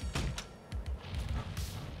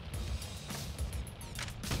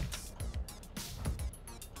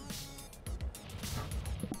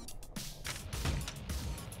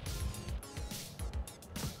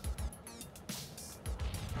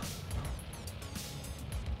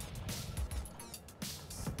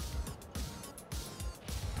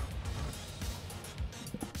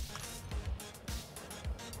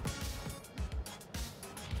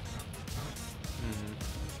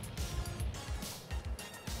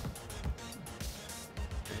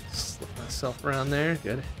 yourself around there.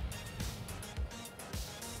 Good.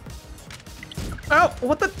 Oh,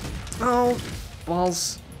 what the? Oh,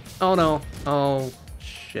 balls. Oh no. Oh,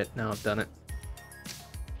 shit. Now I've done it.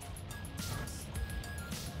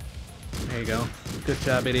 There you go. Good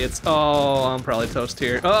job, idiots. Oh, I'm probably toast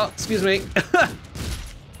here. Oh, excuse me.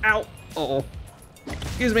 Ow. Uh-oh.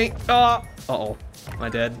 Excuse me. Oh. Uh-oh. Am I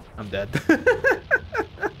dead? I'm dead.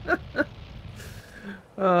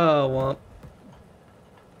 Oh, womp.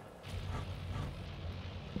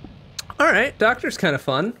 Alright, Doctor's kind of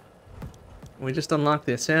fun. We just unlocked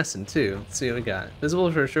the Assassin, too. Let's see what we got.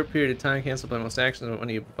 Visible for a short period of time, cancelled by most actions when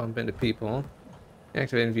you bump into people.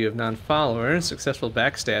 Activate in view of non-followers. Successful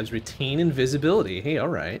backstabs retain invisibility. Hey,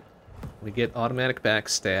 alright. We get automatic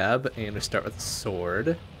backstab, and we start with a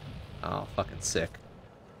sword. Oh, fucking sick.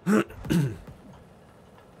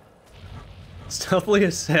 Stealthily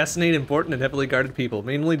assassinate important and heavily guarded people,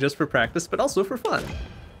 mainly just for practice, but also for fun.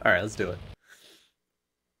 Alright, let's do it.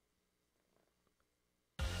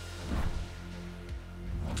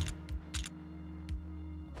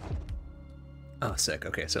 Oh, sick.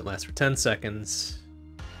 Okay, so it lasts for 10 seconds.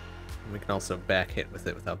 And we can also back hit with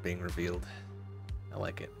it without being revealed. I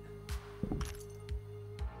like it.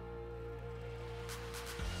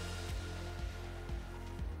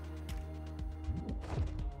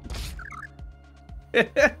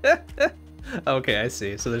 Okay, I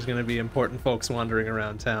see. So there's gonna be important folks wandering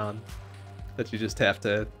around town that you just have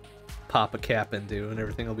to pop a cap into and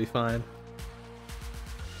everything will be fine.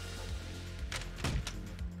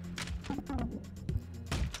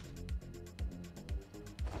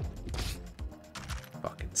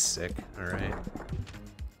 Fucking sick. Alright.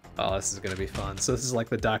 Oh, this is gonna be fun. So this is like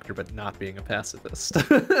the Doctor, but not being a pacifist.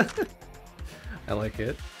 I like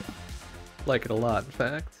it. Like it a lot, in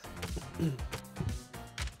fact.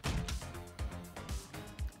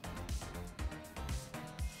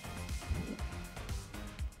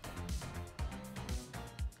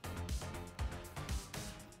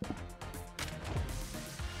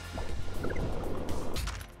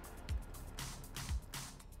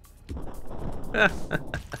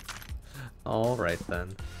 All right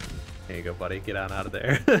then. Here you go, buddy. Get on out of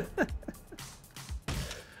there.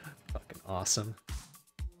 Fucking awesome.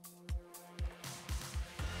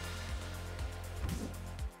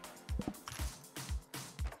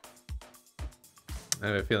 I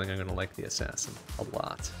have a feeling I'm gonna like the Assassin a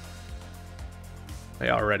lot. I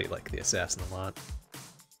already like the Assassin a lot.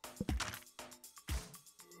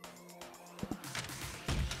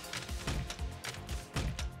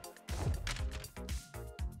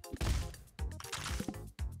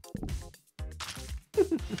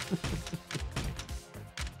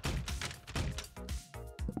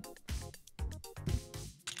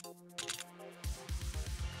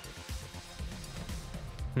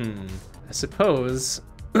 I suppose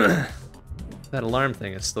that alarm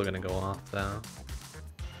thing is still gonna go off, though.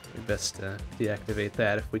 We best deactivate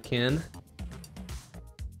that if we can.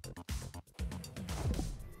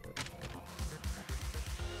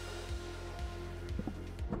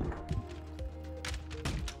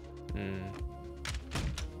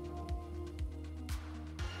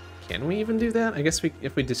 Can we even do that? I guess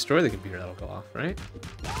if we destroy the computer, that'll go off, right?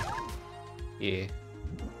 Yeah.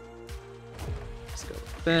 Let's go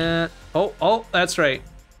with that. Oh, that's right.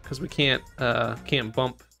 Because we can't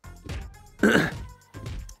bump.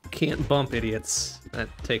 Can't bump, idiots. That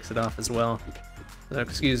takes it off as well. So,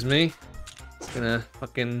 excuse me. Just gonna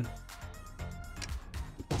fucking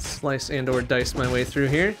slice and/or dice my way through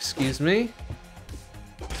here. Excuse me.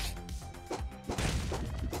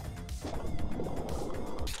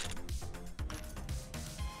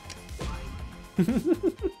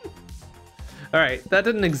 Alright, that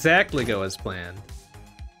didn't exactly go as planned,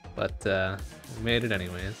 but we made it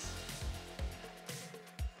anyways.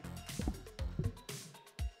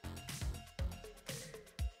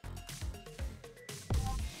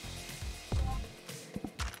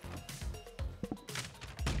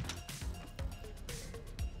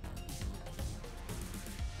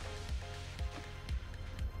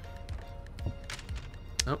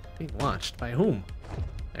 Oh, being watched by whom?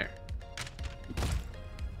 There.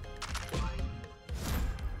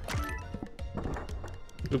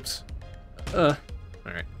 Oops. Alright,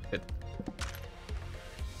 good.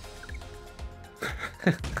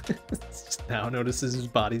 Just now notices his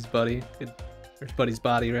body's buddy. Or his buddy's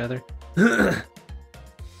body, rather.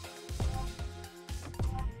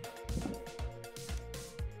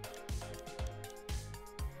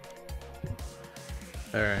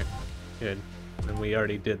 Alright, good. And we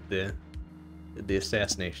already did the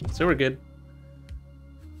assassination, so we're good.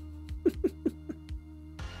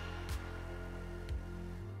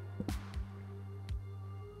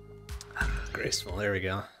 graceful. There we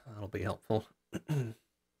go. That'll be helpful.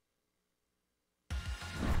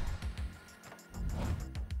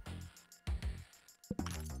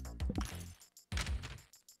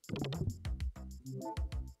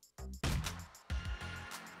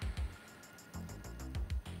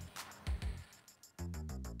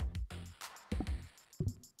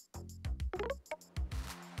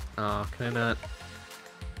 Oh, can I not?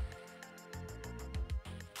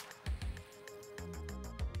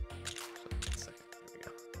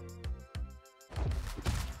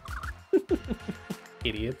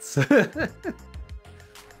 Idiots. Fucking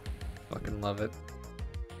love it.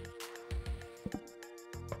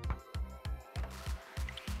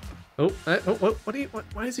 Oh, what are you,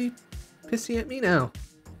 why is he pissing at me now?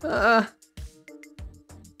 Oh,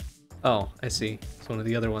 I see. It's one of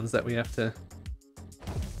the other ones that we have to...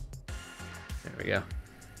 There we go.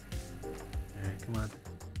 Alright, come on.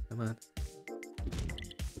 Come on.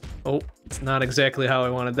 Oh, it's not exactly how I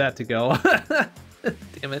wanted that to go.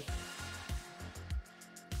 Damn it.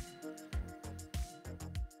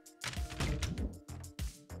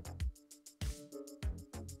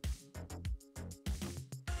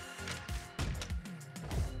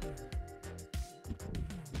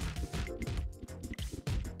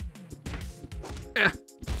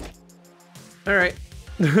 Alright.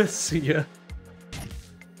 See ya.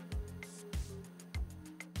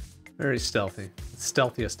 Very stealthy.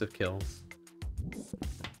 Stealthiest of kills.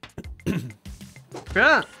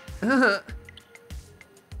 Ah!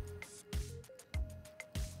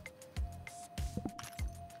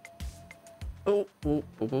 Oh, boop,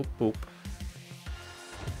 boop, boop, boop.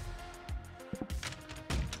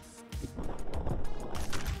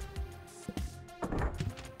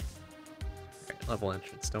 Okay, level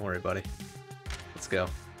entrance. Don't worry, buddy. Let's go.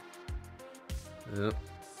 Yep.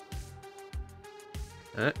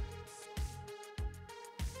 Alright.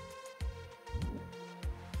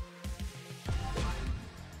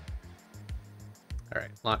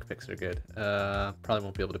 Alright, lockpicks are good. Probably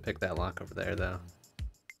won't be able to pick that lock over there, though.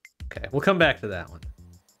 Okay, we'll come back to that one.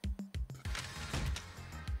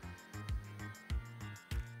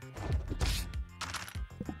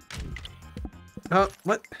 Oh,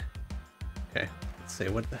 what? Okay, let's see.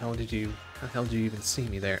 What the hell did you... How the hell did you even see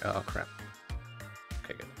me there? Oh, crap.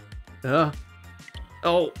 Okay, good.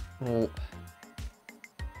 Oh! Oh.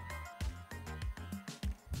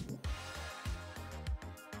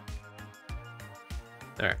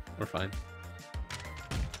 Alright, we're fine.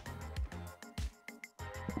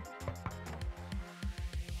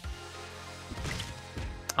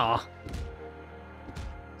 Ah.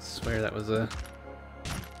 Swear that was a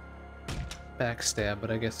backstab, but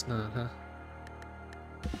I guess not, huh?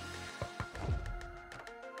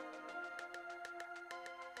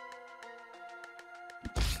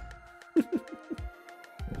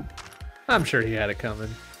 I'm sure he had it coming.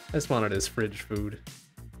 I just wanted his fridge food.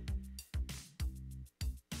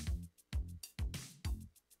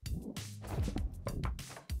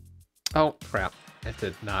 Oh, crap. I have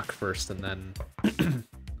to knock first and then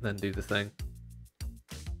then do the thing.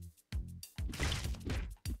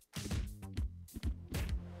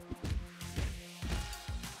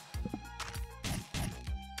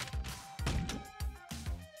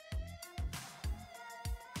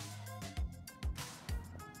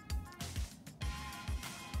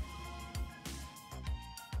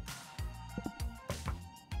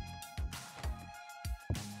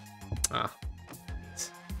 Ah.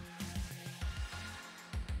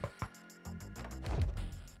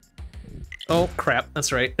 Oh, crap.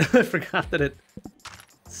 That's right. I forgot that it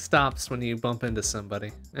stops when you bump into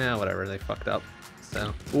somebody. Yeah, whatever. They fucked up.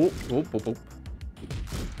 So, oop, oop, oop, oop.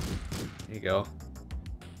 There you go.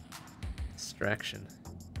 Distraction.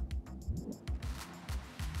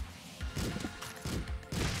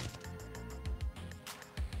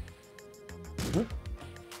 Oop.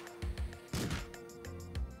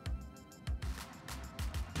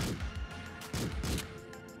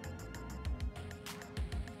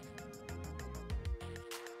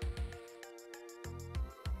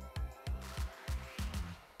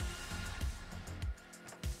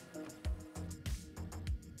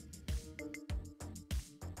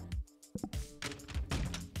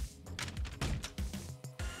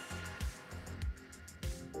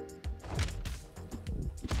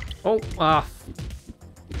 Oh, ah.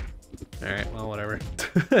 Alright, well, whatever.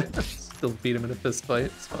 Still beat him in a fist fight,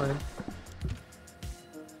 it's fine.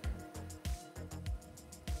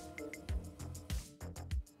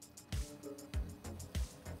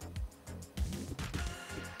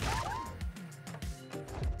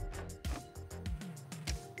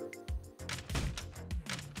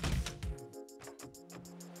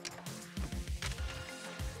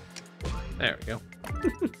 There we go.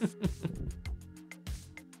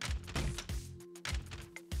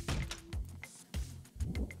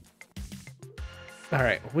 All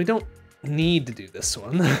right, well, we don't need to do this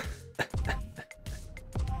one.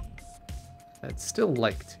 I'd still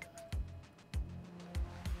like to.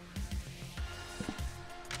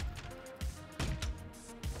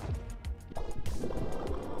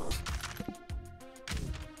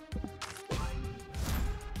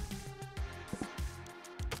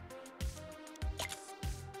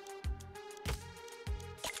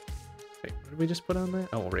 Wait, what did we just put on that?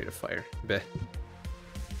 Oh, rate of fire. Bleh.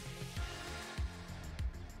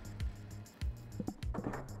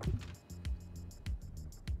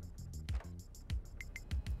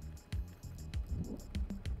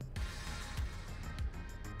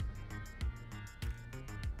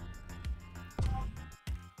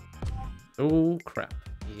 Oh crap.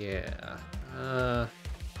 Yeah.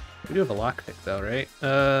 We do have a lockpick though, right?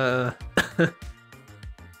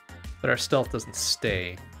 But our stealth doesn't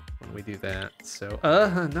stay when we do that, so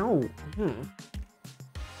no.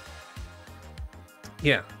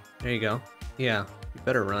 Yeah, there you go. Yeah, you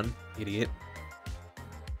better run, idiot.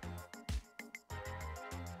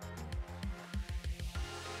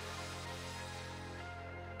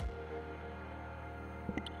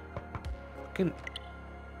 Fucking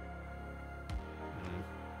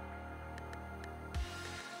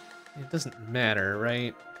it doesn't matter,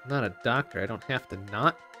 right? I'm not a doctor. I don't have to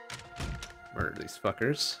not murder these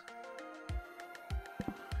fuckers.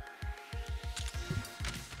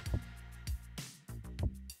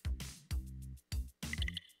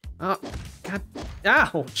 Oh, god.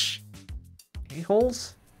 Ouch!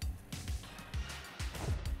 A-holes?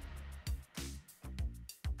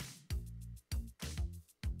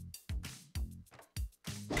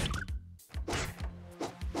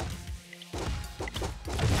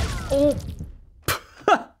 Oh!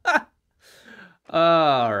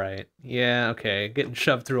 Alright. Yeah, okay. Getting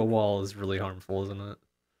shoved through a wall is really harmful, isn't it?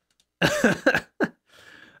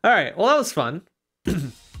 Alright, well that was fun.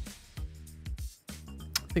 I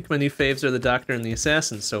think my new faves are the Doctor and the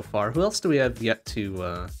Assassin so far. Who else do we have yet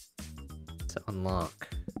to unlock?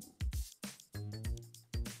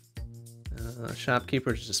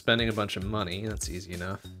 Shopkeeper just spending a bunch of money. That's easy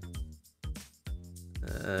enough.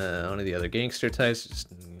 One of the other gangster types, just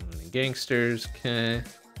gangsters, okay.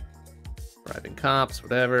 Bribing cops,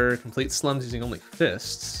 whatever. Complete slums using only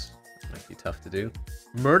fists. That might be tough to do.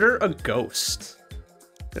 Murder a ghost.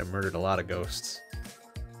 Could have murdered a lot of ghosts.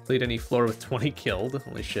 Complete any floor with 20 killed.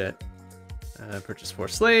 Holy shit. Purchase 4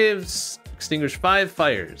 slaves. Extinguish 5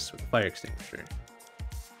 fires with a fire extinguisher.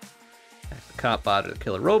 Hack the cop bot to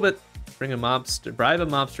kill a robot. Bring a mobster. Bribe a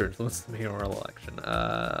mobster to influence the mayoral election.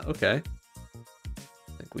 Okay.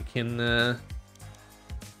 I think we can,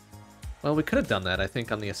 well, we could have done that, I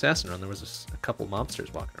think, on the Assassin run. There was a couple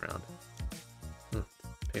mobsters walking around.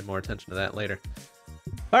 Pay more attention to that later.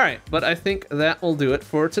 Alright, but I think that will do it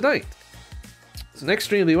for tonight. So next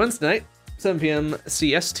stream will be Wednesday night, 7 p.m.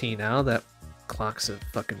 CST now. That clocks have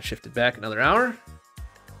fucking shifted back another hour.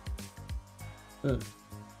 And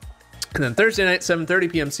then Thursday night,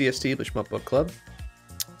 7:30 p.m. CST, the Shmup Book Club.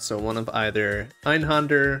 So one of either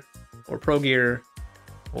Einhander or Pro Gear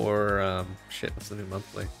or, shit, what's the new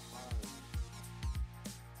monthly?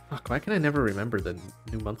 Fuck, why can I never remember the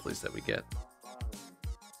new monthlies that we get?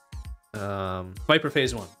 Viper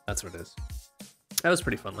Phase 1, that's what it is. That was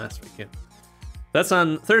pretty fun last week, yeah. That's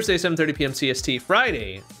on Thursday, 7:30 p.m. CST.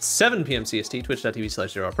 Friday, 7 p.m. CST,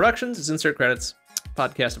 twitch.tv/Zero Productions. It's insert credits,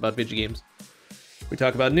 podcast about video games. We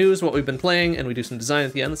talk about news, what we've been playing, and we do some design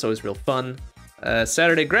at the end. That's always real fun.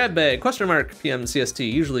 Saturday, grab bag, PM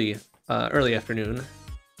CST, usually early afternoon.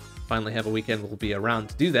 Finally have a weekend, we'll be around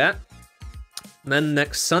to do that. And then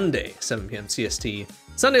next Sunday, 7 p.m. CST,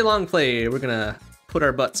 Sunday long play. We're gonna put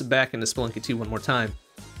our butts back into Spelunky 2 one more time.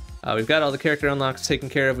 We've got all the character unlocks taken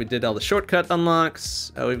care of. We did all the shortcut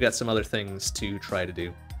unlocks. We've got some other things to try to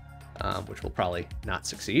do, which will probably not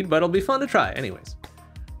succeed, but it'll be fun to try anyways.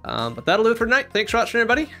 But that'll do it for tonight. Thanks for watching,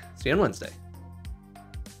 everybody. See you on Wednesday.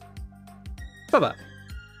 Bye-bye.